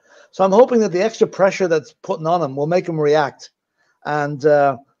spot. So I'm hoping that the extra pressure that's putting on him will make him react. And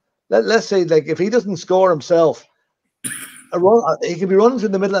let's say, like, if he doesn't score himself, he could be running through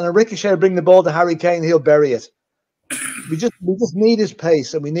the middle and a ricochet bring the ball to Harry Kane, he'll bury it. We just need his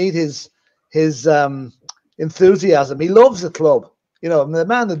pace, and we need his enthusiasm. He loves the club. The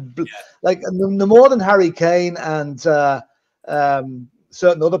man, like, no more than Harry Kane and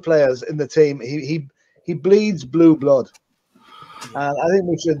certain other players in the team, he bleeds blue blood. And I think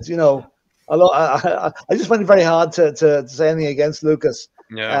we should, I just find it very hard to say anything against Lucas.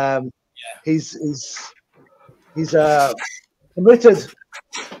 He's committed.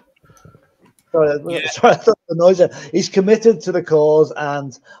 Sorry, I thought the noise. He's committed to the cause,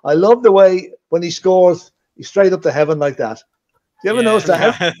 and I love the way when he scores, he's straight up to heaven like that. Do you ever notice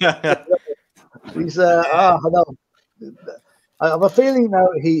that? He's I know. I have a feeling now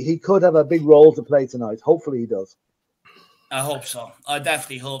he could have a big role to play tonight. Hopefully he does. I hope so. I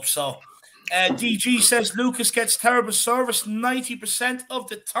definitely hope so. DG says Lucas gets terrible service 90% of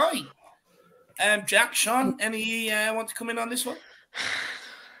the time. Jack, Sean, any want to come in on this one?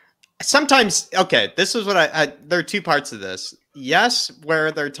 Sometimes, okay, this is what there are two parts of this. Yes,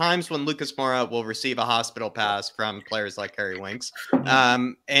 where there are times when Lucas Moura will receive a hospital pass from players like Harry Winks,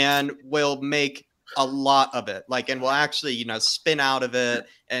 and will make a lot of it, and will actually, spin out of it,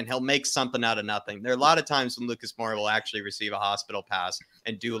 and he'll make something out of nothing. There are a lot of times when Lucas Moura will actually receive a hospital pass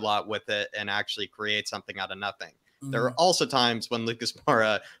and do a lot with it and actually create something out of nothing. There are also times when Lucas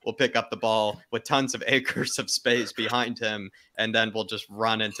Moura will pick up the ball with tons of acres of space behind him, and then will just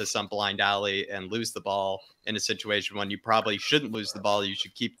run into some blind alley and lose the ball in a situation when you probably shouldn't lose the ball. You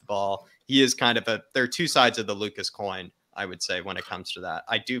should keep the ball. He is there are two sides of the Lucas coin, I would say, when it comes to that.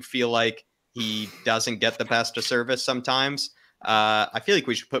 I do feel like he doesn't get the best of service sometimes. I feel like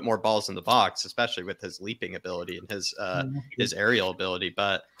we should put more balls in the box, especially with his leaping ability and his aerial ability.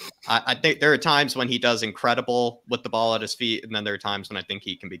 But I think there are times when he does incredible with the ball at his feet, and then there are times when I think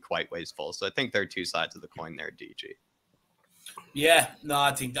he can be quite wasteful. So I think there are two sides of the coin there, DG. Yeah, no,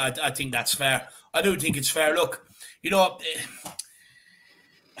 I think that's fair. I do think it's fair. Look, you know,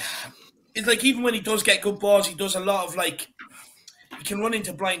 it's like even when he does get good balls, he does a lot of like he can run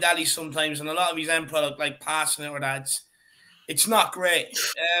into blind alleys sometimes, and a lot of his end product, like passing it or that, it's not great.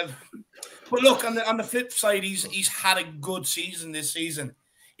 But look, on the flip side, he's had a good season this season.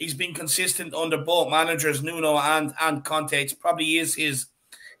 He's been consistent under both managers, Nuno and Conte. It probably is his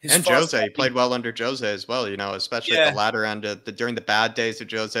and Jose. He played well under Jose as well, you know, especially at the latter end during the bad days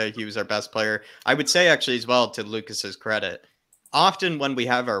of Jose. He was our best player. I would say actually as well, to Lucas's credit, often when we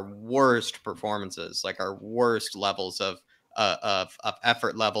have our worst performances, like our worst levels of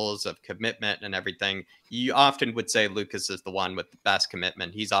effort levels, of commitment and everything, you often would say Lucas is the one with the best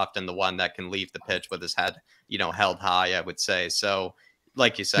commitment. He's often the one that can leave the pitch with his head, you know, held high, I would say. So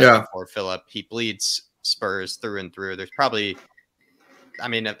like you said before, Philip, he bleeds Spurs through and through. There's probably, I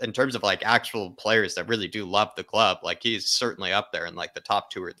mean, in terms of like actual players that really do love the club, like he's certainly up there in like the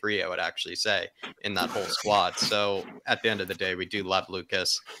top 2 or 3, I would actually say, in that whole squad. So at the end of the day, we do love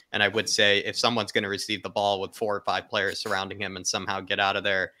Lucas. And I would say if someone's going to receive the ball with 4 or 5 players surrounding him and somehow get out of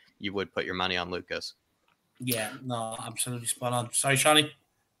there, you would put your money on Lucas. Yeah, no, absolutely spot on. Sorry, Shawnee,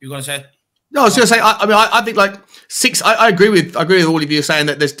 you going to say? No, I was going to say. I think like 6. I agree with all of you saying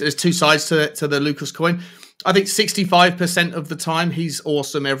that there's 2 sides to the Lucas coin. I think 65% of the time he's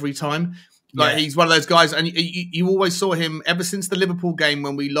awesome every time. Like he's one of those guys, and you always saw him ever since the Liverpool game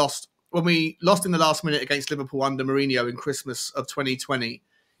when we lost in the last minute against Liverpool under Mourinho in Christmas of 2020.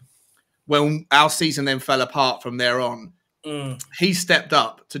 When our season then fell apart from there on, he stepped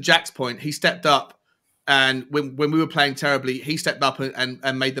up. To Jack's point, he stepped up, and when we were playing terribly, he stepped up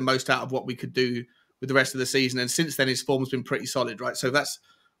and made the most out of what we could do with the rest of the season. And since then, his form's been pretty solid, right? So that's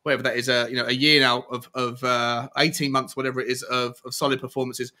whatever that is, a year now of 18 months, whatever it is, of solid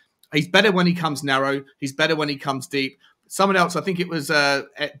performances. He's better when he comes narrow. He's better when he comes deep. Someone else, I think it was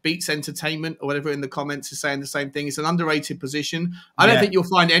Beats Entertainment or whatever in the comments is saying the same thing. It's an underrated position. I don't think you'll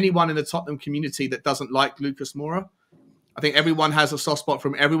find anyone in the Tottenham community that doesn't like Lucas Moura. I think everyone has a soft spot for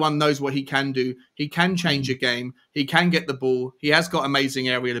him. Everyone knows what he can do. He can change a game. He can get the ball. He has got amazing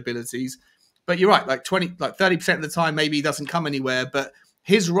aerial abilities. But you're right, like 30% of the time, maybe he doesn't come anywhere, but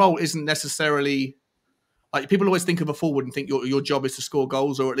his role isn't necessarily like people always think of a forward and think your job is to score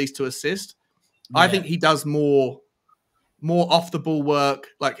goals or at least to assist. I think he does more off the ball work.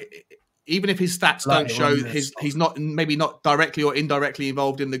 Like even if his stats don't show he's not directly or indirectly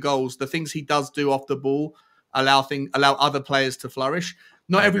involved in the goals, the things he does do off the ball allow other players to flourish.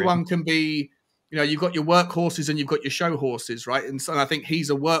 Not everyone can be, you know, you've got your workhorses and you've got your show horses, right? And so I think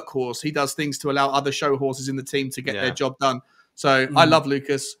he's a workhorse. He does things to allow other show horses in the team to get their job done. So I love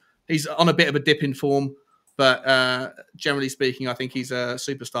Lucas. He's on a bit of a dip in form, but generally speaking, I think he's a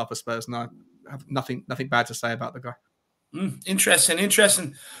superstar for Spurs, and I have nothing bad to say about the guy.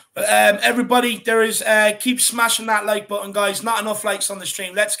 Interesting. Everybody, there is keep smashing that like button, guys. Not enough likes on the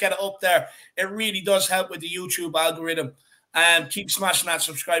stream. Let's get it up there. It really does help with the YouTube algorithm. Keep smashing that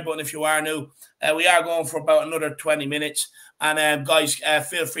subscribe button if you are new. We are going for about another 20 minutes. And guys,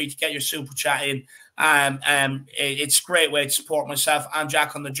 feel free to get your super chat in. It's a great way to support myself and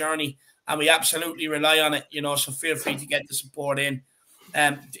Jack on the journey, and we absolutely rely on it, you know, so feel free to get the support in.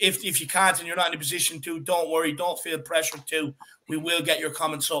 If you can't and you're not in a position to, don't worry, don't feel pressured to. We will get your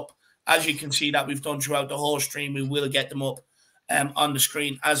comments up. As you can see that we've done throughout the whole stream, we will get them up on the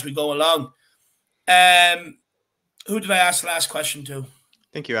screen as we go along. Who did I ask the last question to?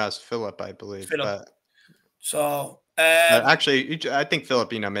 I think you asked Philip, I believe. Philip. So actually, I think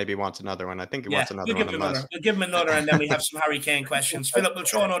Philip, you know, maybe wants another one. I think he wants another one. We'll give him another, and then we have some Harry Kane questions. Philip, we'll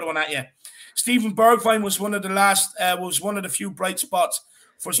throw another one at you. Stephen Bergwijn was one of the few bright spots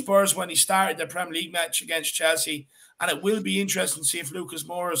for Spurs when he started the Premier League match against Chelsea, and it will be interesting to see if Lucas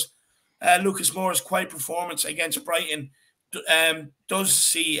Moura's quiet performance against Brighton does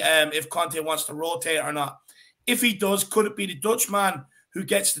see if Conte wants to rotate or not. If he does, could it be the Dutchman who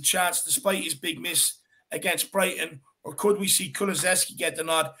gets the chance despite his big miss against Brighton, or could we see Kulusevski get the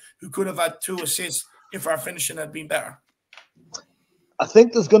nod, who could have had 2 assists if our finishing had been better? I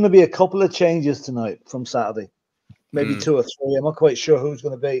think there's going to be a couple of changes tonight from Saturday, maybe 2 or 3. I'm not quite sure who's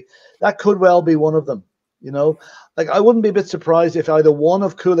going to be. That could well be one of them. You know, like I wouldn't be a bit surprised if either one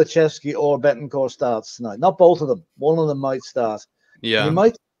of Kulusevski or Bentancur starts tonight. Not both of them. One of them might start. Yeah, he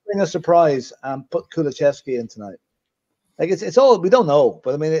might bring a surprise and put Kulusevski in tonight. Like it's all, we don't know,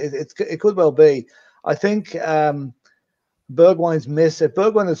 but I mean it could well be. I think Bergwijn's miss. If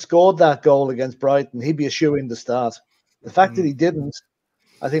Bergwijn had scored that goal against Brighton, he'd be a shoo-in to start. The fact that he didn't,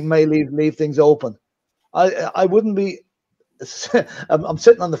 I think, may leave things open. I wouldn't be. I'm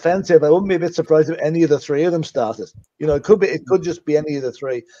sitting on the fence here, but I wouldn't be a bit surprised if any of the three of them started. You know, it could just be any of the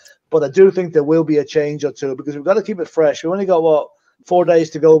three, but I do think there will be a change or two because we've got to keep it fresh. We've only got 4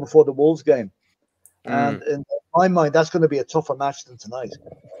 days to go before the Wolves game, and in my mind, that's going to be a tougher match than tonight.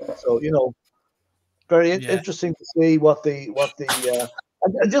 So, you know, very interesting to see what the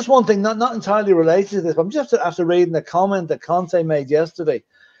and just one thing, not entirely related to this, but I'm just after reading a comment that Conte made yesterday.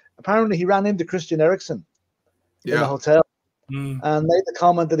 Apparently, he ran into Christian Eriksen in the hotel. And made the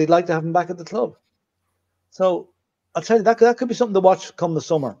comment that he'd like to have him back at the club. So I'll tell you, that could be something to watch come the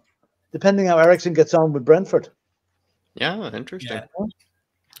summer, depending how Eriksen gets on with Brentford. Yeah, interesting. Yeah.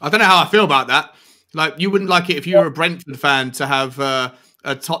 I don't know how I feel about that. Like, you wouldn't like it if you were a Brentford fan to have a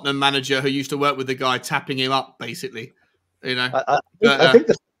Tottenham manager who used to work with the guy tapping him up, basically. You know, I think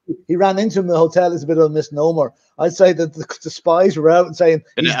he ran into him in the hotel is a bit of a misnomer. I'd say that the spies were out and saying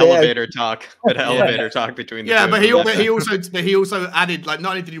an elevator talk, elevator talk between the two. But he also added, like, not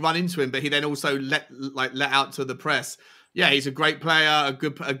only did he run into him, but he then also let out to the press. Yeah, he's a great player,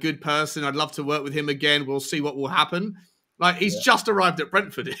 a good person. I'd love to work with him again. We'll see what will happen. Like, he's just arrived at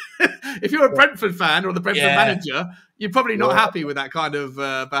Brentford. If you're a Brentford fan or the Brentford manager, you're probably not happy with that kind of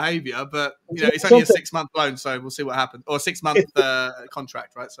behavior. But you know, it's only a 6-month loan, so we'll see what happens. Or a 6-month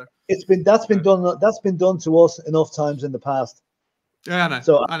contract, right? So that's been done to us enough times in the past. Yeah, I know.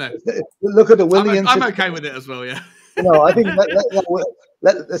 So I know. Look at the Williams. I'm okay with it as well. Yeah. You know, I think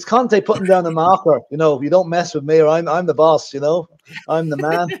it's Conte putting down a marker. You know, you don't mess with me, or I'm the boss. You know, I'm the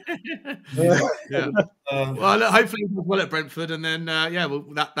man. Well, look, hopefully we'll well at Brentford, and then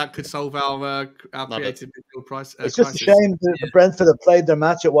that could solve our creative midfield price. It's just a shame that Brentford have played their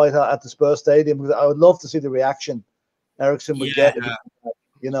match at White Hart at the Spurs Stadium, because I would love to see the reaction Eriksen would get.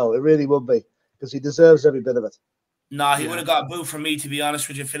 You know, it really would be, because he deserves every bit of it. No, he would have got a boo from me, to be honest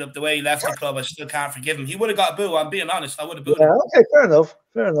with you, Philip. The way he left the club, I still can't forgive him. He would have got a boo. I'm being honest. I would have booed him. Okay, fair enough.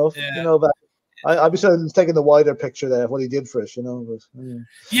 Yeah. You know, but I'd be sort of taking the wider picture there of what he did for us, you know. But,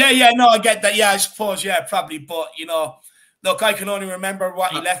 no, I get that. Yeah, I suppose, probably. But, you know, look, I can only remember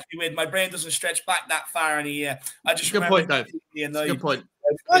what he left me with. My brain doesn't stretch back that far in a year. I just good point, Dave. Good point.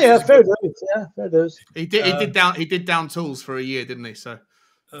 Oh, yeah, fair dues. Yeah, fair dues. He did down tools for a year, didn't he? So,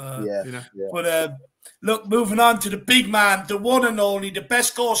 you know. But, look, moving on to the big man, the one and only, the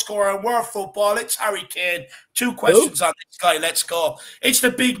best goal scorer in world football. It's Harry Kane. 2 questions on this guy. Let's go. It's the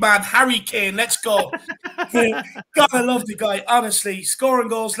big man, Harry Kane. Let's go. God, I love the guy, honestly. Scoring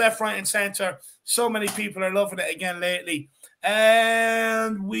goals left, right, and centre. So many people are loving it again lately.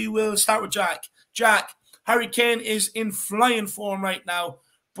 And we will start with Jack. Jack, Harry Kane is in flying form right now,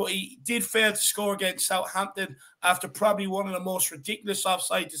 but he did fail to score against Southampton after probably one of the most ridiculous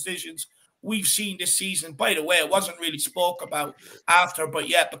offside decisions we've seen this season. By the way, it wasn't really spoke about after, but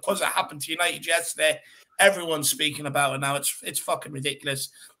because it happened to United yesterday, everyone's speaking about it now. It's fucking ridiculous.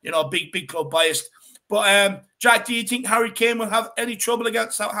 You know, big club biased. But Jack, do you think Harry Kane will have any trouble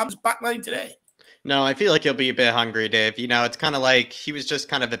against Southampton's backline today? No, I feel like he'll be a bit hungry, Dave. You know, it's kind of like he was just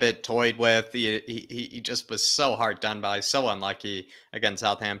kind of a bit toyed with. He just was so hard done by, so unlucky against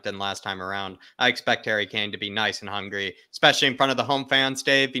Southampton last time around. I expect Harry Kane to be nice and hungry, especially in front of the home fans,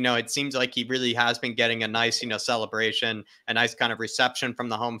 Dave. You know, it seems like he really has been getting a nice, celebration, a nice kind of reception from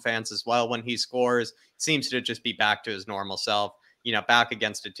the home fans as well when he scores. Seems to just be back to his normal self. You know, back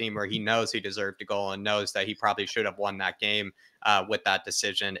against a team where he knows he deserved a goal and knows that he probably should have won that game with that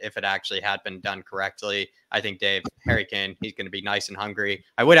decision if it actually had been done correctly. I think, Dave, Harry Kane, he's going to be nice and hungry.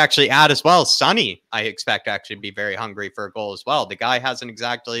 I would actually add as well, Sonny, I expect actually to be very hungry for a goal as well. The guy hasn't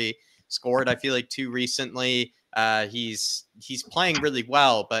exactly scored, I feel like, too recently. He's playing really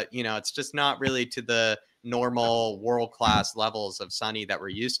well, but, you know, it's just not really to the normal world-class levels of Sonny that we're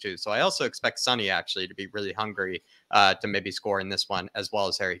used to. So I also expect Sonny actually to be really hungry to maybe score in this one, as well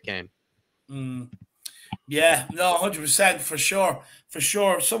as Harry Kane. Yeah, no, 100% for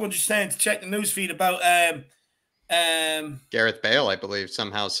sure. Someone just saying to check the newsfeed about Gareth Bale, I believe,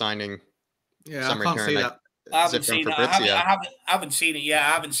 somehow signing some I can't return. see that. I haven't seen it. I haven't seen it yet. I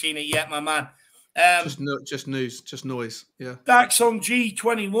haven't seen it yet, my man. Just news, just noise. Yeah. Dark Song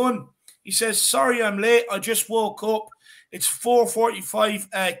G21. He says, sorry I'm late. I just woke up. It's 4:45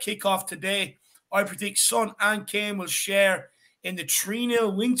 kickoff today. I predict Son and Kane will share in the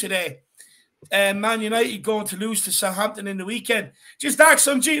 3-0 win today. Man United going to lose to Southampton in the weekend. Just Dark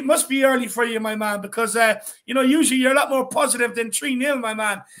Sun G, it must be early for you, my man, because usually you're a lot more positive than 3-0, my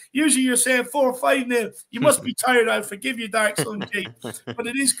man. Usually you're saying 4 or 5-0. You must be tired. I'll forgive you, Dark Sun G. But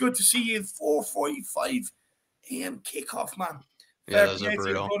it is good to see you in 4:45 a.m. kickoff, man. Yeah, those are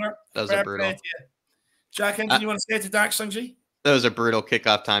brutal. Those are brutal. Jack, anything you want to say to Dark Sun G? Those are brutal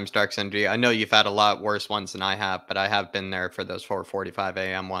kickoff times, Dark Sun G. I know you've had a lot worse ones than I have, but I have been there for those 4:45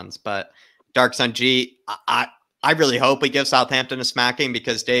 a.m. ones. But Dark Sun G, I really hope we give Southampton a smacking,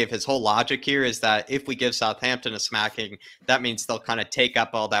 because Dave, his whole logic here is that if we give Southampton a smacking, that means they'll kind of take up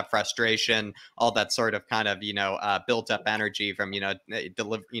all that frustration, all that sort of kind of, built up energy from,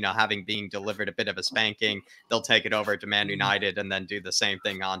 having being delivered a bit of a spanking. They'll take it over to Man United and then do the same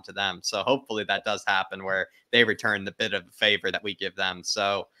thing on to them. So hopefully that does happen, where they return the bit of a favor that we give them.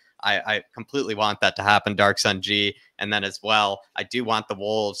 So I completely want that to happen, Dark Sun G. And then as well, I do want the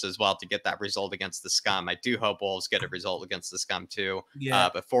Wolves as well to get that result against the Scum. I do hope Wolves get a result against the Scum too. Yeah.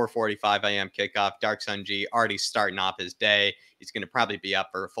 But 4:45 a.m. kickoff, Dark Sun G already starting off his day. He's going to probably be up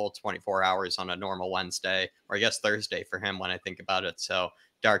for a full 24 hours on a normal Wednesday, or I guess Thursday for him when I think about it. So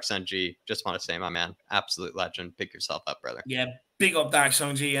Dark Sun G, just want to say, my man, absolute legend. Pick yourself up, brother. Yeah, big up Dark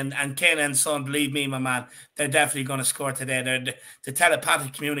Sun G and Kane and Son. Believe me, my man, they're definitely going to score today. The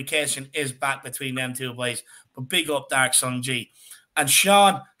telepathic communication is back between them two boys. But big up Dark Sun G. And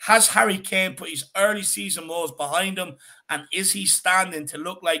Sean, has Harry Kane put his early season woes behind him? And is he starting to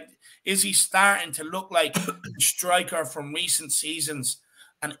look like the striker from recent seasons?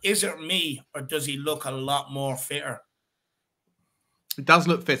 And is it me, or does he look a lot more fitter? He does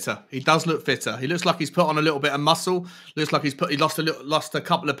look fitter. He does look fitter. He looks like he's put on a little bit of muscle. Looks like he lost a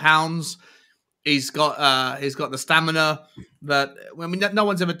couple of pounds. He's got the stamina that, I mean, no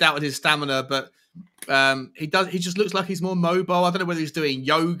one's ever doubted his stamina, but he just looks like he's more mobile. I don't know whether he's doing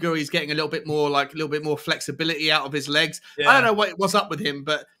yoga. He's getting a little bit more flexibility out of his legs. Yeah. I don't know what's up with him,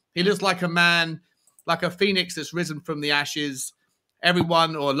 but he looks like a man, like a phoenix that's risen from the ashes.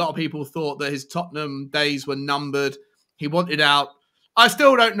 Everyone, or a lot of people, thought that his Tottenham days were numbered. He wanted out. I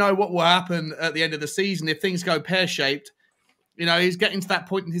still don't know what will happen at the end of the season if things go pear-shaped. He's getting to that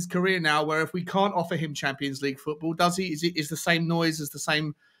point in his career now where if we can't offer him Champions League football, is the same noise, is the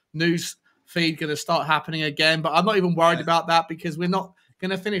same news feed going to start happening again? But I'm not even worried about that, because we're not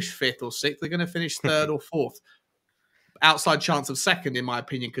going to finish 5th or 6th. We're going to finish 3rd or 4th. Outside chance of 2nd, in my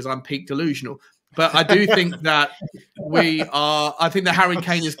opinion, because I'm peak delusional. But I do think that I think that Harry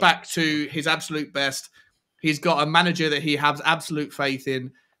Kane is back to his absolute best. He's got a manager that he has absolute faith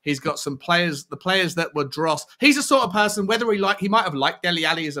in. He's got some players, the players that were dross. He's the sort of person, he might have liked Dele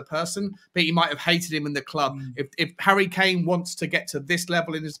Alli as a person, but he might have hated him in the club. If Harry Kane wants to get to this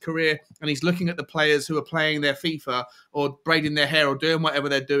level in his career, and he's looking at the players who are playing their FIFA or braiding their hair or doing whatever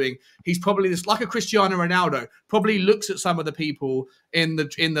they're doing, he's probably like a Cristiano Ronaldo. Probably looks at some of the people in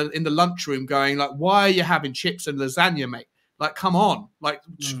the lunchroom, going like, "Why are you having chips and lasagna, mate? Like, come on! Like,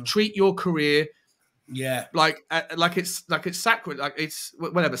 treat your career." Yeah, like it's sacred, like it's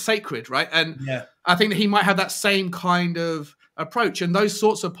whatever, sacred, right? And I think that he might have that same kind of approach. And those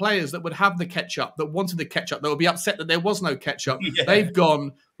sorts of players that would have the ketchup, that wanted the ketchup, that would be upset that there was no ketchup, they've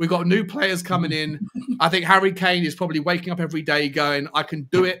gone. We've got new players coming in. I think Harry Kane is probably waking up every day going, "I can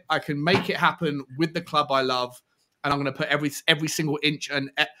do it. I can make it happen with the club I love, and I'm going to put every single inch and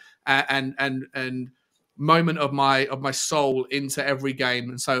moment of my soul into every game."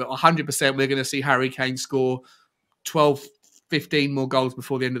 And so 100% we're going to see Harry Kane score 12, 15 more goals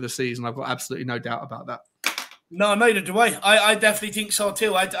before the end of the season. I've got absolutely no doubt about that. No, neither do I. I definitely think so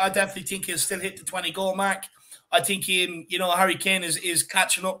too. I definitely think he'll still hit the 20-goal mark. I think Harry Kane is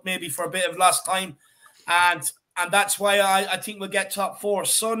catching up maybe for a bit of lost time. And that's why I think we'll get top 4.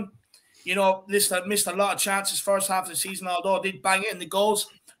 Son, missed a lot of chances first half of the season, although did bang it in the goals.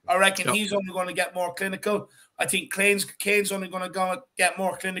 I reckon he's only going to get more clinical. I think Kane's only going to get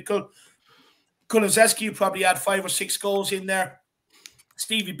more clinical. Kulusevski probably had 5 or 6 goals in there.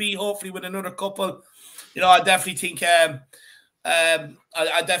 Stevie B hopefully with another couple. I definitely think I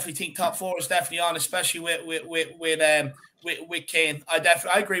definitely think top 4 is definitely on, especially with Kane. I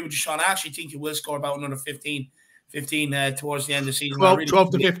agree with you, Sean. I actually think he will score about another 15 towards the end of the season.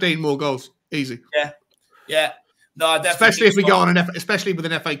 12 to 15 more goals, easy. Yeah. No, I definitely especially if we go on especially with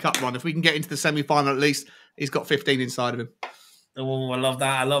an FA Cup run. If we can get into the semi-final, at least he's got 15 inside of him. Oh,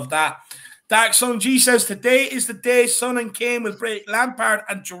 I love that. Dark Sun G says, "Today is the day Son and Kane will break Lampard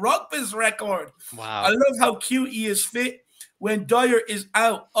and Drogba's record." Wow. I love how cute he is fit when Dyer is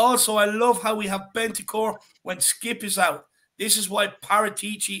out. Also, I love how we have bentancur when Skip is out. This is why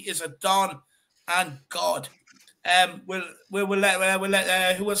Paratici is a don and God. We'll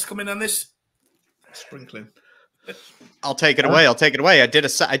let who else come in on this? Sprinkling. I'll take it away. I'll take it away. I did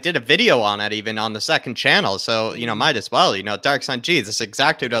a video on it even on the second channel. So, you know, might as well, you know, Dark Sun G, this is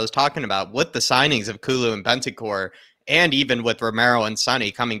exactly what I was talking about with the signings of Kulu and Bentancur, and even with Romero and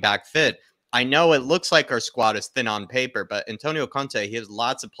Sonny coming back fit. I know it looks like our squad is thin on paper, but Antonio Conte, he has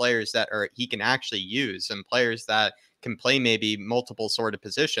lots of players that he can actually use, and players that can play maybe multiple sort of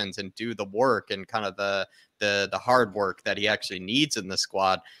positions and do the work and kind of the hard work that he actually needs in the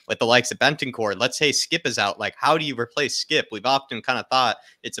squad. With the likes of Bentancur, let's say Skip is out. Like, how do you replace Skip? We've often kind of thought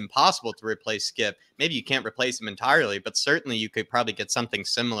it's impossible to replace Skip. Maybe you can't replace him entirely, but certainly you could probably get something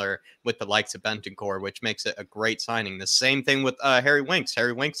similar with the likes of Bentancur, which makes it a great signing. The same thing with Harry Winks.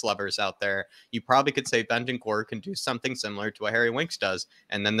 Harry Winks lovers out there. You probably could say Bentancur can do something similar to what Harry Winks does.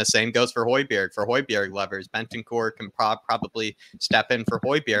 And then the same goes for Højbjerg. For Højbjerg lovers, Bentancur can probably step in for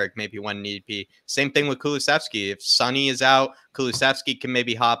Højbjerg maybe when need be. Same thing with Kulusevski. If Sonny is out, Kulusevski can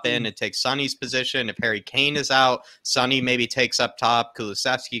maybe hop in and take Sonny's position. If Harry Kane is out, Sonny maybe takes up top.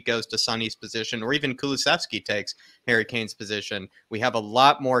 Kulusevski goes to Sonny's position, or even Kulusevski takes Harry Kane's position. We have a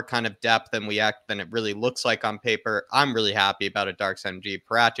lot more kind of depth than it really looks like on paper. I'm really happy about it, Dark MG.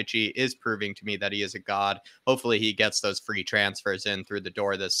 Paratici is proving to me that he is a god. Hopefully he gets those free transfers in through the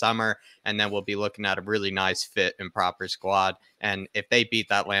door this summer, and then we'll be looking at a really nice fit and proper squad. And if they beat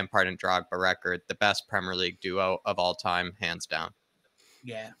that Lampard and Drogba record, the best Premier League duo of all time, hands down.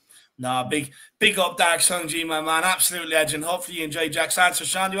 Yeah. No, big up Dark Sun G, my man. Absolute legend. Hopefully you enjoy Jack's answer.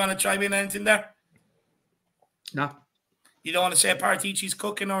 Sean, do you want to chime in anything there? No. You don't want to say Paratici's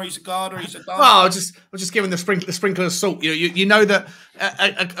cooking, or he's a god, or he's a god? Well, I'm just giving the sprinkler of salt. You know that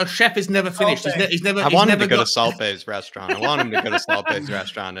a chef is never finished. He's never. I want him to go to Salt Bay's restaurant. I want him to go to Salt Bay's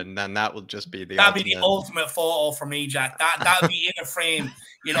restaurant, and then that will just be the. That'd be the ultimate photo for me, Jack. That'd be in a frame.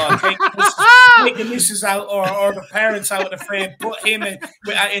 You know, taking missus out or the parents out of the frame. Put him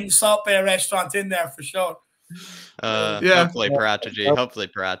in Salt Bay restaurant in there for sure. Hopefully Paratici. Hopefully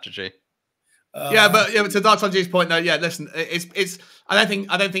Paratici. But to Dark Sun G's point, though, listen, it's. I don't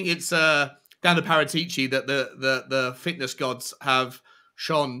think it's down to Paratici that the fitness gods have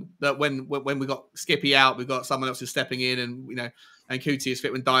shone. That when we got Skippy out, we got someone else who's stepping in, and and Kuti is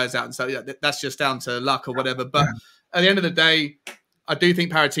fit when Dyer's out, and so that's just down to luck or whatever. But at the end of the day, I do think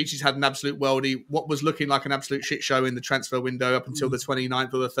Paratici's had an absolute worldie. What was looking like an absolute shit show in the transfer window up until the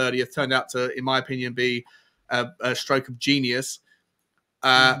 29th or the 30th turned out to, in my opinion, be a stroke of genius.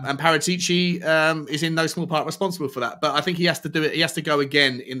 And Paratici is in no small part responsible for that. But I think he has to do it. He has to go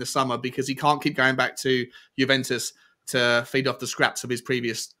again in the summer, because he can't keep going back to Juventus to feed off the scraps of his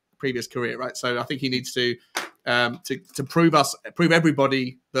previous career, right? So I think he needs to prove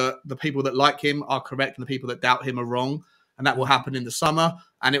everybody that the people that like him are correct and the people that doubt him are wrong. And that will happen in the summer.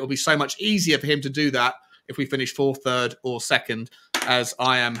 And it will be so much easier for him to do that if we finish 4th, 3rd, or 2nd, as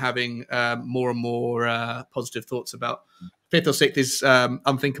I am having more and more positive thoughts about. 5th or 6th is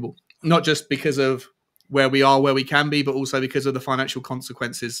unthinkable, not just because of where we are, where we can be, but also because of the financial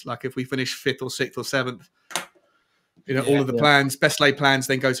consequences. Like if we finish 5th or 6th or 7th, all of the plans, best laid plans,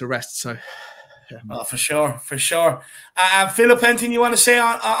 then go to rest. So, Oh, for sure. Philip, anything you want to say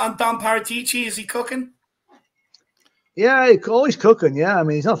on Don Paratici? Is he cooking? Yeah, he's always cooking. Yeah, I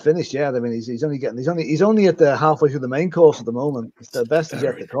mean, he's not finished yet. I mean, he's only at the halfway through the main course at the moment. It's the best is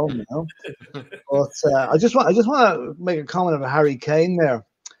yet to come, But I just want to make a comment about Harry Kane there.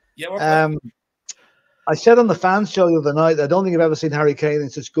 Yeah. I said on the fans show the other night, I don't think I've ever seen Harry Kane in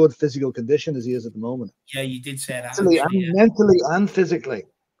such good physical condition as he is at the moment. Yeah, you did say that. Mentally and physically.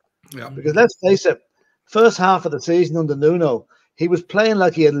 Yeah. Because let's face it, first half of the season under Nuno, he was playing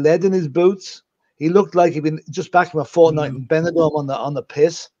like he had lead in his boots. He looked like he'd been just back from a fortnight in Benidorm on the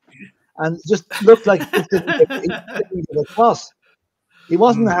piss, and just looked like he didn't get a toss. He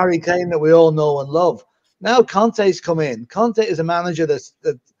wasn't the Harry Kane that we all know and love. Now Conte's come in. Conte is a manager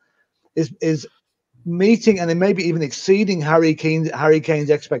that is meeting and maybe even exceeding Harry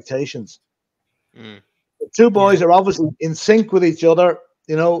Kane's expectations. The two boys are obviously in sync with each other.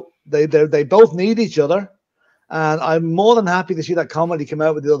 They both need each other. And I'm more than happy to see that comment he came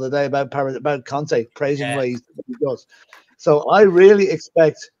out with the other day about Conte, praising what he does. So I really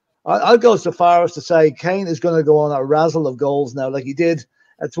expect, I'll go so far as to say Kane is going to go on a razzle of goals now, like he did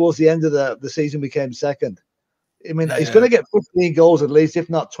towards the end of the season, we came second. I mean, he's going to get 15 goals at least, if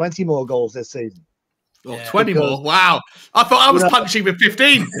not 20 more goals this season. Oh, 20 more. Wow. I thought I was punching with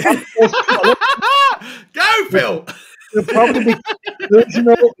 15. Go, Phil. You'll probably be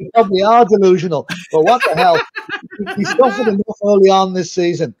delusional. You probably are delusional. But what the hell? He suffered enough early on this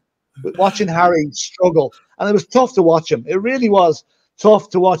season with watching Harry struggle, and it was tough to watch him. It really was tough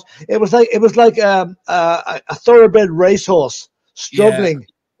to watch. It was like a thoroughbred racehorse struggling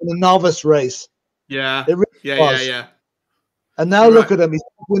in a novice race. Yeah. It really was. Yeah. And now You're look right. at him. He's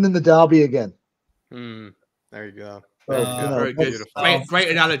winning the derby again. There you go. So, Very good. Beautiful. Great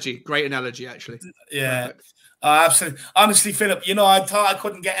analogy. Great analogy, actually. Yeah. Perfect. Absolutely. Honestly, Philip, I thought I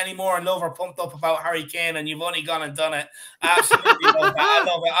couldn't get any more in love or pumped up about Harry Kane, and you've only gone and done it. Absolutely love that. I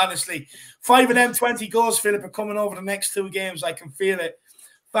love it. Honestly, 5 of them 20 goals, Philip, are coming over the next 2 games. I can feel it.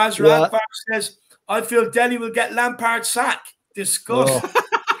 Fazrad says, I feel Delhi will get Lampard sack. Disgust.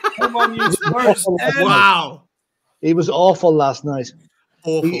 Come on, you Spurs. Wow. He was awful last night.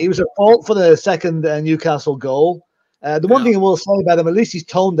 Awful. He was at fault for the second Newcastle goal. The one thing I will say about him, at least he's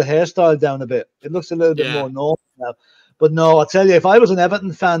toned the hairstyle down a bit. It looks a little bit more normal now. But no, I tell you, if I was an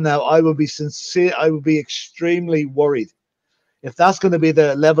Everton fan now, I would be sincere. I would be extremely worried if that's going to be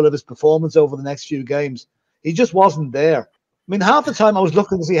the level of his performance over the next few games. He just wasn't there. I mean, half the time I was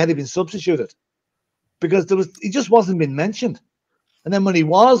looking to see had he been substituted because he just wasn't being mentioned. And then when he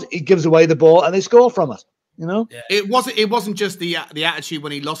was, he gives away the ball and they score from it. It wasn't just the attitude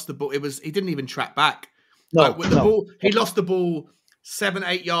when he lost the ball. He didn't even track back. No, with the ball, he lost the ball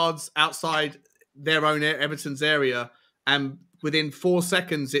 7-8 yards outside their own Everton's area, and within 4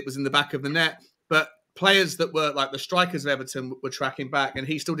 seconds it was in the back of the net. But players that were like the strikers of Everton were tracking back, and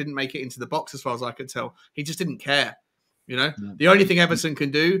he still didn't make it into the box as far as I could tell. He just didn't care. The only thing Everton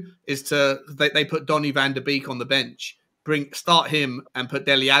can do is they put Donny van der Beek on the bench, start him and put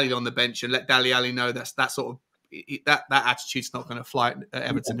Dele Alli on the bench, and let Dele Alli know that attitude's not going to fly at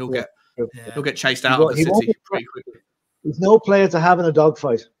Everton. He'll get chased out of the city pretty quickly. There's no player to have in a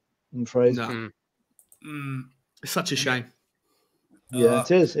dogfight, I'm afraid. No. It's such a shame. Yeah,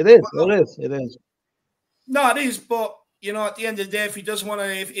 it is. It is. It is. No, it is. But at the end of the day, if he doesn't want to,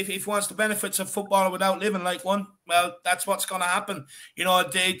 if he wants the benefits of football without living like one, well, that's what's going to happen.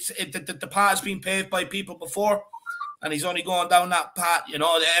 The path has been paved by people before, and he's only going down that path.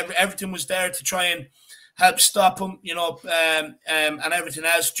 Everything was there to try and help stop him, and everything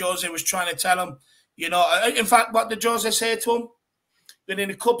else. Jose was trying to tell him, in fact, what did Jose say to him? That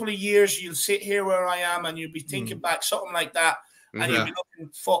in a couple of years, you'll sit here where I am and you'll be thinking back, something like that. And you'll be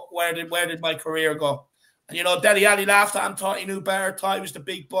looking, fuck, where did my career go? And, Dele Alli laughed at him, thought he knew better, thought he was the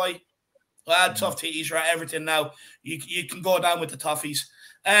big boy. Well, tough titties, right? Everything now. You can go down with the toughies.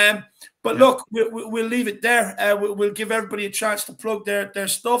 But look, we'll leave it there. We'll give everybody a chance to plug their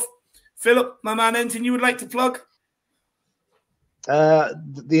stuff. Philip, my man, anything you would like to plug?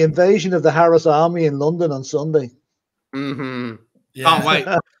 The invasion of the Harris Army in London on Sunday. Yeah. Can't wait.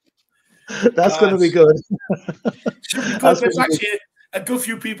 That's going to be good. Should be good. There's actually a good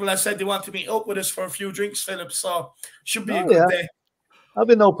few people that said they want to meet up with us for a few drinks, Philip. So should be a good day. That'll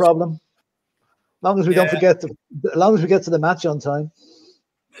be no problem. As long as we don't forget as long as we get to the match on time.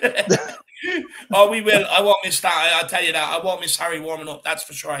 Oh, we will. I won't miss that. I'll tell you that. I won't miss Harry warming up. That's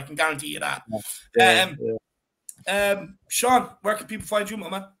for sure. I can guarantee you that. Sean, where can people find you, my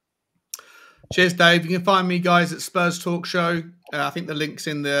man? Cheers, Dave. You can find me, guys, at Spurs Talk Show. I think the link's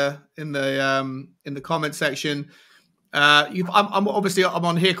in the comment section. I'm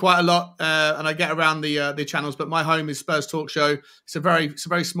on here quite a lot, and I get around the channels. But my home is Spurs Talk Show. It's a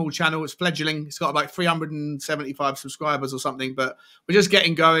very small channel. It's fledgling. It's got like 375 subscribers or something. But we're just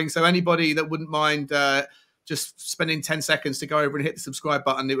getting going. So anybody that wouldn't mind just spending 10 seconds to go over and hit the subscribe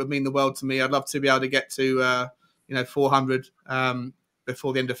button, it would mean the world to me. I'd love to be able to get to 400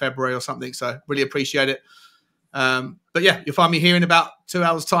 before the end of February or something. So really appreciate it. But yeah, you'll find me here in about 2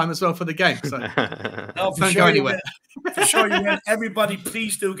 hours' time as well for the game. So don't go anywhere. For sure you will. Everybody,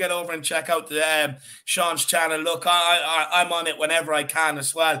 please do get over and check out the Sean's channel. Look, I'm on it whenever I can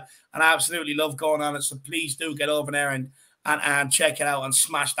as well, and I absolutely love going on it. So please do get over there and check it out and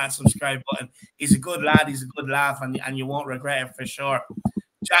smash that subscribe button. He's a good lad. He's a good laugh, and you won't regret it for sure.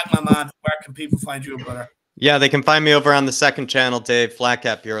 Jack, my man, where can people find you, brother? Yeah, they can find me over on the second channel, Dave,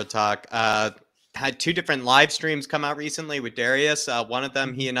 flatcapeurotalk. Had 2 different live streams come out recently with Darius. One of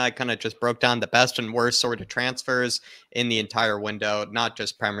them, he and I kind of just broke down the best and worst sort of transfers in the entire window, not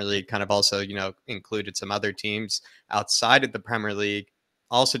just Premier League, kind of also, included some other teams outside of the Premier League.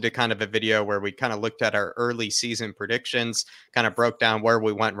 Also did kind of a video where we kind of looked at our early season predictions, kind of broke down where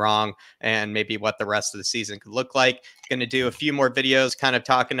we went wrong and maybe what the rest of the season could look like. Going to do a few more videos kind of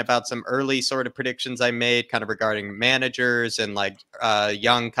talking about some early sort of predictions I made kind of regarding managers and like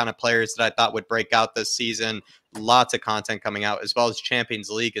young kind of players that I thought would break out this season. Lots of content coming out, as well as Champions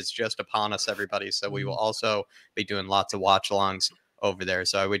League is just upon us, everybody. So we will also be doing lots of watch alongs over there.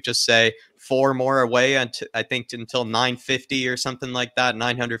 So I would just say 4 more away until I think until 950 or something like that,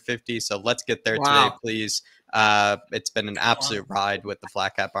 950. So let's get there today, please. It's been an absolute ride with the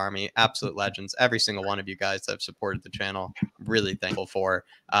Flat Cap Army. Absolute legends. Every single one of you guys that have supported the channel, really thankful for.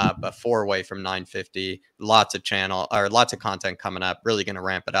 But 4 away from 950. Lots of content coming up. Really going to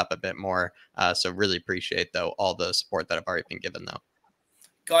ramp it up a bit more. So really appreciate, though, all the support that I've already been given, though.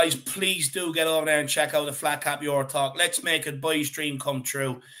 Guys, please do get over there and check out the flatcapeurotalk. Let's make a boys' dream come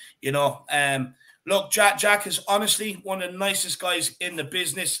true. You know, look, Jack is honestly one of the nicest guys in the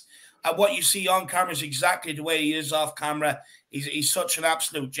business. What you see on camera is exactly the way he is off camera. He's such an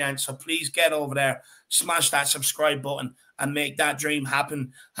absolute gent. So please get over there, smash that subscribe button, and make that dream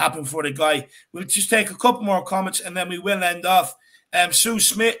happen for the guy. We'll just take a couple more comments, and then we will end off. Sue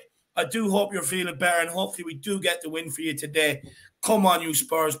Smith, I do hope you're feeling better, and hopefully we do get the win for you today. Come on, you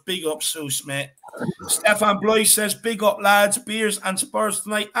Spurs. Big up, Sue Smith. Stefan Bloy says, big up, lads. Beers and Spurs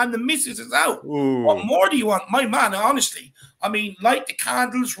tonight. And the missus is out. Ooh. What more do you want? My man, honestly. I mean, light the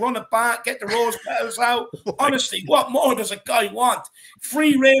candles, run it back, get the rose petals out. Honestly, what more does a guy want?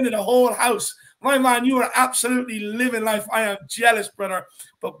 Free reign in the whole house. My man, you are absolutely living life. I am jealous, brother.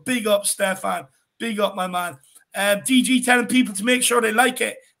 But big up, Stefan. Big up, my man. DG telling people to make sure they like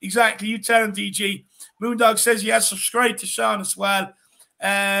it. Exactly. You tell him, DG. Moondog says he has subscribed to Sean as well.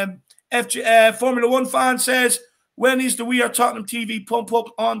 Formula One fan says, when is the We Are Tottenham TV pump up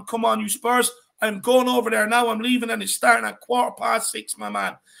on? Come on, you Spurs. I'm going over there now. I'm leaving and it's starting at 6:15, my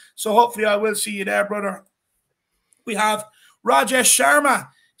man. So hopefully I will see you there, brother. We have Rajesh Sharma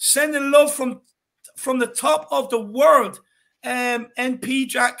sending love from the top of the world. NP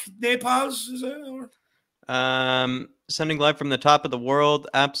Jack Naples, is it? Sending live from the top of the world.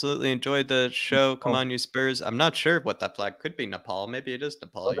 Absolutely enjoyed the show. Come on, you Spurs. I'm not sure what that flag could be. Nepal. Maybe it is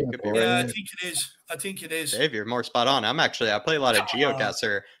Nepal. You could be right. Yeah, I think it is. I think it is. Dave, you're more spot on. I play a lot of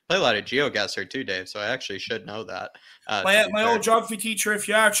GeoGuessr too, Dave. So I actually should know that. My old geography teacher, if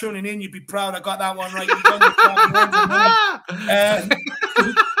you are tuning in, you'd be proud. I got that one right.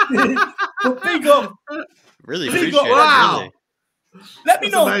 But big up. Really appreciate it. Wow. Really. Let me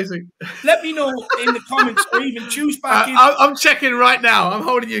know. Amazing. Let me know in the comments, or even choose back in. I'm checking right now. I'm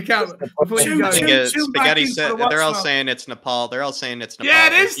holding you accountable. Spaghetti said they're all saying it's Nepal. They're all saying it's Nepal. Yeah,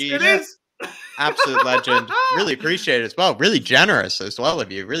 it is. It is. Absolute legend. Really appreciate it as well. Really generous as well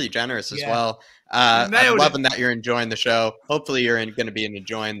of you. Really generous as well. I'm loving that you're enjoying the show. Hopefully you're going to be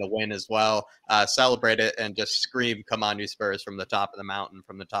enjoying the win as well. Celebrate it and just scream, come on, you Spurs, from the top of the mountain,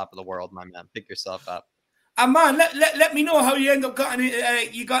 from the top of the world, my man. Pick yourself up. And man, let me know how you end up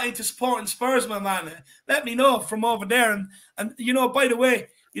you got into supporting Spurs, my man. Let me know from over there. And you know, by the way,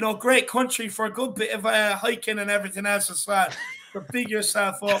 you know, great country for a good bit of hiking and everything else as well. But big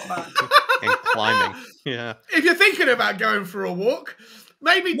yourself up, man. And climbing, yeah. If you're thinking about going for a walk,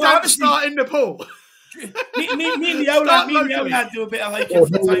 maybe don't start in the pool. me and the outland do a bit of hiking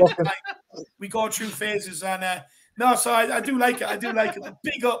from time to time. We go through phases and no, so I do like it. I do like it.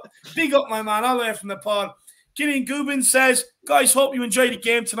 Big up, my man, all the way from Nepal. Killian Gubin says, guys, hope you enjoy the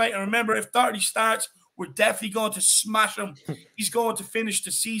game tonight. And remember, if Doherty starts, we're definitely going to smash him. He's going to finish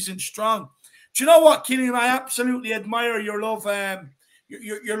the season strong. Do you know what, Killian? I absolutely admire your love,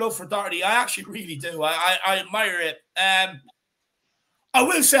 your love for Doherty. I actually really do. I admire it. I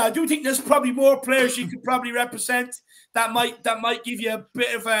will say, I do think there's probably more players you could probably represent that might give you a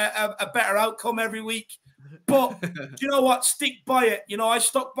bit of a better outcome every week. But do you know what? Stick by it. You know, I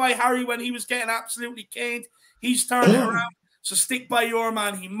stuck by Harry when he was getting absolutely caned. He's turned it around. So stick by your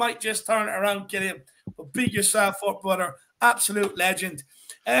man. He might just turn it around, get him. But big yourself up, brother. Absolute legend.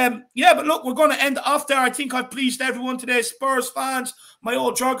 Yeah, but look, we're going to end off there. I think I've pleased everyone today. Spurs fans, my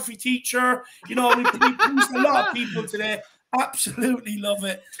old geography teacher. You know, we pleased a lot of people today. Absolutely love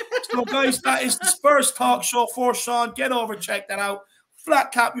it. So, guys, that is the Spurs Talk Show for Sean. Get over and check that out.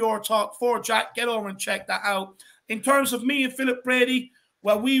 Flatcapeurotalk for Jack. Get over and check that out. In terms of me and Philip Brady,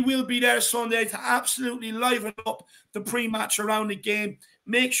 well, we will be there Sunday to absolutely liven up the pre-match around the game.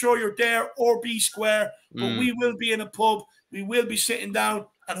 Make sure you're there or be square. But we will be in a pub. We will be sitting down.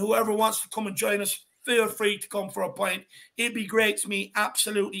 And whoever wants to come and join us, feel free to come for a pint. It'd be great to meet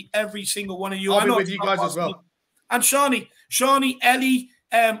absolutely every single one of you. I'll be with you guys as well. And Shawnee, Ellie,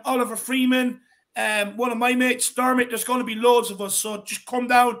 Oliver Freeman, one of my mates, Dermot. There's going to be loads of us. So just come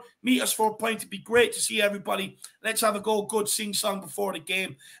down, meet us for a pint. It'd be great to see everybody. Let's have a good sing-song before the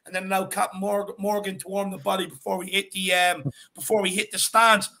game. And then now Captain Morgan to warm the body before we hit the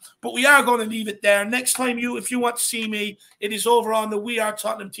stands. But we are going to leave it there. Next time, if you want to see me, it is over on the We Are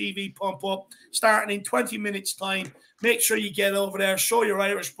Tottenham TV pump up, starting in 20 minutes time. Make sure you get over there, show your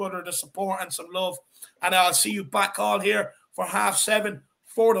Irish brother the support and some love. And I'll see you back all here for 7:30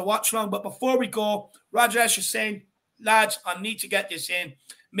 for the watch long. But before we go, Rajesh is saying, lads, I need to get this in.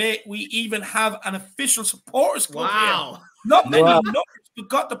 Mate, we even have an official supporters club Wow. here. Not many numbers, but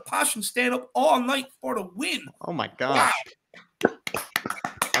got the passion staying up all night for the win. Oh my gosh. Wow.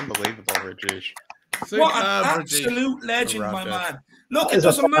 Unbelievable, Rajesh. What an absolute legend, my man. Look, it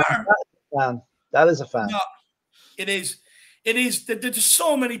doesn't matter. That is a fan. No, it is. It is. There's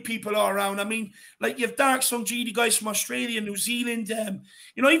so many people all around. I mean, like you have Dark Sun G, the guys from Australia, New Zealand,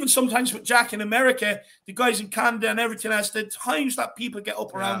 you know, even sometimes with Jack in America, the guys in Canada and everything else, the times that people get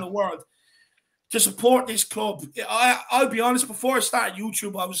up around the world to support this club. I'll be honest, before I started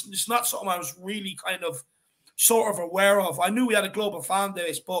YouTube, it's not something I was really kind of sort of aware of. I knew we had a global fan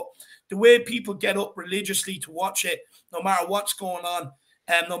base, but the way people get up religiously to watch it, no matter what's going on,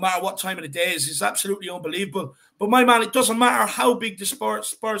 no matter what time of the day is absolutely unbelievable. But my man, it doesn't matter how big the Spurs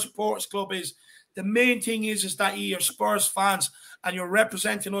Supporters Club is. The main thing is that you're Spurs fans and you're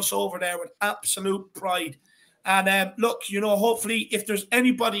representing us over there with absolute pride. And look, you know, hopefully if there's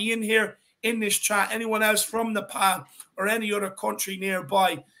anybody in here in this chat, anyone else from Nepal or any other country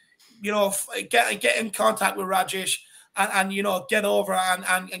nearby, you know, get in contact with Rajesh and you know, get over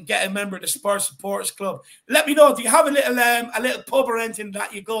and get a member of the Spurs Supporters Club. Let me know, do you have a little pub or anything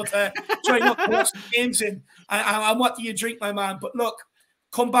that you go to try not to watch the games in? And what do you drink, my man? But look,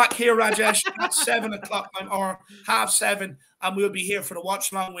 come back here, Rajesh, at 7 o'clock or 7:30, and we'll be here for the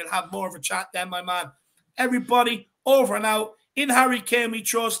watch long. We'll have more of a chat then, my man. Everybody, over and out. In Harry Kane we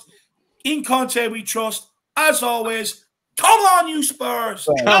trust. In Conte we trust. As always, come on, you Spurs!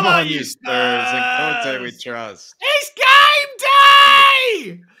 Come on, you Spurs! And Conte we trust. It's game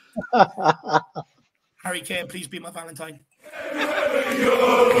day! Harry Kane, please be my Valentine. Everywhere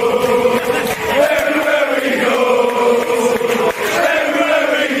we go.